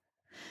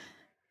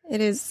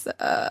is.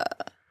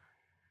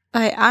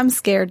 I'm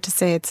scared to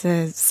say it's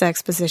a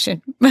sex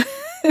position.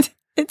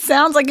 It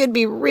sounds like it'd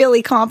be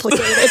really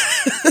complicated.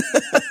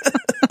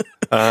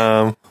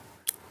 I'm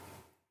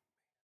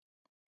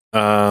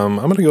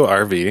gonna go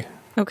RV.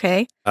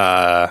 Okay.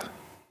 I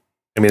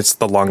mean, it's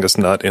the longest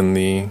nut in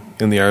the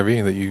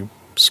RV that you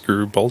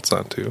screw bolts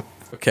onto.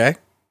 Okay.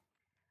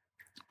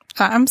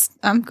 I'm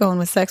going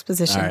with sex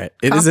position. All right.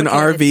 It is an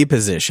Complicated. RV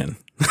position.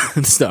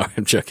 No,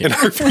 I'm joking. An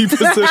RV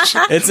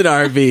position. It's an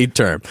RV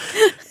term.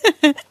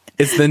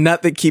 It's the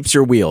nut that keeps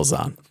your wheels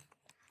on.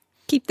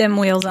 Keep them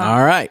wheels on.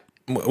 All right.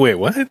 Wait,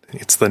 what?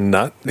 It's the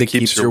nut That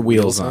keeps your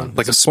wheels on.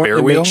 like a It's important spare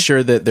to wheel. Make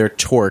sure that they're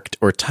torqued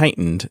or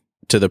tightened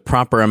to the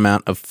proper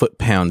amount of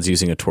foot-pounds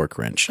using a torque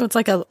wrench. So it's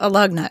like a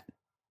lug nut.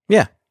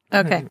 Yeah.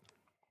 Okay.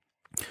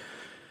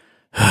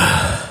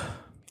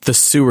 The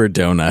sewer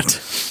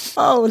donut.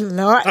 Oh,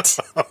 nut.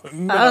 Oh,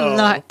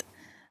 nut.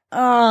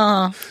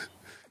 Oh,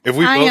 If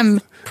we I both,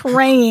 am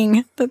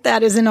praying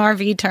that is an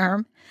RV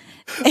term.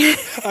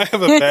 I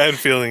have a bad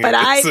feeling. but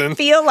I Dixon.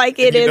 feel like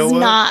it You know is what?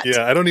 not.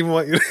 Yeah, I don't even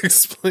want you to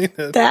explain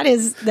it. That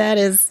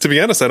is To be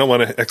honest, I don't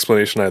want an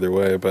explanation either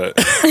way, but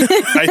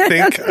I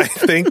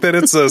think that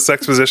it's a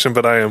sex position,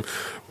 but I am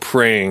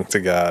praying to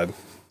God,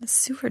 a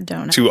sewer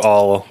donut. to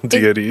all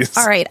deities.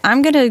 All right,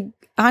 I'm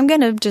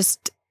gonna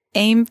just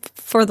aim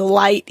for the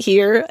light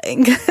here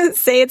and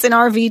say it's an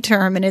RV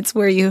term, and it's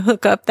where you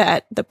hook up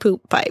the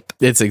poop pipe.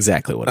 It's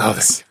exactly what it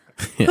is.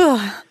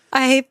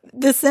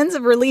 The sense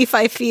of relief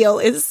I feel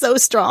is so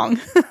strong.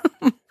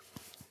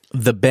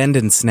 The bend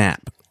and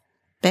snap.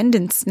 Bend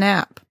and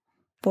snap.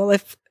 Well,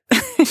 if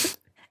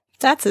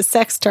that's a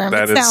sex term,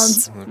 That it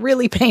is- sounds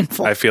really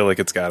painful. I feel like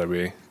it's got to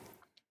be.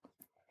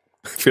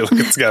 I feel like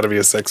it's got to be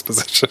a sex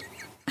position.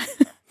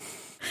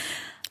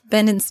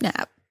 Bend and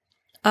snap.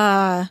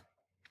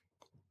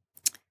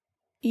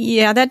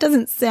 Yeah, that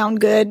doesn't sound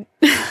good.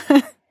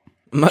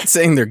 I'm not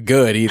saying they're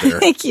good either. I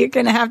think you're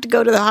going to have to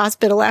go to the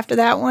hospital after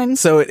that one.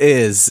 So it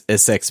is a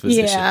sex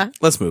position. Yeah.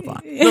 Let's move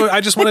on. No, I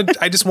just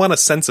want a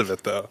sense of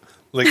it though,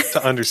 like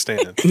to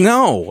understand.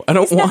 No, I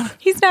don't want.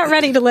 He's not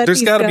ready to let There's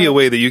these got to go. be a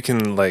way that you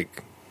can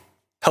like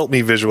help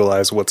me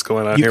visualize what's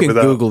going on You here can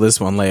without. Google this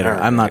one later. All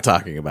right. I'm not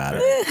talking about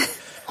it.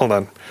 Hold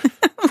on,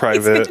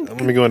 private. Let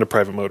me go into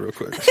private mode real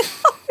quick.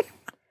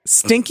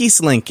 Stinky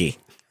Slinky.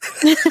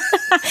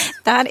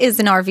 That is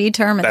an RV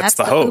term, and That's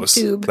the poop hose.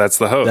 tube. That's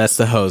the hose. That's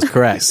the hose,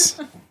 correct.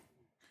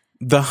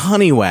 The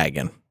honey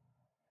wagon.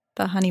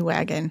 The honey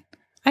wagon.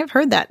 I've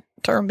heard that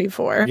term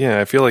before. Yeah,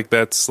 I feel like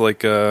that's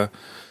like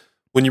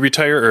when you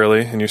retire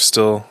early and you're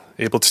still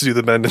able to do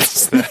the bend and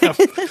snap.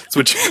 That's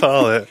what you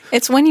call it.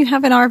 It's when you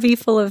have an RV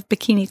full of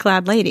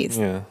bikini-clad ladies.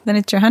 Yeah. Then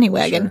it's your honey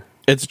wagon. Sure.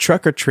 It's a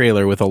truck or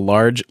trailer with a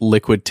large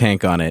liquid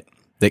tank on it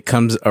that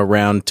comes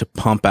around to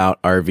pump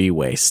out RV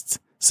waste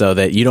so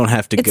that you don't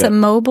have to It's go. a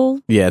mobile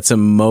Yeah, it's a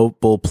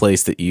mobile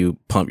place that you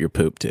pump your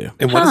poop to.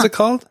 And what is it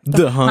called?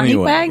 The honey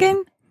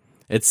wagon.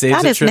 It saves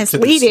That a is trip to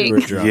misleading.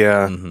 the sewer drum.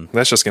 Yeah,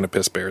 that's just going to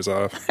piss bears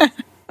off.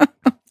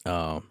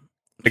 Oh.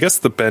 I guess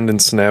the bend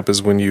and snap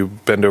is when you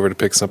bend over to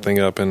pick something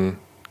up and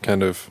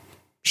kind of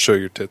show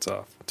your tits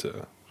off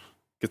to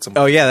get some.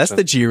 Oh yeah, that's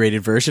the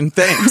G-rated version.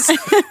 Thanks.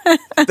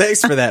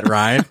 Thanks for that,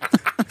 Ryan.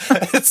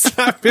 It's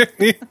not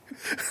very.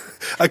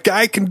 A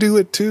guy can do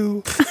it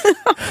too.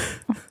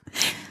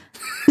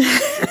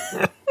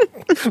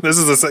 This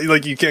is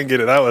like you can't get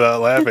it out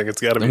without laughing.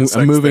 It's got to be. A sex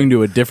I'm moving thing.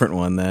 to a different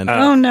one then.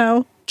 Oh,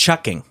 no.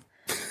 Chucking.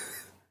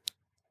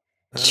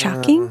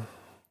 Chucking?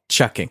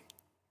 Chucking.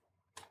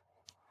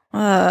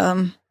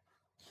 I'm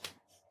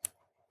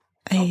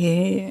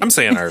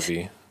saying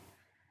RV.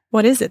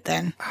 What is it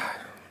then?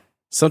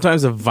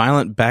 Sometimes a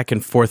violent back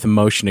and forth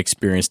emotion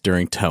experienced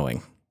during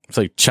towing. It's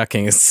like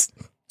chucking is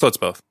So it's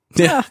both.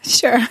 yeah. Oh,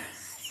 sure.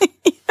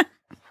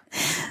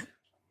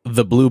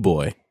 The blue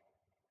boy.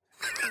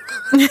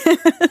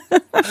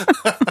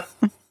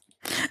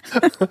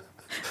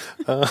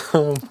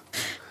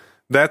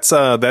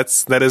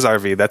 That is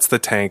RV. That's the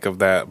tank of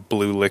that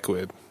blue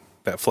liquid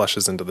that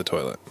flushes into the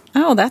toilet.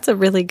 Oh, that's a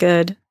really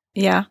good.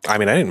 Yeah. I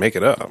mean, I didn't make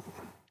it up.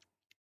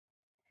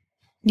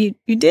 You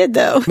did,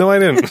 though. No, I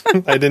didn't.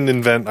 I didn't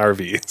invent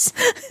RVs.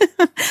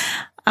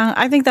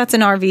 I think that's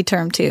an RV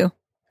term, too.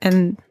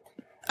 And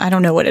I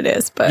don't know what it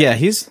is, but Yeah,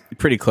 he's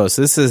pretty close.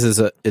 This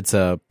is it's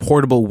a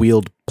portable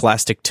wheeled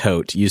plastic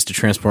tote used to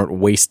transport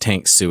waste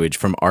tank sewage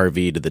from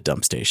RV to the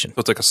dump station. So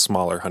it's like a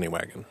smaller honey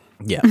wagon.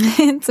 Yeah.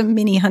 it's a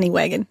mini honey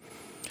wagon.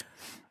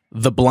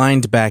 The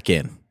blind back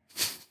in.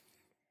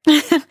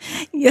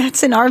 Yeah,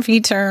 it's an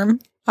RV term.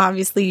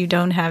 Obviously, you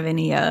don't have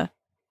any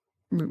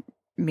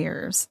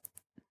mirrors.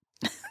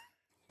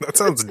 That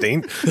sounds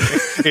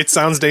It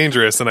sounds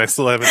dangerous, and I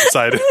still haven't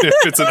decided if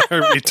it's an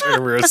RV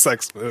term or a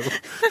sex move.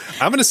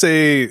 I'm going to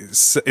say,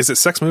 is it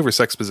sex move or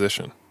sex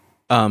position?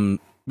 Yeah,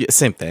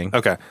 same thing.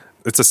 Okay,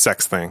 it's a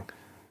sex thing.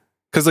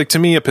 Because, like, to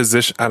me, a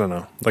position, I don't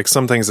know. Like,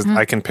 some things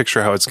I can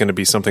picture how it's going to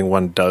be something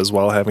one does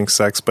while having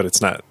sex, but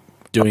it's not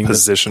Doing a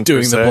position.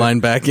 doing per the se.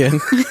 blind back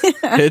in.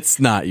 It's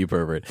not, you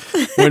pervert.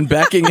 When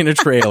backing in a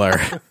trailer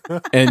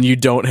and you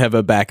don't have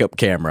a backup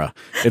camera,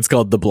 it's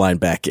called the blind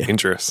back in.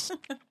 Dangerous.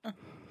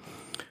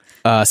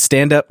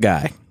 Stand up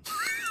guy.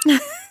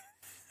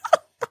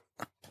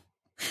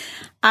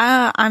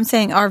 I'm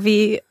saying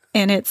RV,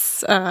 and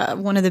it's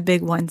one of the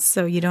big ones,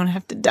 so you don't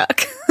have to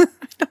duck.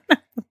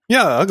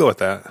 Yeah, I'll go with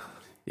that.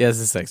 Yeah, it's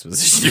a sex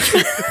position.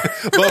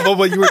 But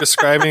what you were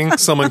describing,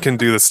 someone can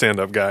do the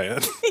stand-up guy in.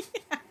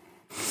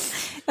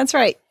 That's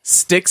right.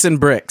 Sticks and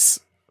bricks.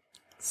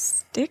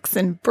 Sticks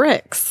and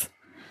bricks.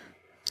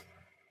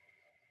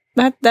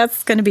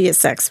 That's going to be a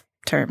sex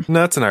term.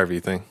 No, it's an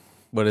RV thing.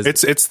 What is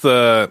It's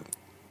the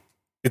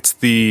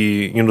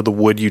the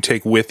wood you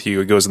take with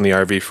you. It goes in the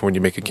RV for when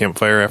you make a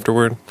campfire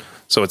afterward.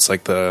 So it's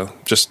like the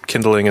just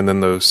kindling and then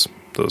those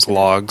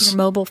logs. Your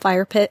mobile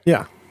fire pit.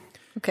 Yeah.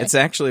 Okay. It's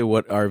actually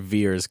what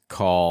RVers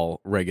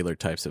call regular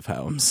types of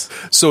homes.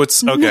 So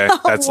it's okay. No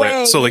That's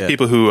way. like so like Yeah.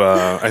 people who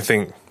I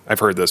think I've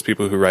heard this.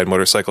 People who ride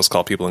motorcycles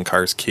call people in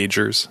cars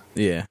cagers.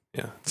 Yeah.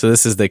 Yeah. So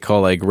this is they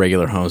call like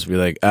regular homes. Be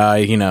like,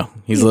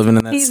 he's living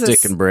in that he's a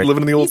stick and brick.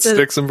 Living in the old He's a-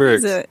 sticks and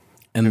bricks. He's a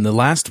And the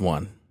last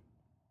one,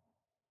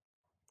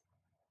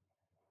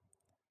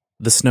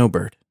 the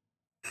snowbird.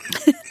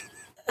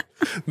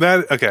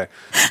 Okay.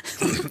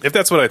 If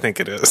that's what I think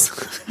it is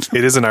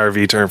an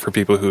RV term for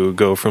people who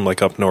go from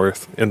like up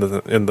north in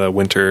the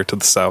winter to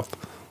the south.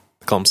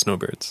 They call them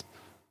snowbirds.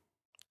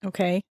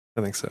 Okay.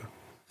 I think so.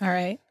 All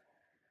right.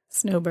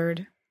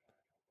 Snowbird.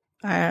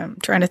 I'm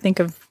trying to think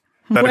of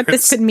That what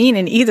this is- could mean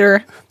in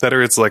either. That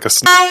or it's like a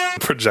snow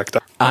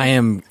projectile. I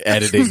am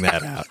editing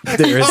that out.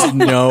 There is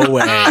no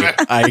way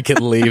I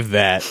can leave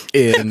that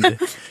in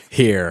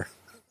here.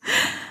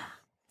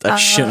 I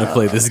shouldn't have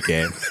played this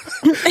game.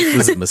 This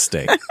is a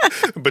mistake.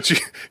 But you're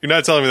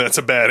not telling me that's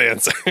a bad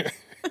answer.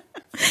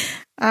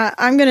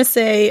 I'm going to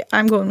say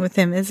I'm going with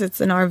him as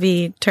it's an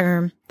RV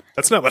term.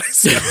 That's not what I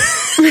said.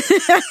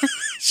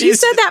 You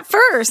said that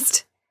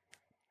first.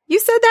 You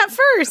said that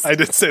first. I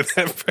did say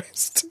that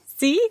first.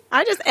 See?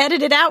 I just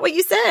edited out what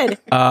you said.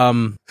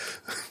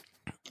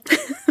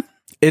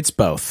 It's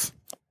both.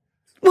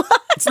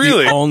 It's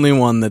Really? the only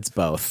one that's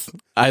both.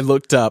 I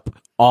looked up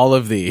all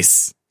of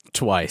these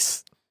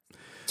twice.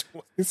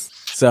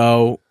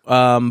 So,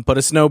 but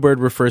a snowbird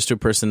refers to a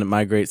person that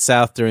migrates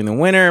south during the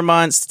winter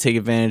months to take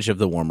advantage of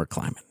the warmer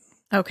climate.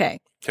 Okay.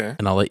 Okay.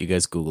 And I'll let you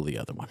guys Google the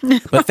other one.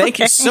 But thank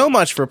you so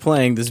much for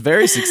playing this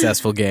very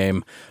successful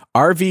game,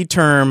 RV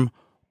term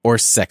or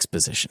sex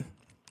position.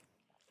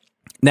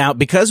 Now,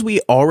 because we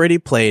already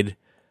played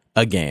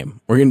a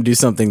game, we're going to do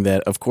something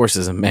that, of course,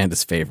 is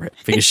Amanda's favorite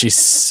because she's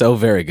so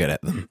very good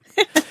at them.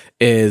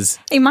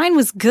 Hey, mine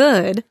was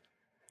good.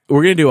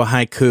 We're going to do a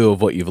haiku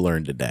of what you've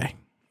learned today.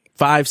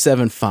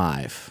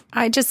 575.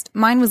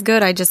 Mine was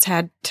good. I just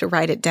had to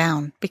write it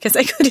down because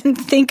I couldn't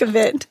think of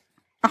it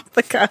off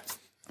the cuff.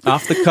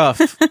 Off the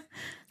cuff.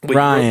 Wait,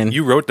 Ryan,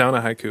 you wrote down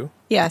a haiku?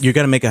 Yes. you're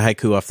going to make a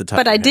haiku off the top.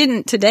 But of I your head.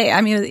 didn't today.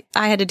 I mean,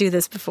 I had to do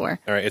this before.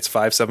 All right, it's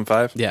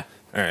 575? Yeah.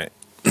 All right.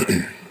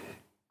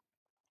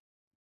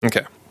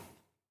 Okay.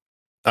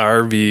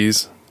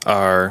 RVs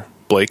are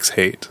Blake's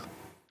hate.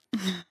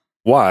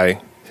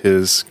 Why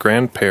his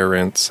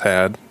grandparents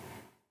had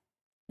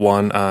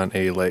one on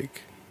a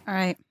lake. All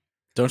right.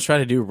 Don't try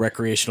to do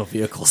recreational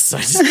vehicles. I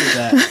just did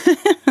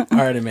that. All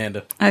right,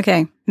 Amanda.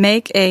 Okay.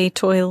 Make a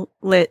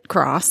toilet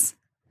cross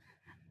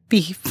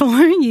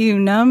before you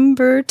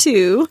number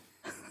 2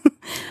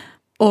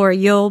 or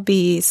you'll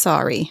be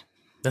sorry.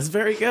 That's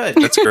very good.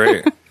 That's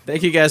great.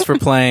 Thank you guys for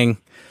playing.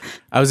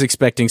 I was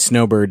expecting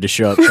Snowbird to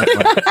show up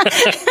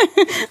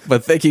somewhere.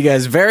 But thank you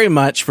guys very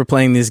much for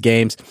playing these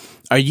games.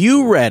 Are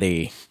you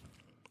ready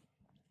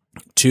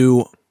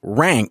to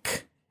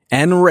rank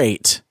and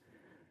rate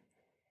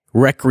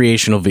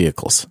recreational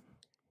vehicles?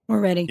 We're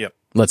ready. Yep.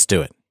 Let's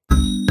do it.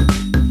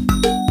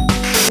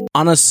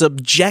 On a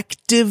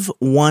subjective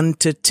 1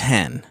 to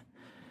 10,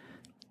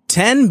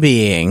 10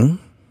 being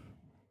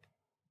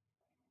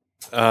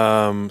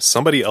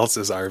Somebody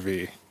else's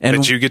RV And-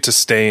 that you get to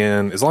stay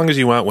in as long as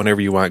you want,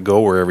 whenever you want,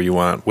 go wherever you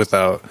want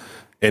without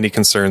any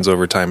concerns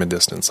over time and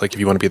distance. Like if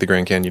you want to be at the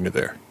Grand Canyon, you're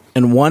there.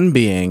 and 1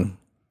 being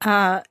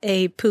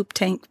A poop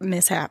tank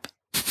mishap.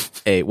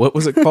 a, what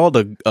was it called?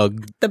 A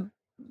The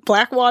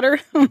Blackwater?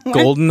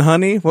 golden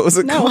honey? What was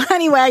it No, called?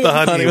 honey wagon.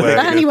 The honey The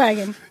wagon. honey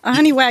wagon. A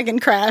honey wagon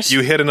crash.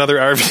 You hit another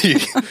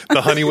RV,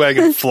 the honey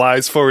wagon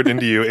flies forward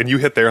into you, and you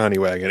hit their honey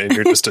wagon, and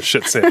you're just a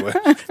shit sandwich.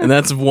 And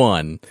that's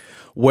 1.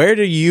 Where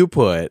do you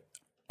put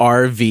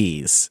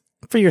RVs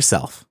for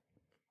yourself?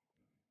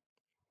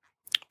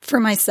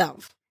 For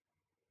myself.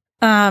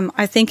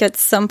 I think at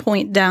some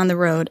point down the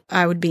road,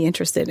 I would be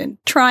interested in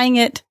trying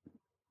it.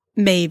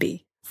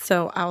 Maybe.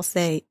 So I'll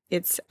say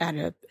it's at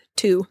a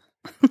 2.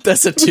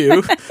 That's a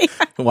 2?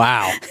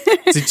 Wow.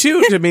 So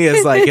 2 to me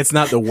is like, it's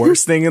not the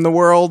worst thing in the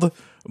world,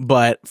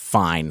 but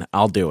fine,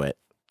 I'll do it.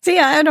 See,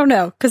 I don't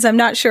know, because I'm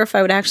not sure if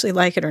I would actually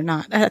like it or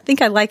not. I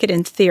think I like it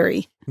in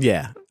theory.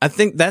 Yeah. I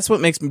think that's what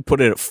makes me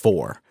put it at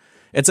 4.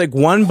 It's like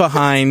 1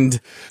 behind,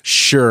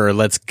 sure,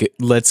 let's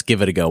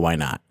give it a go, why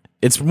not?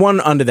 It's 1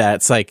 under that.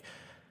 It's like,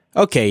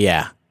 okay,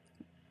 yeah,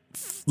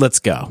 let's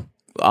go.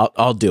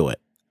 I'll do it.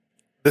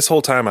 This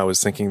whole time I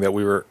was thinking that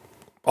we were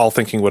all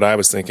thinking what I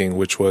was thinking,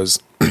 which was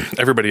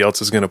everybody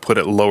else is going to put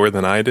it lower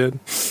than I did.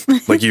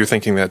 Like you're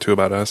thinking that too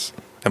about us.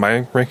 Am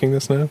I ranking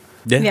this now?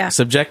 Yeah.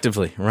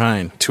 Subjectively,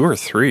 Ryan. 2 or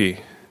 3?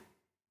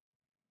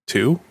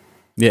 2?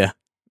 Yeah.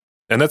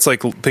 And that's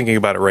like thinking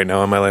about it right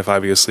now in my life.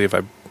 Obviously,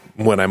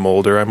 when I'm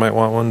older, I might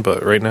want one,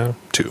 but right now,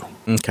 2.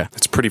 Okay.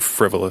 It's pretty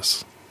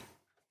frivolous.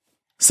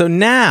 So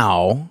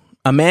now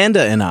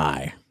Amanda and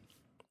I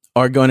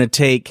are going to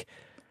take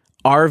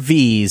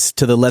RVs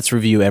to the Let's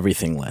Review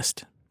Everything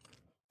list.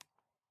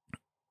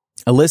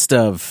 A list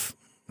of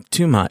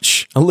too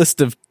much. A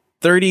list of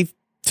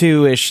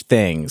 32-ish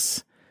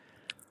things.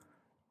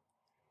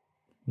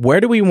 Where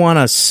do we want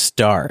to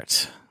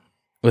start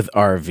with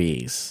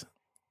RVs?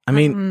 I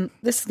mean,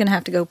 This is going to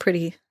have to go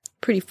pretty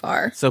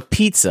far. so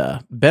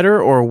pizza,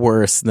 better or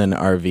worse than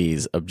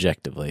RVs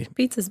objectively?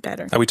 Pizza's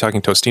better. Are we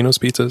talking Tostino's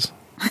pizzas?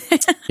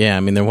 Yeah, I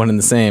mean, they're one and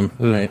the same,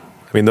 right?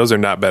 I mean, those are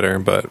not better,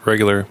 but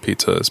regular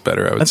pizza is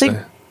better, I would say.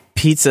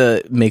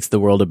 pizza makes the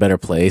world a better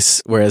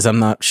place, whereas I'm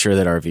not sure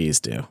that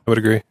RVs do. I would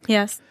agree.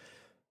 Yes.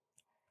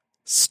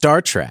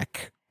 Star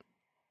Trek.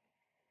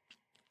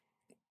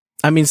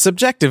 I mean,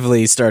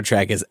 subjectively, Star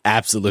Trek is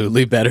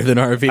absolutely better than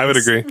RVs. I would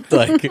agree.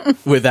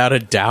 Like, without a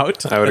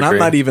doubt. I would and agree. I'm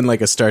not even like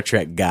a Star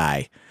Trek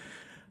guy.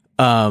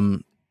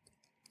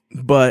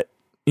 But,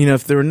 you know,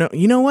 if there were no,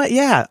 you know what?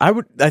 Yeah,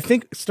 I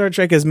think Star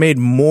Trek has made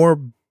more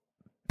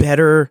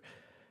better.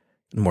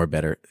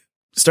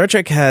 Star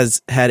Trek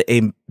has had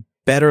a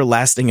better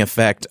lasting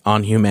effect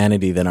on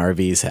humanity than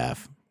RVs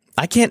have.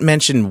 I can't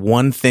mention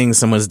one thing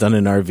someone's done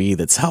in RV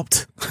that's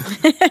helped.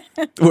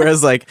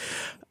 Whereas like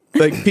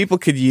people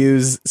could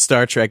use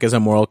Star Trek as a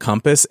moral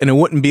compass and it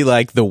wouldn't be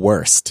like the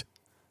worst.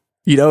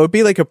 You know, it'd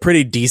be like a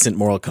pretty decent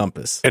moral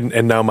compass.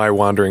 And now my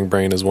wandering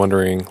brain is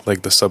wondering,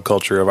 like, the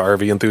subculture of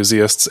RV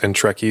enthusiasts and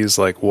Trekkies,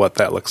 like, what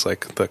that looks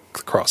like, the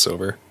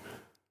crossover.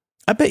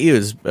 I bet you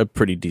it's a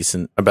pretty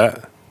decent. I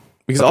bet.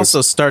 Because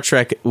also Star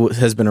Trek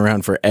has been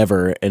around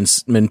forever,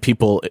 and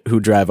people who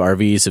drive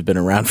RVs have been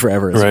around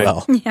forever as Right.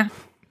 well. Yeah.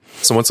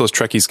 So once those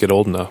Trekkies get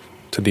old enough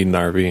to need an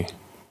RV,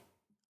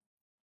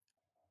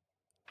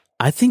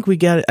 I think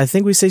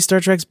we say Star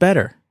Trek's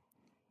better.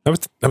 I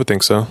would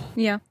think so.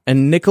 Yeah.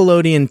 And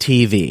Nickelodeon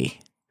TV.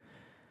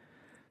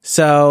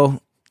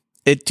 So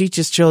it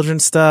teaches children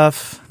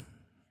stuff.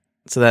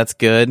 So that's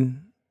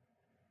good.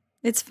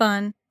 It's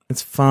fun.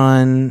 It's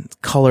fun, it's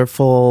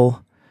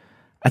colorful.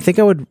 I think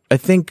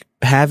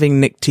having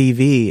Nick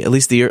TV, at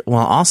least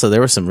also there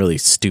were some really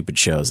stupid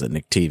shows at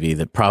Nick TV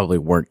that probably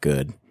weren't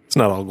good. It's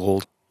not all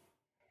gold.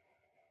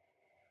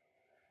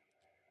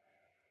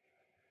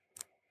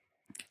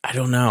 I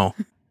don't know.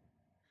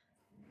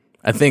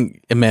 I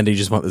think, Amanda, you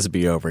just want this to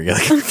be over. You're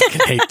like, I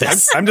fucking hate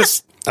this.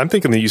 I'm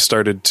thinking that you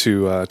started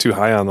too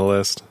high on the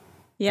list.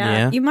 Yeah.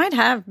 Yeah. You might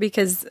have,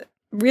 because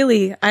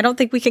really, I don't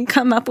think we can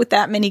come up with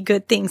that many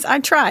good things. I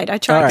tried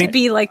right. to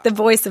be like the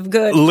voice of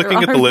good. Looking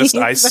for at the list,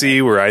 RVs, I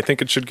see where I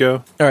think it should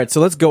go. All right, so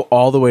let's go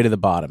all the way to the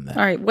bottom then.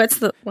 All right. What's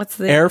the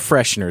Air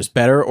fresheners,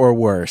 better or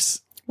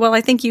worse? Well,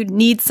 I think you'd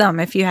need some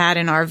if you had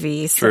an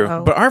RV. So.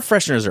 True. But our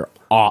fresheners are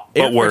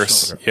But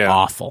worse, yeah.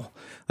 awful.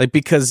 Like,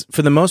 because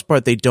for the most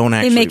part, they don't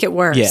actually make it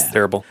worse. Yeah,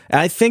 Terrible.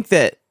 I think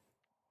that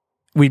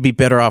we'd be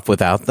better off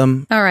without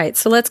them. All right.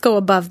 So let's go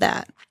above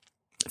that.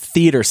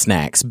 Theater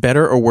snacks,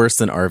 better or worse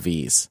than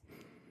RVs?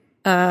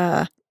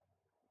 I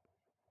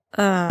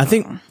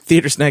think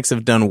theater snacks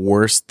have done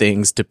worse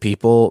things to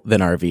people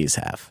than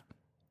RVs have.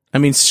 I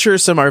mean, sure,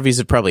 some RVs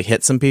have probably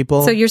hit some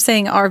people. So you're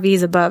saying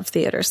RVs above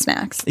theater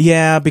snacks,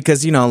 Yeah,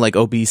 because, you know, like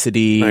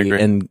obesity I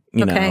agree. and,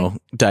 you Okay. know,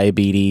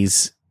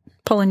 diabetes.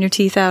 pulling your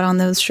teeth out on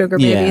those sugar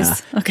Yeah.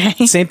 babies.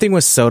 Okay. Same thing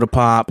with soda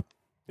pop.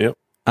 Yep.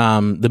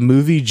 The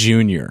movie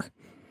Junior.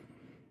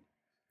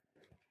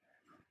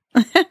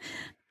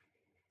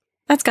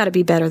 That's got to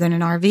be better than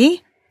an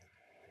RV.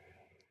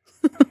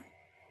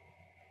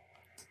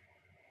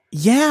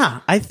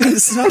 Yeah, I think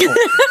so.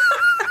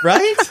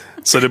 Right?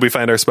 So did we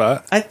find our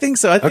spot? I think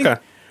so. I think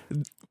Okay.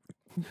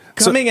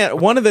 coming at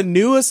one of the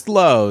newest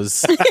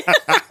lows.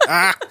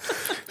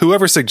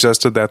 Whoever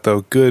suggested that,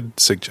 though, good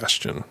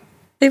suggestion.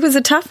 It was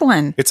a tough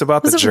one. It's about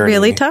It was the a journey.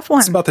 really tough one.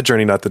 It's about the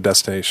journey, not the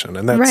destination.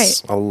 And that's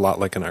Right. a lot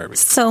like an RV.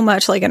 So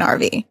much like an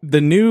RV.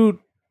 The new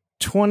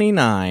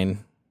 29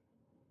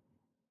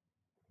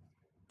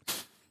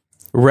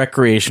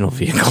 recreational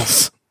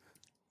vehicles.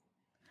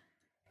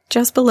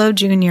 Just below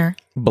Junior.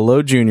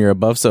 Below Junior,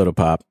 above Soda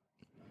Pop.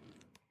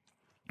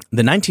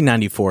 The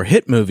 1994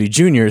 hit movie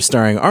Junior,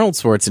 starring Arnold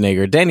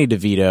Schwarzenegger, Danny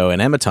DeVito, and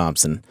Emma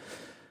Thompson.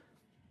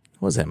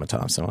 It was Emma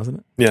Thompson, wasn't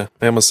it? Yeah,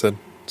 Emma said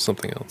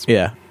something else.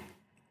 Yeah.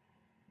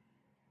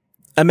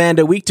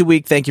 Amanda, week to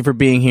week, thank you for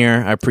being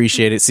here. I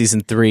appreciate it. Season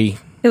 3.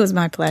 It was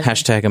my pleasure.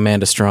 Hashtag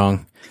Amanda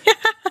Strong.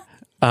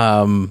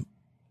 Ryan.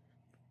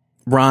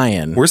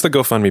 Where's the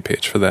GoFundMe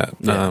page for that?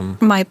 Yeah.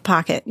 My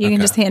pocket. You can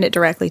Okay. just hand it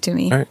directly to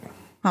me. All right.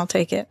 I'll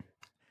take it.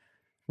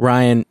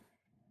 Ryan,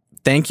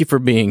 thank you for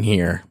being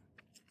here.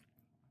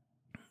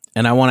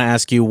 And I want to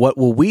ask you, what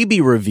will we be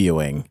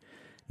reviewing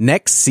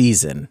next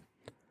season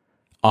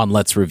on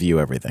Let's Review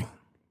Everything?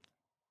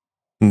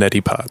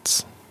 Neti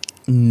Pots.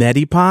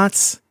 Neti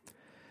Pots?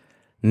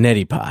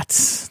 Neti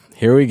Pots.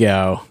 Here we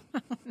go.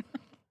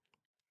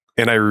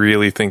 And I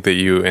really think that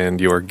you and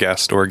your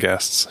guest or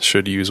guests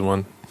should use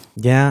one.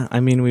 Yeah, I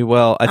mean, we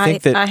will. I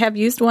think that I have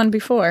used one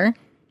before.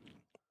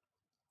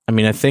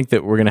 I think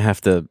that we're going to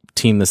have to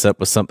team this up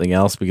with something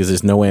else because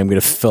there's no way I'm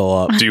going to fill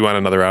up. Do you want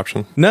another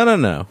option?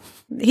 No.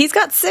 He's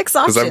got 6 Because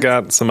options. I've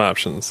got some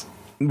options.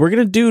 We're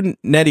going to do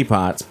Neti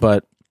Pots,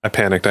 but, I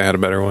panicked. I had a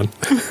better one.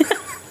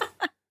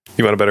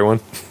 You want a better one?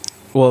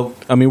 well,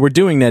 I mean, we're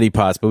doing Neti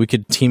Pots, but we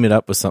could team it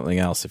up with something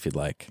else if you'd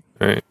like.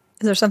 All right.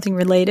 Is there something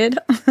related?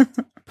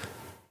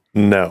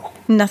 No.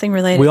 Nothing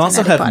related. We to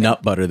also Neti have Pot.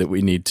 nut butter that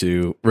we need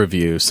to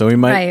review, so we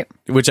might, Right.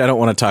 which I don't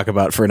want to talk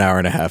about for an hour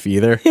and a half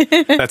either.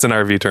 That's an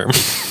RV term.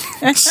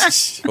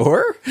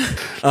 Sure.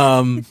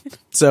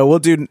 So we'll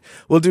do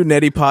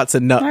Neti Pots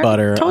and nut I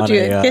butter. told on you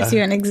a, it gives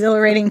you an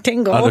exhilarating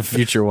tingle. on a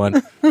future one.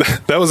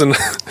 That was an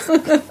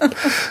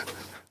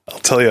I'll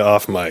tell you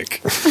off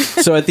mic.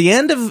 So at the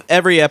end of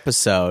every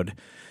episode,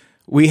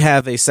 we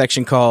have a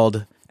section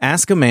called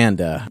Ask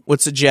Amanda.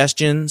 What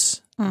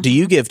suggestions do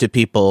you give to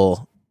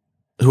people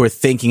who are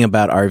thinking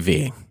about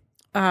RVing?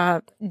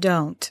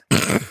 Don't.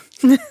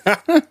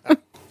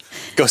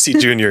 Go see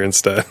Junior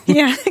instead.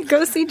 Yeah,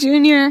 go see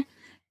Junior.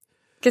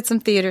 Get some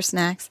theater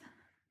snacks.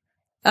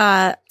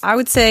 I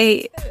would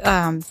say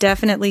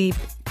definitely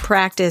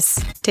practice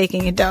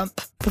taking a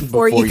dump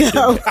before you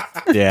go.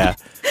 Yeah.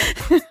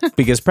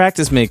 Because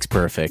practice makes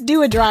perfect.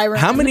 Do a dry run.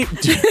 How many...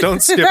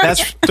 Don't skip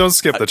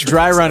the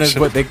Dry run is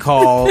what they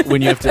call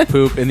when you have to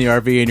poop in the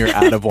RV and you're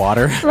out of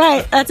water.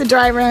 Right, that's a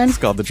dry run. It's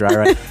called the dry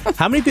run.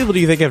 How many people do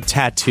you think have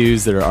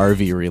tattoos that are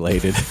RV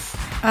related?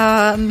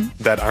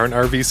 That aren't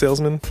RV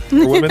salesmen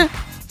or women?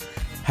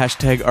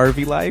 Hashtag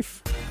RV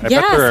life. I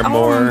bet there are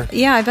more.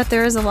 Yeah, I bet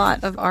there is a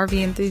lot of RV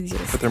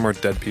enthusiasts. But there are more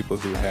dead people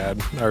who had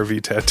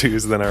RV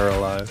tattoos than are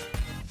alive.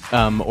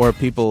 Or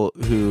people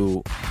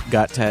who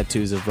got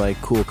tattoos of like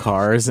cool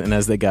cars, and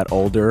as they got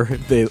older,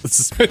 their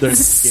skin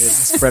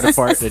spread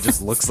apart and it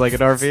just looks like an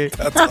RV.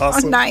 That's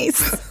awesome. Oh,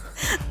 nice.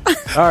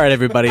 All right,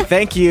 everybody.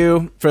 Thank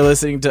you for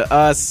listening to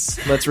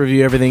us. Let's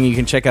review everything. You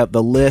can check out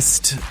the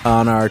list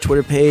on our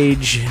Twitter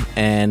page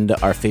and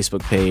our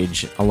Facebook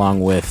page,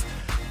 along with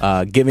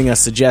giving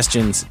us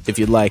suggestions, if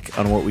you'd like,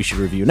 on what we should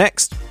review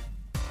next.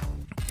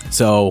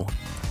 So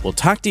we'll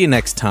talk to you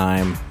next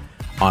time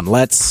on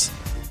Let's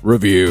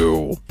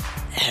Review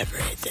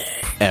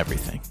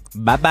Everything.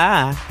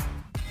 Bye-bye.